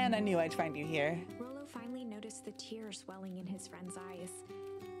 then I knew I'd find you here. Rolo finally noticed the tears welling in his friend's eyes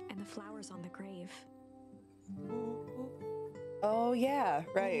and the flowers on the grave. Oh yeah,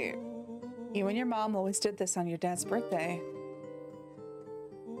 right. You and your mom always did this on your dad's birthday.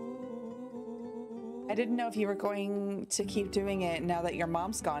 I didn't know if you were going to keep doing it now that your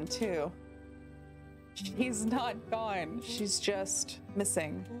mom's gone too. She's not gone, she's just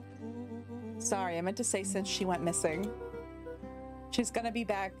missing. Sorry, I meant to say since she went missing. She's gonna be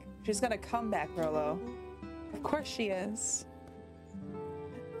back. She's gonna come back, Rolo. Of course she is.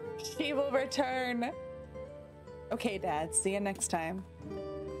 She will return. Okay, Dad, see you next time.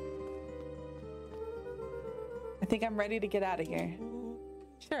 I think I'm ready to get out of here.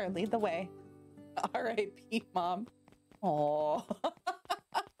 Sure, lead the way. R.I.P. Mom. Oh.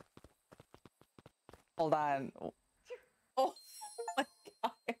 Hold on. Oh my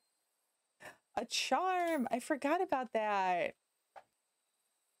God. a charm. I forgot about that.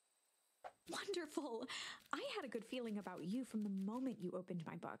 Wonderful. I had a good feeling about you from the moment you opened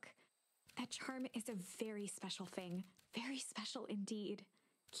my book. That charm is a very special thing. Very special indeed.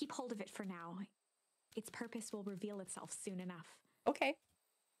 Keep hold of it for now. Its purpose will reveal itself soon enough. Okay.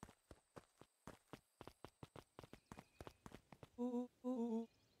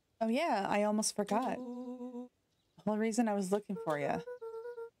 Oh yeah, I almost forgot. The whole reason I was looking for you.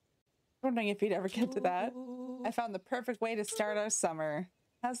 Wondering if you'd ever get to that. I found the perfect way to start our summer.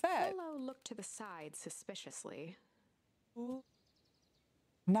 How's that? Rolo looked to the side suspiciously.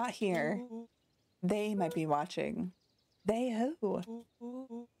 Not here. They might be watching. They who?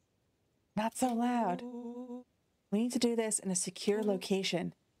 Not so loud. We need to do this in a secure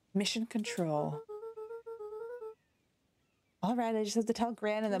location. Mission control. All right, I just have to tell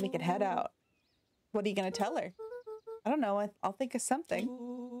Gran and then we can head out. What are you going to tell her? I don't know. I'll think of something.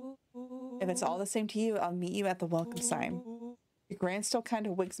 If it's all the same to you, I'll meet you at the welcome sign. Your Gran still kind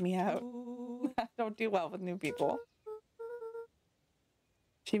of wigs me out. I don't do well with new people.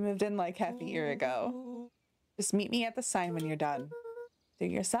 She moved in like half a year ago. Just meet me at the sign when you're done. Do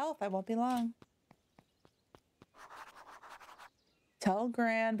it yourself. I won't be long. Tell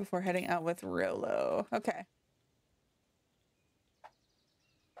Gran before heading out with Rolo. Okay.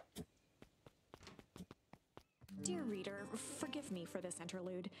 Dear reader, forgive me for this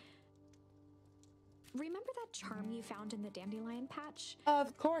interlude. Remember that charm you found in the dandelion patch?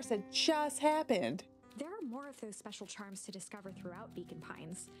 Of course, it just happened. There are more of those special charms to discover throughout Beacon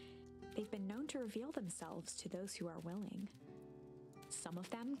Pines. They've been known to reveal themselves to those who are willing. Some of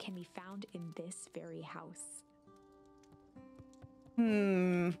them can be found in this very house.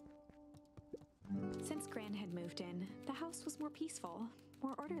 Since Gran had moved in, the house was more peaceful,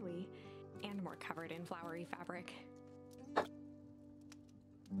 more orderly, and more covered in flowery fabric.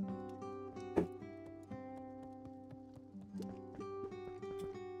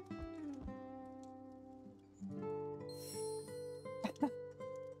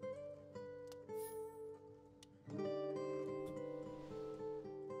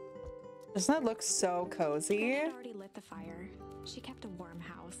 Doesn't that look so cozy? Gran had already lit the fire. She kept a warm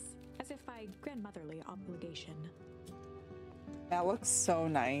house, as if by grandmotherly obligation. That looks so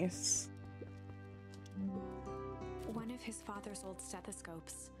nice. One of his father's old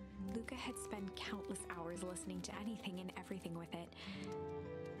stethoscopes. Luca had spent countless hours listening to anything and everything with it.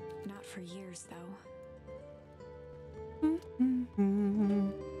 Not for years, though.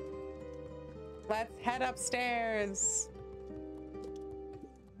 Let's head upstairs.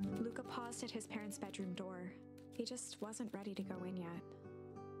 Luca paused at his parents' bedroom door. He just wasn't ready to go in yet.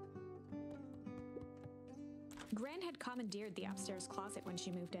 Gran had commandeered the upstairs closet when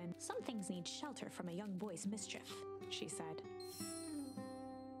she moved in. Some things need shelter from a young boy's mischief, she said.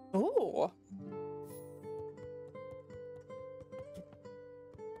 Ooh.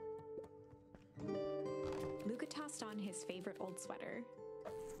 Luca tossed on his favorite old sweater.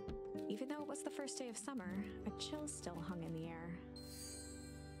 Even though it was the first day of summer, a chill still hung in the air.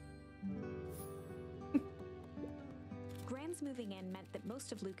 Gran's moving in meant that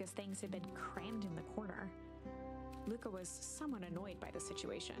most of Luca's things had been crammed in the corner. Luca was somewhat annoyed by the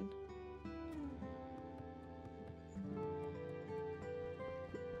situation.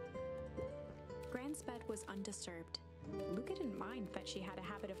 Gran's bed was undisturbed. Luca didn't mind that she had a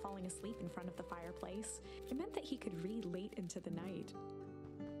habit of falling asleep in front of the fireplace. It meant that he could read late into the night.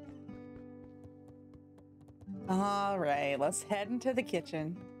 All right, let's head into the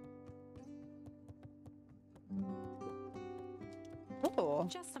kitchen. Ooh.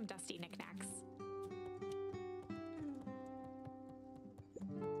 Just some dusty knickknacks.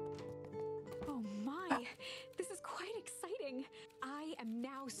 Oh my, this is quite exciting. I am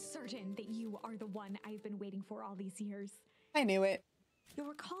now certain that you are the one I've been waiting for all these years. I knew it. You'll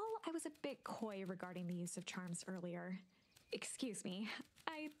recall I was a bit coy regarding the use of charms earlier. Excuse me,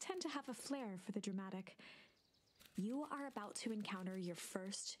 I tend to have a flair for the dramatic. You are about to encounter your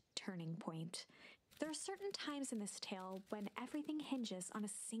first turning point. There are certain times in this tale when everything hinges on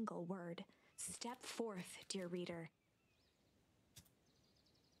a single word. Step forth, dear reader.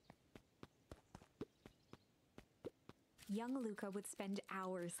 Young Luca would spend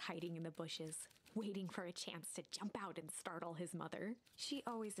hours hiding in the bushes, waiting for a chance to jump out and startle his mother. She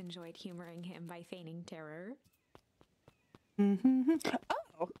always enjoyed humoring him by feigning terror.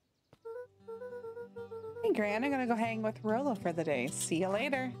 Oh. Hey, Gran, I'm gonna go hang with Rolo for the day. See you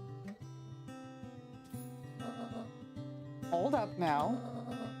later. Hold up now.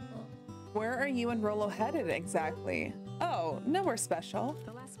 Where are you and Rolo headed exactly? Oh, nowhere special.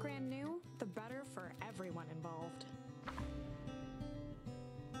 The less Gran knew, the better for everyone involved.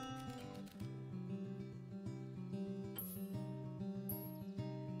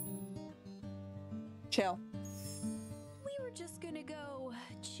 Chill. We were just gonna go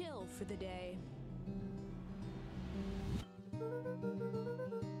chill for the day.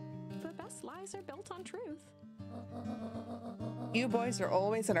 The best lies are built on truth. You boys are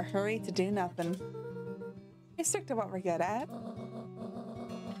always in a hurry to do nothing. We stick to what we're good at.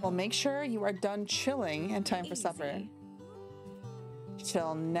 Well, make sure you are done chilling in time for supper. Easy.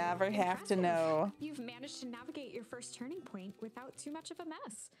 She'll never have to Impressive. know. You've managed to navigate your first turning point without too much of a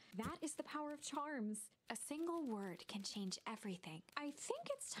mess. That is the power of charms. A single word can change everything. I think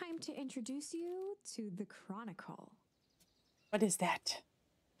it's time to introduce you to the Chronicle. What is that?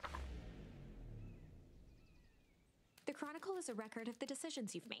 The Chronicle is a record of the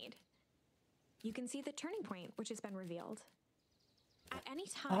decisions you've made. You can see the turning point, which has been revealed. At any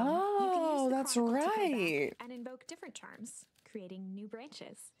time, you can use the that's Chronicle to come right. back and invoke different charms, creating new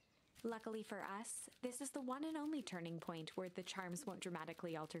branches. Luckily for us, this is the one and only turning point where the charms won't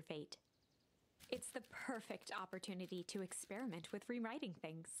dramatically alter fate. It's the perfect opportunity to experiment with rewriting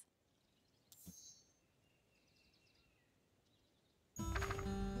things.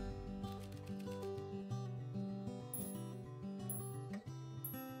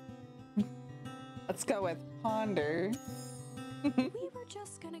 Let's go with ponder. We were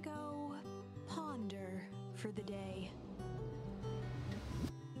just gonna go ponder for the day.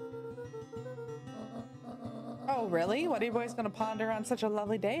 Oh, really? What are you boys gonna ponder on such a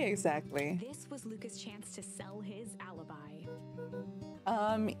lovely day exactly? This was Luca's chance to sell his alibi.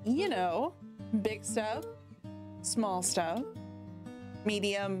 You know, big stuff, small stuff,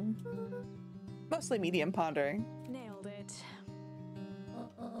 medium, mostly medium pondering. Nailed it.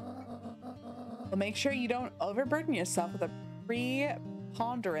 Well, make sure you don't overburden yourself with a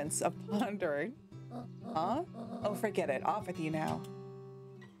preponderance of pondering. Huh? Oh, forget it. Off with you now.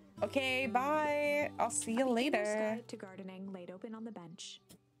 Okay, bye. I'll see you A beginner's later. guide to gardening laid open on the bench.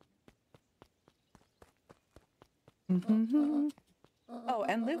 Oh,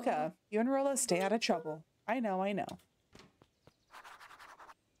 and Luca, you and Rolo stay out of trouble. I know, I know.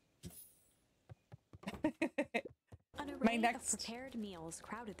 An My array next- of prepared meals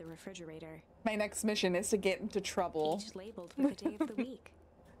crowded the refrigerator, My next mission is to get into trouble. each labeled with the day of the week.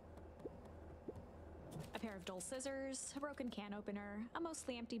 A pair of dull scissors, a broken can opener, a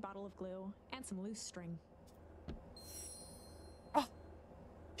mostly empty bottle of glue, and some loose string. Oh,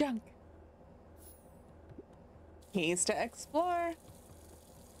 junk. Keys to explore.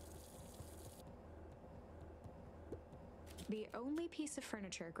 The only piece of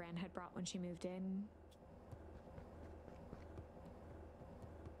furniture Gran had brought when she moved in.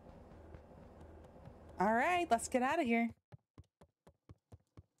 All right, let's get out of here.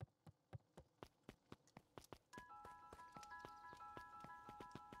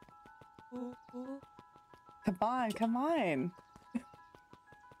 Come on, come on.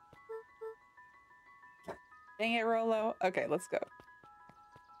 Dang it, Rolo. Okay, let's go.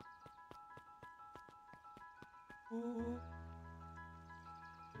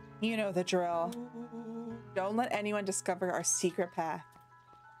 You know the drill. Don't let anyone discover our secret path.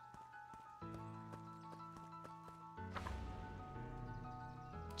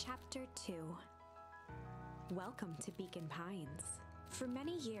 Chapter 2. Welcome to Beacon Pines. For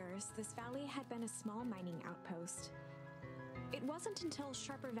many years, this valley had been a small mining outpost. It wasn't until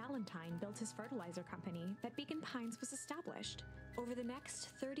Sharper Valentine built his fertilizer company that Beacon Pines was established. Over the next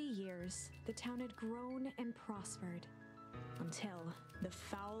 30 years, the town had grown and prospered. Until the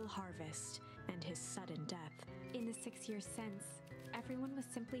foul harvest and his sudden death. In the 6 years since, everyone was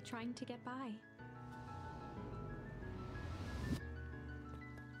simply trying to get by.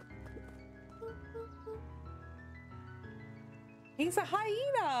 He's a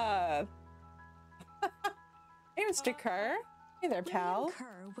hyena! Hey, Mr. Kerr. Hey there, pal. William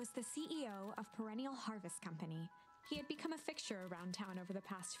Kerr was the CEO of Perennial Harvest Company. He had become a fixture around town over the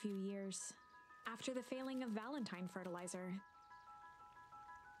past few years. After the failing of Valentine fertilizer,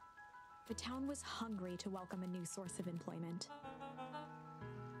 the town was hungry to welcome a new source of employment.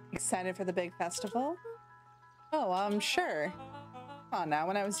 Excited for the big festival? Oh, sure. Come on now,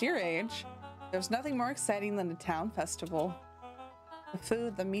 when I was your age, there was nothing more exciting than a town festival. The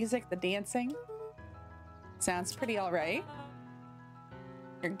food, the music, the dancing. Sounds pretty alright.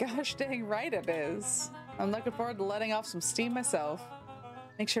 You're gosh dang right it is. I'm looking forward to letting off some steam myself.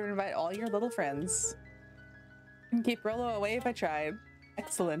 Make sure to invite all your little friends. Couldn't keep Rolo away if I tried.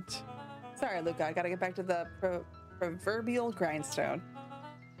 Excellent. Sorry, Luca, I gotta get back to the proverbial grindstone.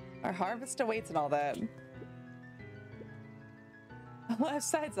 Our harvest awaits and all that. The left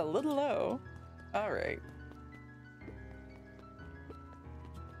side's a little low. Alright.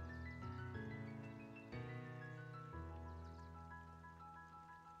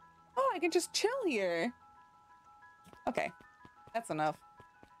 I can just chill here. Okay, that's enough.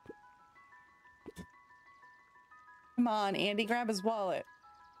 Come on, Andy, grab his wallet.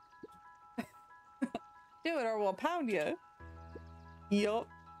 Do it or we'll pound you. Yup.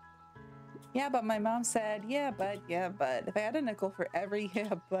 Yeah, but my mom said, yeah, but if I had a nickel for every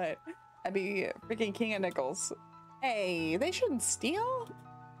yeah, but I'd be freaking king of nickels. Hey, they shouldn't steal.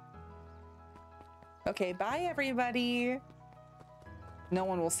 Okay, bye everybody. No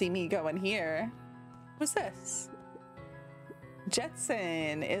one will see me go in here. Who's this?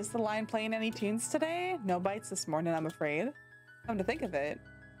 Jetson. Is the line playing any tunes today? No bites this morning, I'm afraid. Come to think of it,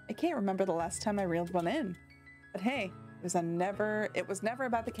 I can't remember the last time I reeled one in. But hey, it was never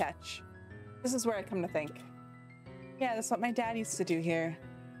about the catch. This is where I come to think. Yeah, that's what my dad used to do here.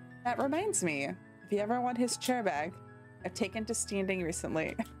 That reminds me, if you ever want his chair back, I've taken to standing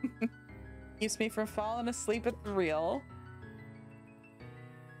recently. Keeps me from falling asleep at the reel.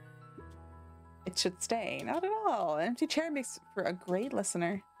 It should stay. Not at all. An empty chair makes for a great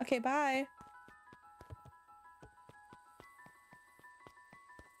listener. Okay, bye.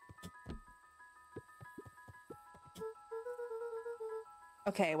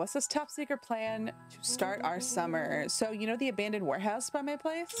 Okay, what's this top secret plan to start our summer? So, you know the abandoned warehouse by my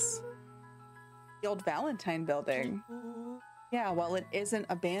place? The old Valentine building. Yeah, well, it isn't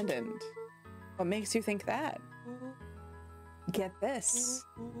abandoned. What makes you think that? Get this.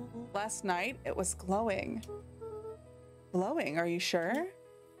 Last night, it was glowing. Glowing, are you sure?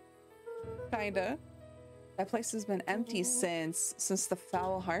 Kinda. That place has been empty since the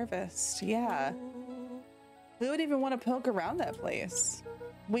foul harvest. Yeah. Who would even want to poke around that place?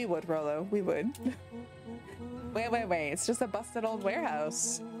 We would, Rolo. We would. Wait. It's just a busted old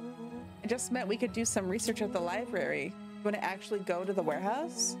warehouse. I just meant we could do some research at the library. You want to actually go to the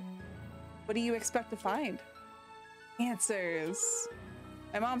warehouse? What do you expect to find? Answers.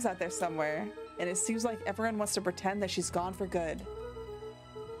 My mom's out there somewhere, and it seems like everyone wants to pretend that she's gone for good.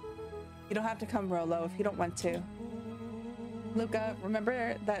 You don't have to come, Rolo, if you don't want to. Luca,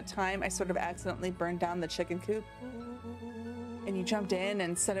 remember that time I sort of accidentally burned down the chicken coop? And you jumped in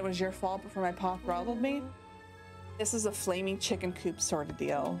and said it was your fault before my paw throttled me? This is a flaming chicken coop sort of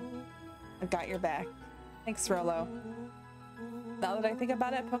deal. I've got your back. Thanks, Rolo. Now that I think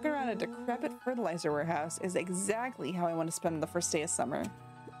about it, poking around a decrepit fertilizer warehouse is exactly how I want to spend the first day of summer.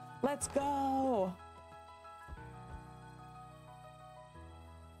 Let's go!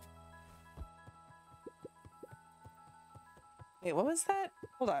 Wait, what was that?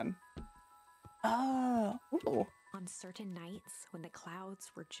 Hold on. Oh, ooh. On certain nights, when the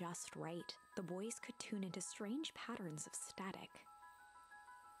clouds were just right, the boys could tune into strange patterns of static.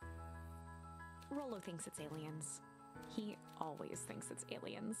 Rolo thinks it's aliens. He always thinks it's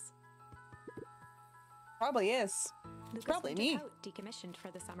aliens. Probably is. Lucas Probably me. Out decommissioned for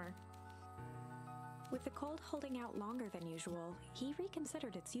the summer. With the cold holding out longer than usual, he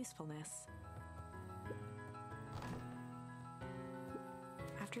reconsidered its usefulness.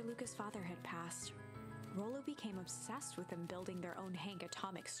 After Luca's father had passed, Rolo became obsessed with them building their own Hank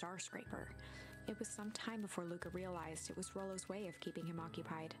atomic star scraper. It was some time before Luca realized it was Rolo's way of keeping him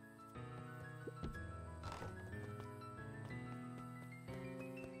occupied.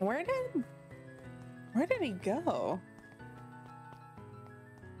 Where did he go?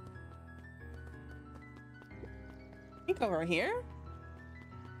 I think over here?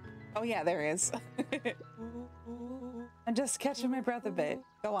 Oh yeah, there he is. I'm just catching my breath a bit.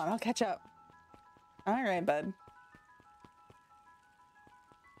 Go on, I'll catch up. All right, bud.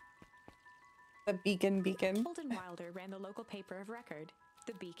 The Beacon. Holden Wilder ran the local paper of record,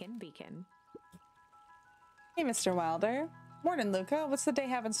 the Beacon. Hey, Mr. Wilder. Morning, Luca. What's the day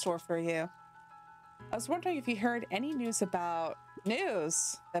have in store for you? I was wondering if you heard any news about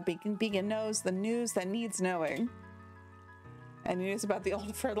news. That Beacon knows the news that needs knowing. Any news about the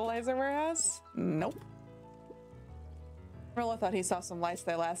old fertilizer warehouse? Nope. Rolo thought he saw some lights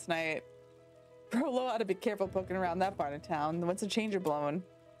there last night. Rolo ought to be careful poking around that part of town. Once a change are blowing.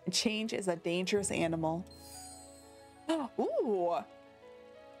 And change is a dangerous animal. Ooh.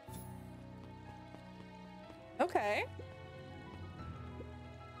 Okay.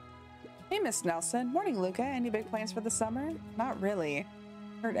 Hey, Miss Nelson. Morning, Luca. Any big plans for the summer? Not really.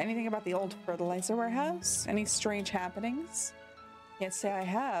 Heard anything about the old fertilizer warehouse? Any strange happenings? Can't say I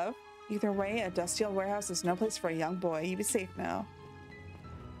have. Either way, a dusty old warehouse is no place for a young boy. You be safe now.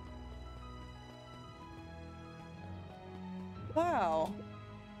 Wow.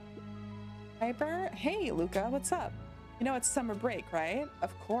 Piper? Hey, Luca, what's up? You know it's summer break, right?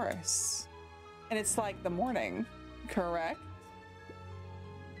 Of course. And it's like the morning, correct?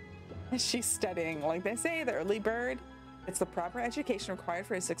 She's studying, like they say, the early bird It's the proper education required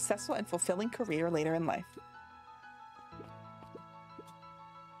for a successful and fulfilling career later in life.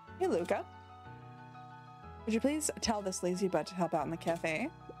 Hey, Luca. Would you please tell this lazy butt to help out in the cafe?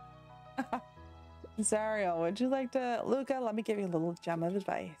 Zariel, would you like to... Luca, let me give you a little gem of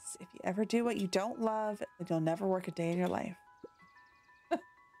advice. If you ever do what you don't love, then you'll never work a day in your life.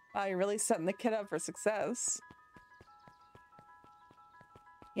 Wow, you're really setting the kid up for success.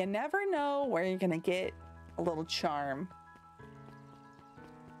 You never know where you're gonna get a little charm.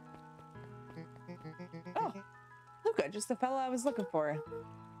 Oh, Luca, just the fella I was looking for.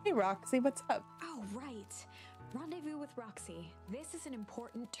 Hey, Roxy, what's up? Oh, right. Rendezvous with Roxy. This is an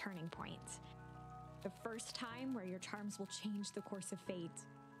important turning point. The first time where your charms will change the course of fate.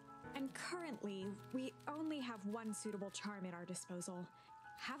 And currently, we only have one suitable charm at our disposal.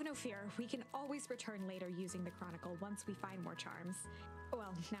 Have no fear, we can always return later using the Chronicle once we find more charms.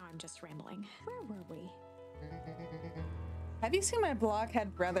 Well, now I'm just rambling. Where were we? Have you seen my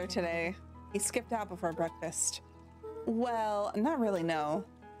blockhead brother today? He skipped out before breakfast. Well, not really, no.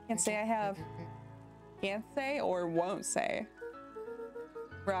 Can't say I have. Can't say or won't say.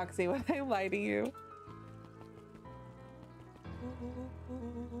 Roxy, would I lie to you?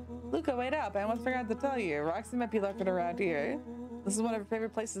 Luca, wait up. I almost forgot to tell you. Roxy might be lurking around here. This is one of her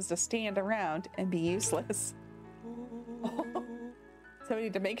favorite places to stand around and be useless. So we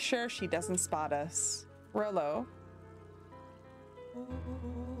need to make sure she doesn't spot us. Rolo.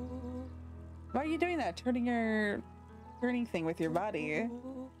 Why are you doing that? Turning thing with your body.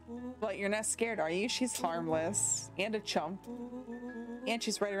 Well, you're not scared, are you? She's harmless. And a chump. And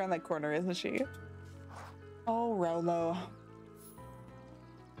she's right around that corner, isn't she? Oh, Rolo.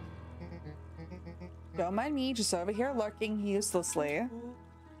 Don't mind me, just over here lurking uselessly.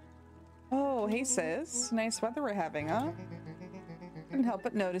 Oh, hey sis. Nice weather we're having, huh? Couldn't help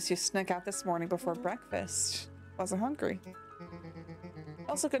but notice you snuck out this morning before breakfast. Wasn't hungry.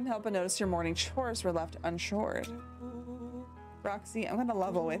 Also couldn't help but notice your morning chores were left unshored. Roxy, I'm gonna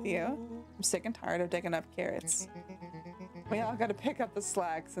level with you. I'm sick and tired of digging up carrots. We all gotta pick up the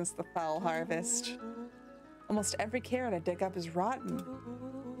slack since the foul harvest. Almost every carrot I dig up is rotten.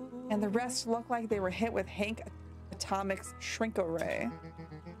 And the rest look like they were hit with Hank Atomic's shrink-o-ray.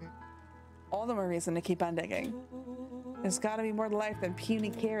 All the more reason to keep on digging. There's gotta be more to life than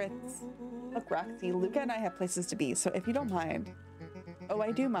puny carrots. Look, Roxy, Luca and I have places to be, so if you don't mind. Oh,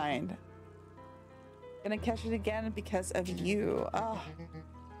 I do mind. Gonna catch it again because of you. Oh,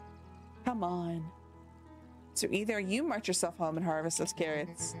 come on. So either you march yourself home and harvest those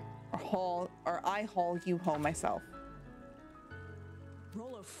carrots, or I haul you home myself.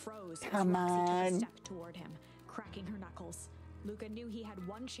 Rolo froze Come as Roxy took a on. step toward him, cracking her knuckles. Luca knew he had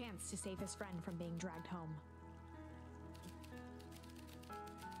one chance to save his friend from being dragged home.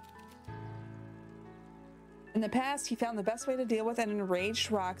 In the past, he found the best way to deal with an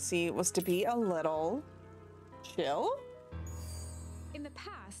enraged Roxy was to be a little chill. In the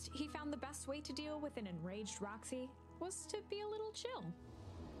past, he found the best way to deal with an enraged Roxy was to be a little chill.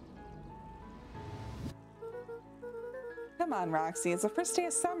 Come on, Roxy. It's the first day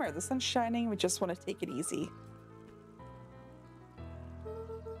of summer. The sun's shining. We just want to take it easy.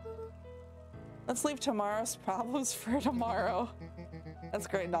 Let's leave tomorrow's problems for tomorrow. That's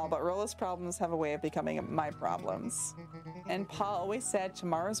great and all, but Rolo's problems have a way of becoming my problems. And Pa always said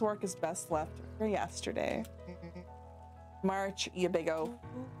tomorrow's work is best left for yesterday. March, you big O.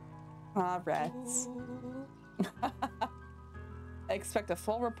 Ah, rats. I expect a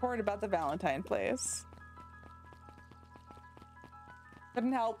full report about the Valentine place.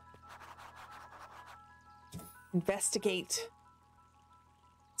 Couldn't help. Investigate.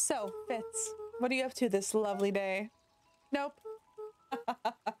 So, Fitz, what are you up to this lovely day? Nope.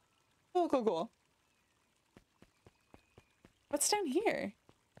 Cool, cool, cool. What's down here?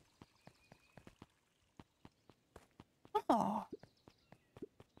 Oh.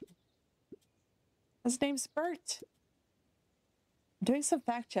 His name's Bert. I'm doing some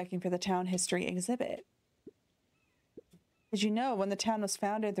fact-checking for the town history exhibit. Did you know when the town was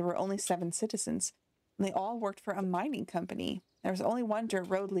founded, there were only 7 citizens, and they all worked for a mining company? There was only one dirt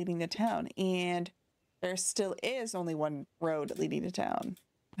road leading to town, and there still is only one road leading to town.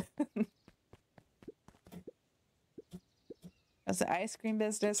 As the ice cream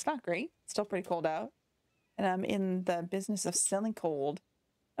business, not great. Still pretty cold out. And I'm in the business of selling cold.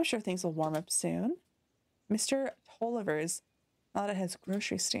 I'm sure things will warm up soon. Mr. Tolliver's not at his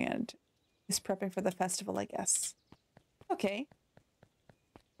grocery stand. He's prepping for the festival, I guess. Okay.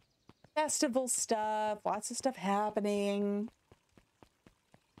 Festival stuff. Lots of stuff happening.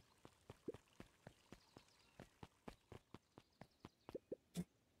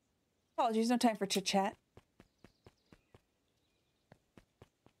 Apologies, no time for chit-chat.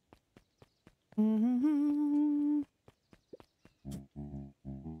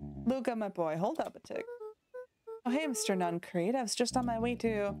 Luca, my boy, hold up a tick. Oh, hey, Mr. Nuncreed. I was just on my way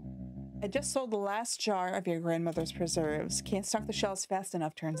to... I just sold the last jar of your grandmother's preserves. Can't stock the shelves fast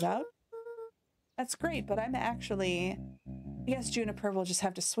enough, turns out. That's great, but I'm actually... I guess Juniper will just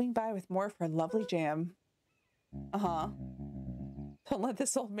have to swing by with more of her lovely jam. Uh-huh. Don't let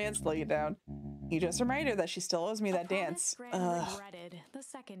this old man slow you down. You just remind her that she still owes me that dance. Regretted the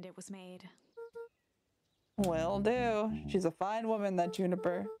second it was made. Will do. She's a fine woman, that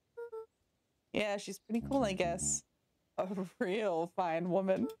Juniper. Yeah, she's pretty cool, I guess. A real fine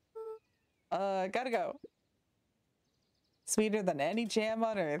woman. Gotta go. Sweeter than any jam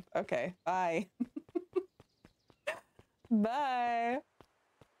on earth. Okay, bye. Bye.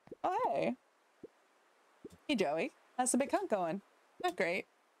 Oh, hey. Hey, Joey. How's the big hunt going? Not great.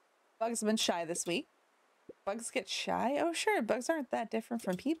 Bugs have been shy this week. Bugs get shy? Oh, sure. Bugs aren't that different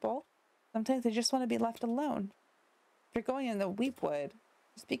from people. Sometimes they just want to be left alone. If you're going in the Weepwood,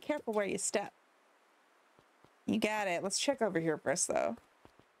 just be careful where you step. You got it. Let's check over here first, though.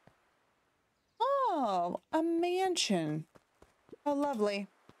 Oh, a mansion. Oh, lovely.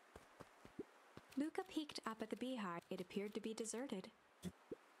 Luca peeked up at the beehive. It appeared to be deserted.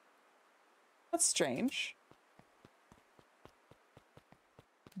 That's strange.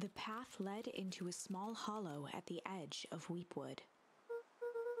 The path led into a small hollow at the edge of Weepwood.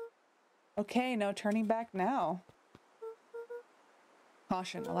 Okay, no turning back now.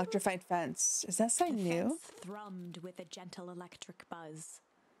 Caution, electrified fence. Is that sign new? The fence thrummed with a gentle electric buzz.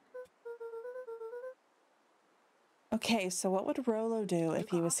 Okay, so what would Rolo do if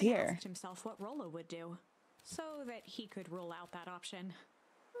he was often here? Asked himself what Rolo would do, so that he could rule out that option.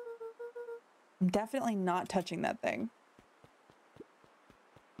 I'm definitely not touching that thing.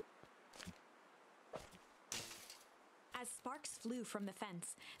 As sparks flew from the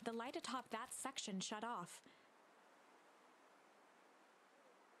fence, the light atop that section shut off.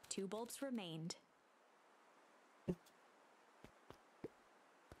 2 bulbs remained.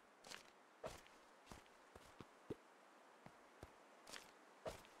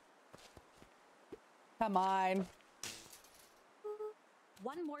 Come on.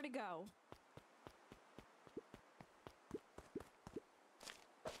 1 more to go.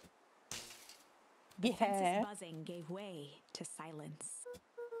 The fence's buzzing gave way to silence.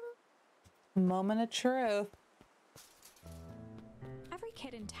 Moment of truth. Every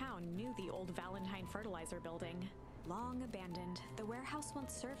kid in town knew the old Valentine fertilizer building. Long abandoned, the warehouse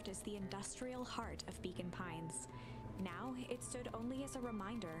once served as the industrial heart of Beacon Pines. Now, it stood only as a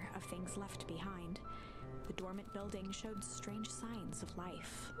reminder of things left behind. The dormant building showed strange signs of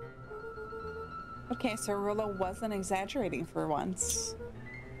life. Okay, so Rolo wasn't exaggerating for once.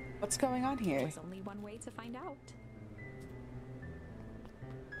 What's going on here? There's only one way to find out.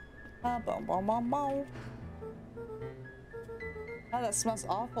 Oh, that smells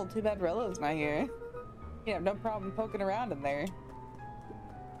awful. Too bad Rolo's not here. You have no problem poking around in there.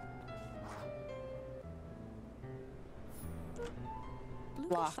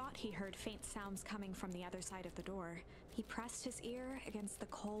 Luca thought he heard faint sounds coming from the other side of the door. He pressed his ear against the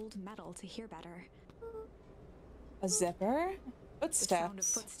cold metal to hear better. A zipper? Footsteps. The sound of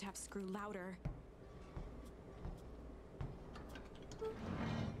footsteps grew louder.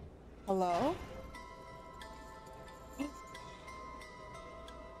 Hello?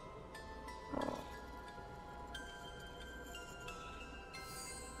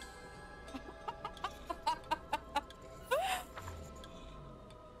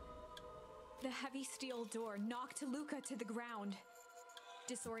 The heavy steel door knocked Luca to the ground.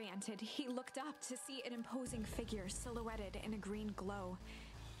 Disoriented, he looked up to see an imposing figure silhouetted in a green glow.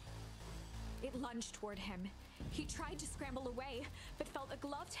 It lunged toward him. He tried to scramble away, but felt a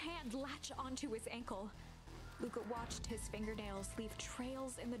gloved hand latch onto his ankle. Luca watched his fingernails leave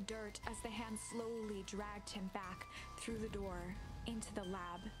trails in the dirt as the hand slowly dragged him back through the door, into the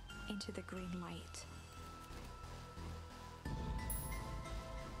lab, into the green light.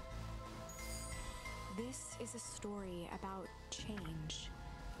 This is a story about change.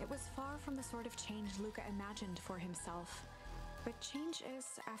 It was far from the sort of change Luca imagined for himself. But change is,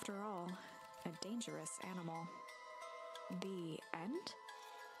 after all, a dangerous animal. The end?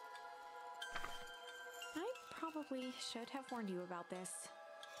 I probably should have warned you about this.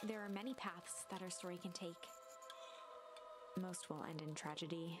 There are many paths that our story can take. Most will end in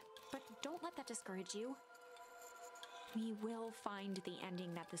tragedy, but don't let that discourage you. We will find the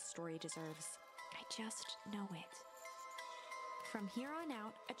ending that this story deserves. I just know it. From here on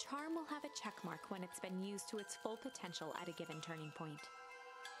out, a charm will have a checkmark when it's been used to its full potential at a given turning point.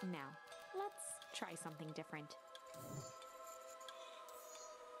 Now, let's try something different.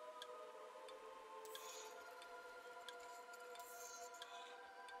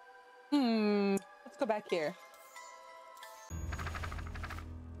 go back here.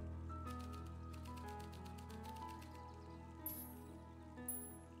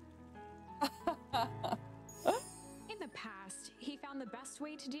 In the past, he found the best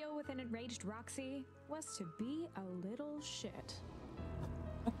way to deal with an enraged Roxy was to be a little shit.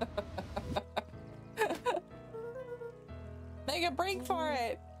 Make a break for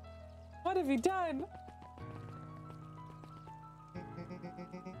it. What have you done?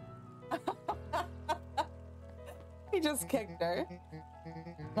 He just kicked her.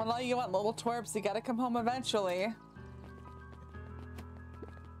 Well, all you want, little twerps, you gotta come home eventually.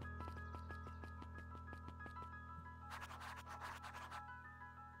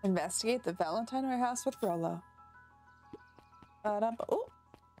 Investigate the Valentine warehouse with Rolo. Oh.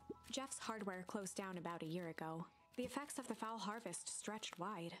 Jeff's hardware closed down about a year ago. The effects of the foul harvest stretched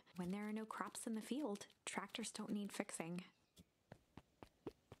wide. When there are no crops in the field, tractors don't need fixing.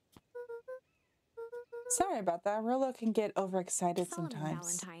 Sorry about that. Rolo can get overexcited Solomon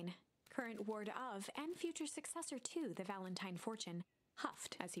sometimes. Valentine, current ward of and future successor to the Valentine fortune,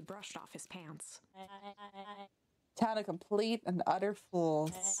 huffed as he brushed off his pants. Town of complete and utter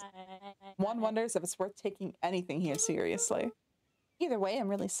fools. One wonders if it's worth taking anything here seriously. Either way, I'm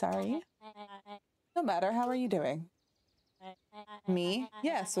really sorry. No matter, how are you doing? Me?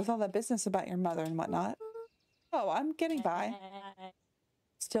 Yes, with all that business about your mother and whatnot. Oh, I'm getting by.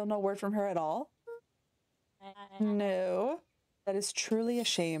 Still no word from her at all? No. That is truly a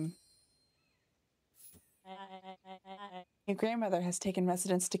shame. Your grandmother has taken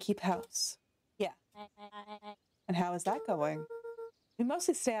residence to keep house. Yeah. And how is that going? We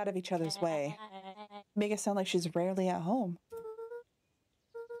mostly stay out of each other's way. Make it sound like she's rarely at home.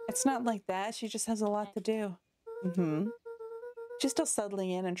 It's not like that. She just has a lot to do. Mm-hmm. She's still settling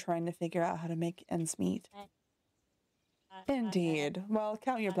in and trying to figure out how to make ends meet. Indeed. Well,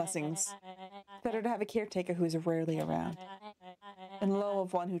 count your blessings. Better to have a caretaker who is rarely around, and low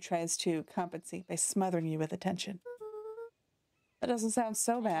of one who tries to compensate by smothering you with attention. That doesn't sound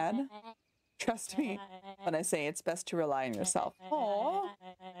so bad. Trust me when I say it's best to rely on yourself. Aww.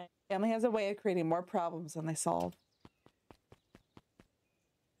 Family has a way of creating more problems than they solve.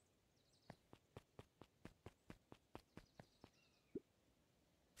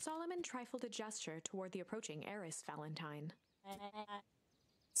 Solomon trifled a gesture toward the approaching heiress Valentine.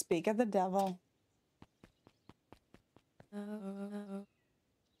 Speak of the devil. Do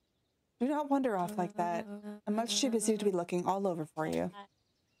not wander off like that. I'm much too busy to be looking all over for you.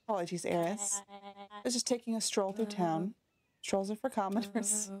 Apologies, heiress. I was just taking a stroll through town. Strolls are for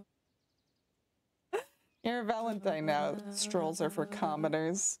commoners. You're a Valentine now. Strolls are for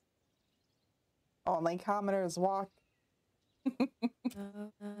commoners. Only commoners walk. The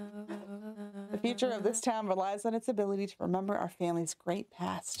future of this town relies on its ability to remember our family's great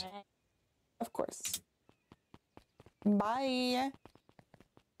past. Of course. Bye.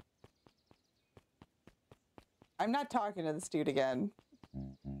 I'm not talking to this dude again.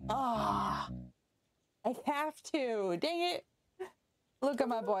 Ah, I have to. Dang it. Look at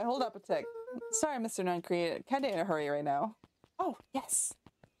my boy. Hold up a tick. Sorry, Mr. Non-Creative. Kind of in a hurry right now. Oh, yes.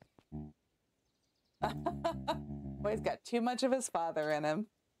 Boy's got too much of his father in him.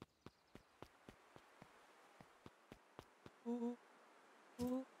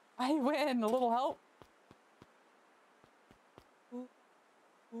 I win. A little help.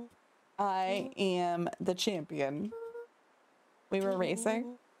 I am the champion. We were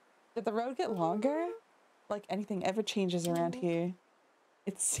racing. Did the road get longer? Like anything ever changes around here.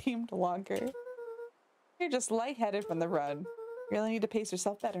 It seemed longer. You're just lightheaded from the run. Really need to pace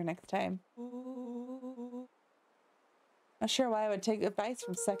yourself better next time. Not sure why I would take advice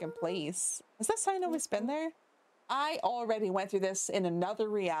from second place. Has that sign always been there? I already went through this in another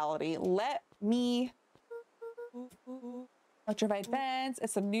reality. Let me... Electrified fence.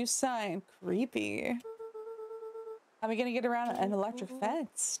 It's a new sign. Creepy. How are we gonna get around an electric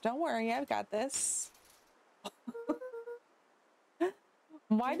fence? Don't worry, I've got this.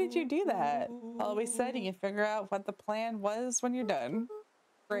 Why did you do that? Always said you can figure out what the plan was when you're done.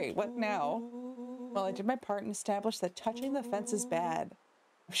 Great, what now? Well, I did my part and established that touching the fence is bad.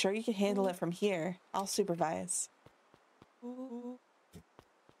 I'm sure you can handle it from here. I'll supervise.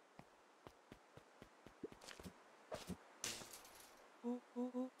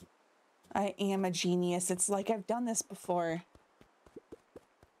 I am a genius. It's like I've done this before.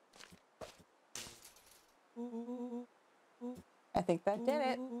 I think that did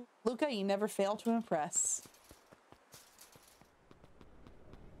it. Luca, you never fail to impress.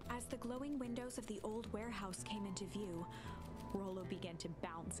 As the glowing windows of the old warehouse came into view, Rolo began to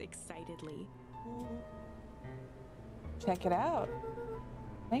bounce excitedly. Check it out.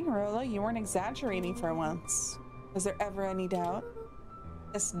 Dang, Rolo, you weren't exaggerating for once. Was there ever any doubt?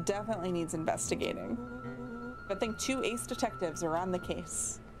 This definitely needs investigating. But I think 2 ace detectives are on the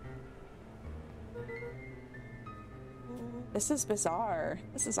case. This is bizarre.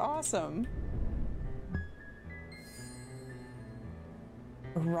 This is awesome.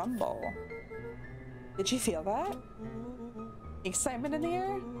 Rumble. Did you feel that? Excitement in the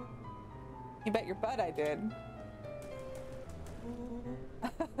air? You bet your butt I did.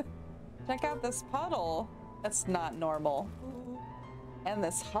 Check out this puddle. That's not normal. And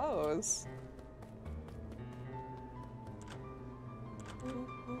this hose.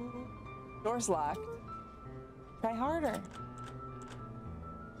 Door's locked. Try harder.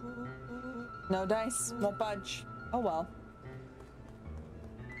 No dice. Won't budge. Oh well.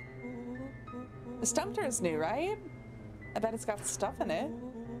 The stumpter is new, right? I bet it's got stuff in it.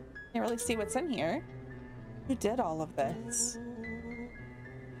 Can't really see what's in here. Who did all of this?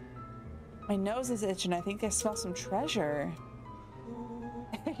 My nose is itching. I think I smell some treasure.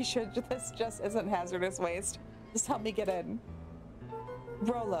 You should. This just isn't hazardous waste. Just help me get in.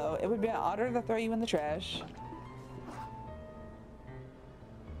 Rolo, it would be an honor to throw you in the trash.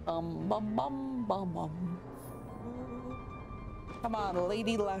 Bum bum bum bum bum. Come on,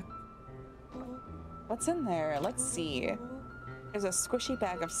 Lady Luck. What's in there? Let's see. There's a squishy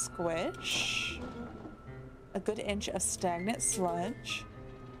bag of squish. A good inch of stagnant sludge.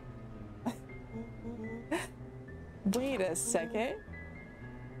 Wait a second.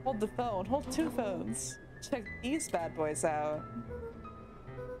 Hold the phone. Hold 2 phones. Check these bad boys out.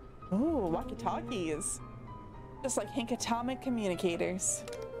 Ooh, walkie-talkies. Just like Hank Atomic communicators.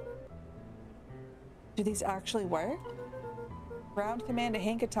 Do these actually work? Ground command to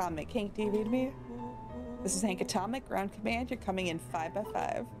Hank Atomic. Hank, do you read me? This is Hank Atomic. Ground command. You're coming in 5 by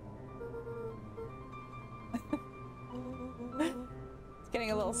 5. It's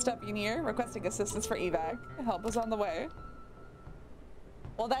getting a little stuffy in here. Requesting assistance for evac. Help is on the way.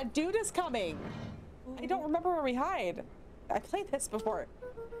 Well, that dude is coming. I don't remember where we hide. I played this before.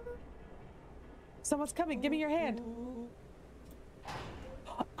 Someone's coming. Give me your hand.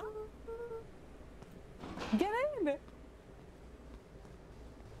 Get in.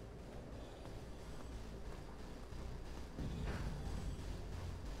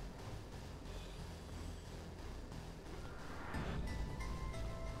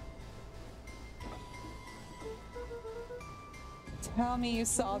 Tell me you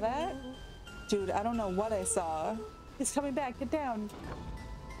saw that? Dude, I don't know what I saw. He's coming back. Get down.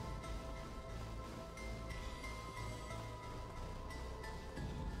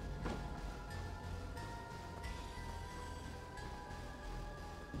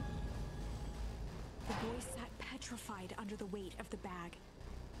 The boy sat petrified under the weight of the bag.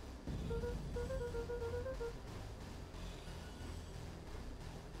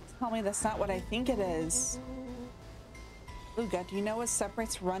 Tell me that's not what I think it is. Luga, do you know what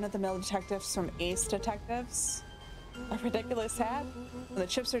separates run-of-the-mill detectives from ace detectives? A ridiculous hat? When the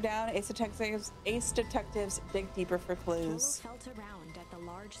chips are down, ace detectives dig deeper for clues. Toro felt around at the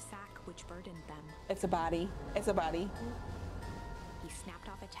large sack which burdened them. It's a body. It's a body. He snapped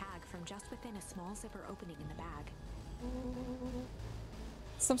off a tag from just within a small zipper opening in the bag.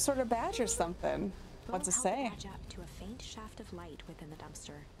 Some sort of badge or something. What's it say? Held the badge up to a faint shaft of light within the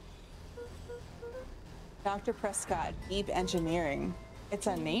dumpster. Dr. Prescott, Deep Engineering. It's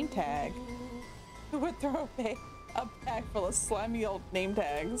a name tag. Who would throw away a bag full of slimy old name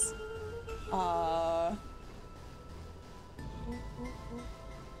tags? I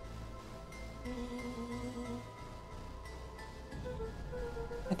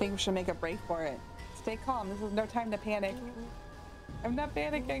think we should make a break for it. Stay calm. This is no time to panic. I'm not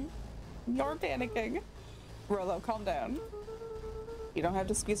panicking. You're panicking. Rolo, calm down. You don't have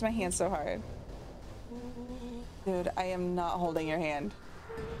to squeeze my hand so hard. Dude, I am not holding your hand.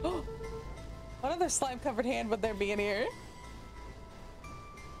 What other slime-covered hand would there be in here?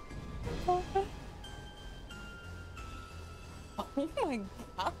 Oh my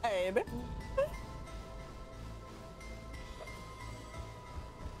god.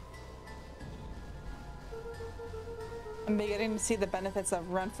 I'm beginning to see the benefits of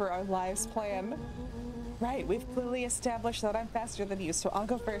Run for Our Lives plan. Right, we've clearly established that I'm faster than you, so I'll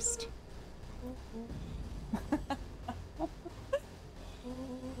go first.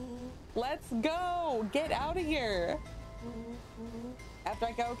 Let's go! Get out of here! After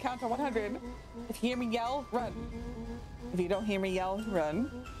I go, count to 100. If you hear me yell, run. If you don't hear me yell,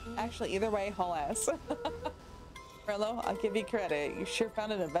 run. Actually, either way, haul ass. Rolo, I'll give you credit. You sure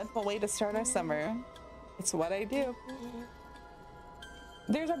found an eventful way to start our summer. It's what I do.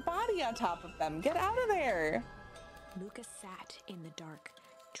 There's a body on top of them. Get out of there! Lucas sat in the dark,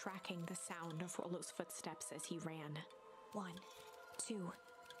 tracking the sound of Rollo's footsteps as he ran. 1, 2,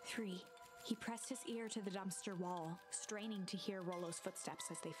 3. He pressed his ear to the dumpster wall, straining to hear Rollo's footsteps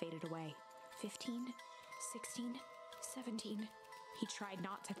as they faded away. 15, 16, 17. He tried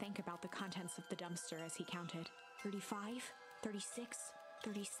not to think about the contents of the dumpster as he counted. 35, 36,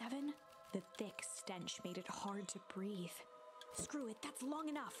 37. The thick stench made it hard to breathe. Screw it, that's long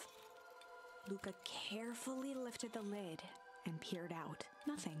enough. Luca carefully lifted the lid and peered out.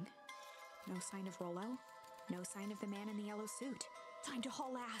 Nothing. No sign of Rollo. No sign of the man in the yellow suit. Time to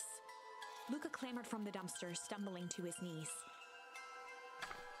haul ass. Luca clambered from the dumpster, stumbling to his knees.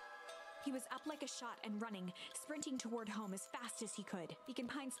 He was up like a shot and running, sprinting toward home as fast as he could. Beacon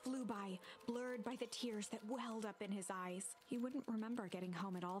Pines flew by, blurred by the tears that welled up in his eyes. He wouldn't remember getting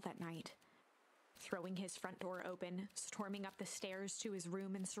home at all that night. Throwing his front door open, storming up the stairs to his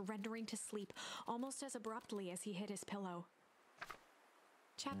room and surrendering to sleep almost as abruptly as he hit his pillow.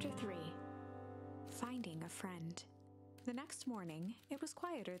 Chapter 3. Finding a Friend. The next morning, it was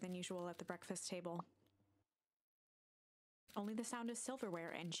quieter than usual at the breakfast table. Only the sound of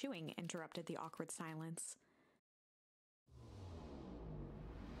silverware and chewing interrupted the awkward silence.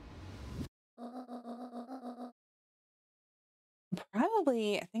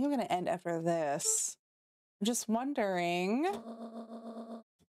 Probably, I think I'm going to end after this. I'm just wondering.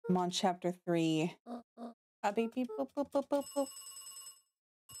 I'm on chapter 3. Beep, beep, boop, boop, boop, boop, boop.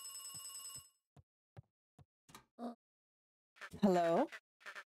 Hello?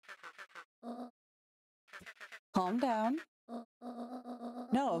 Calm down.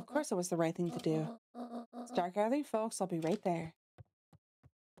 No, of course it was the right thing to do. Start gathering folks, I'll be right there.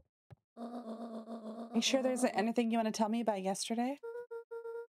 Are you sure there isn't anything you want to tell me about yesterday?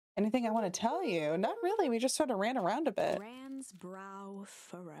 Anything I want to tell you? Not really, we just sort of ran around a bit. Rand's brow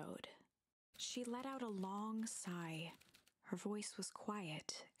furrowed. She let out a long sigh. Her voice was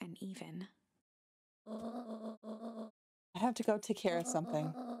quiet and even. I have to go take care of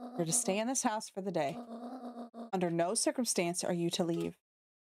something. You're to stay in this house for the day. Under no circumstance are you to leave.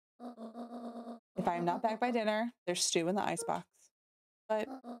 If I am not back by dinner, there's stew in the icebox. But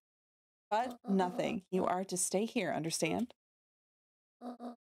nothing. You are to stay here, understand?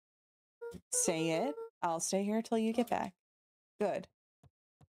 Say it. I'll stay here till you get back. Good.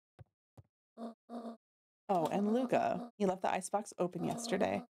 Oh, and Luca, he left the icebox open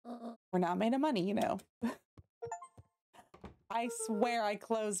yesterday. We're not made of money, you know. I swear I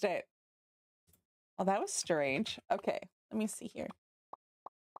closed it. Oh, that was strange. Okay, let me see here.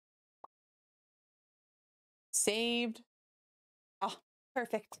 Saved. Oh,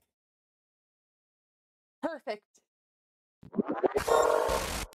 perfect. Perfect.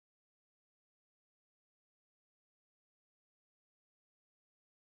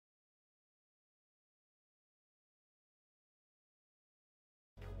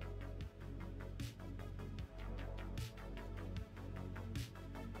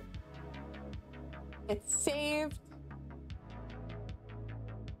 It's saved.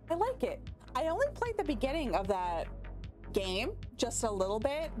 I like it. I only played the beginning of that game just a little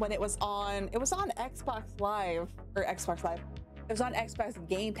bit when it was on Xbox Live, or Xbox Live. It was on Xbox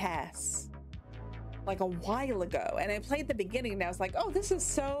Game Pass like a while ago, and I played the beginning and I was like, oh, this is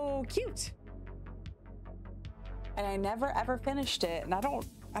so cute. And I never ever finished it, and I don't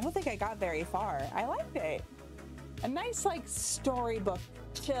think I got very far. I liked it. A nice like storybook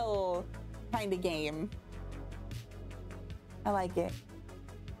chill kind of game. I like it.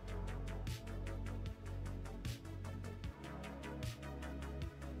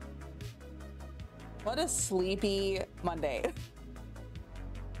 What a sleepy Monday.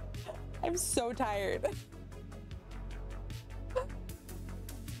 I'm so tired.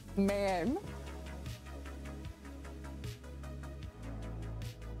 Man.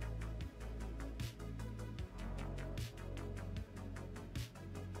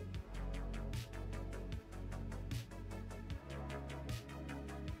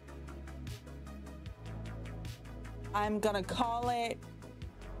 I'm gonna call it.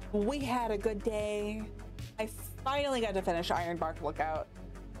 We had a good day. I finally got to finish Ironbark Lookout.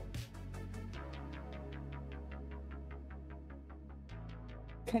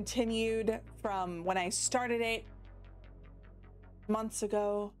 Continued from when I started it months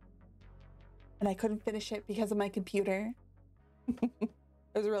ago, and I couldn't finish it because of my computer. It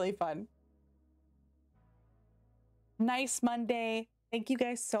was really fun. Nice Monday. Thank you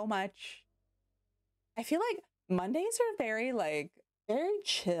guys so much. I feel like Mondays are very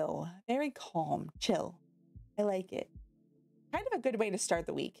chill, very calm, chill. I like it. Kind of a good way to start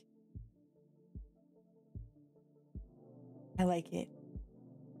the week. I like it.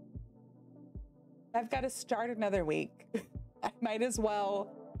 I've got to start another week. I might as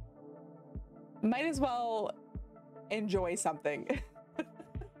well Might as well enjoy something.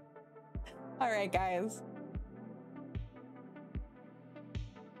 All right, guys.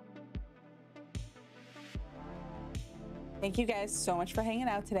 Thank you guys so much for hanging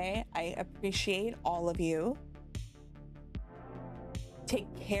out today. I appreciate all of you. Take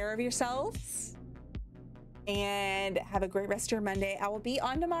care of yourselves and have a great rest of your Monday. I will be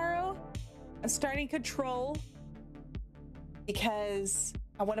on tomorrow. I'm starting Control because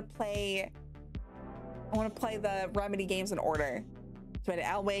I want to play the Remedy games in order. So I did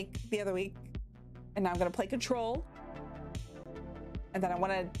Alan Wake the other week, and now I'm gonna play Control, and then I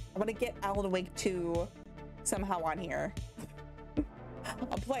want to get Alan Wake 2 somehow on here.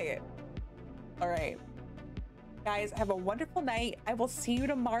 I'll play it. All right, guys, have a wonderful night. I will see you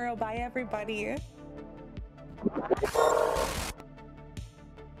tomorrow. Bye, everybody.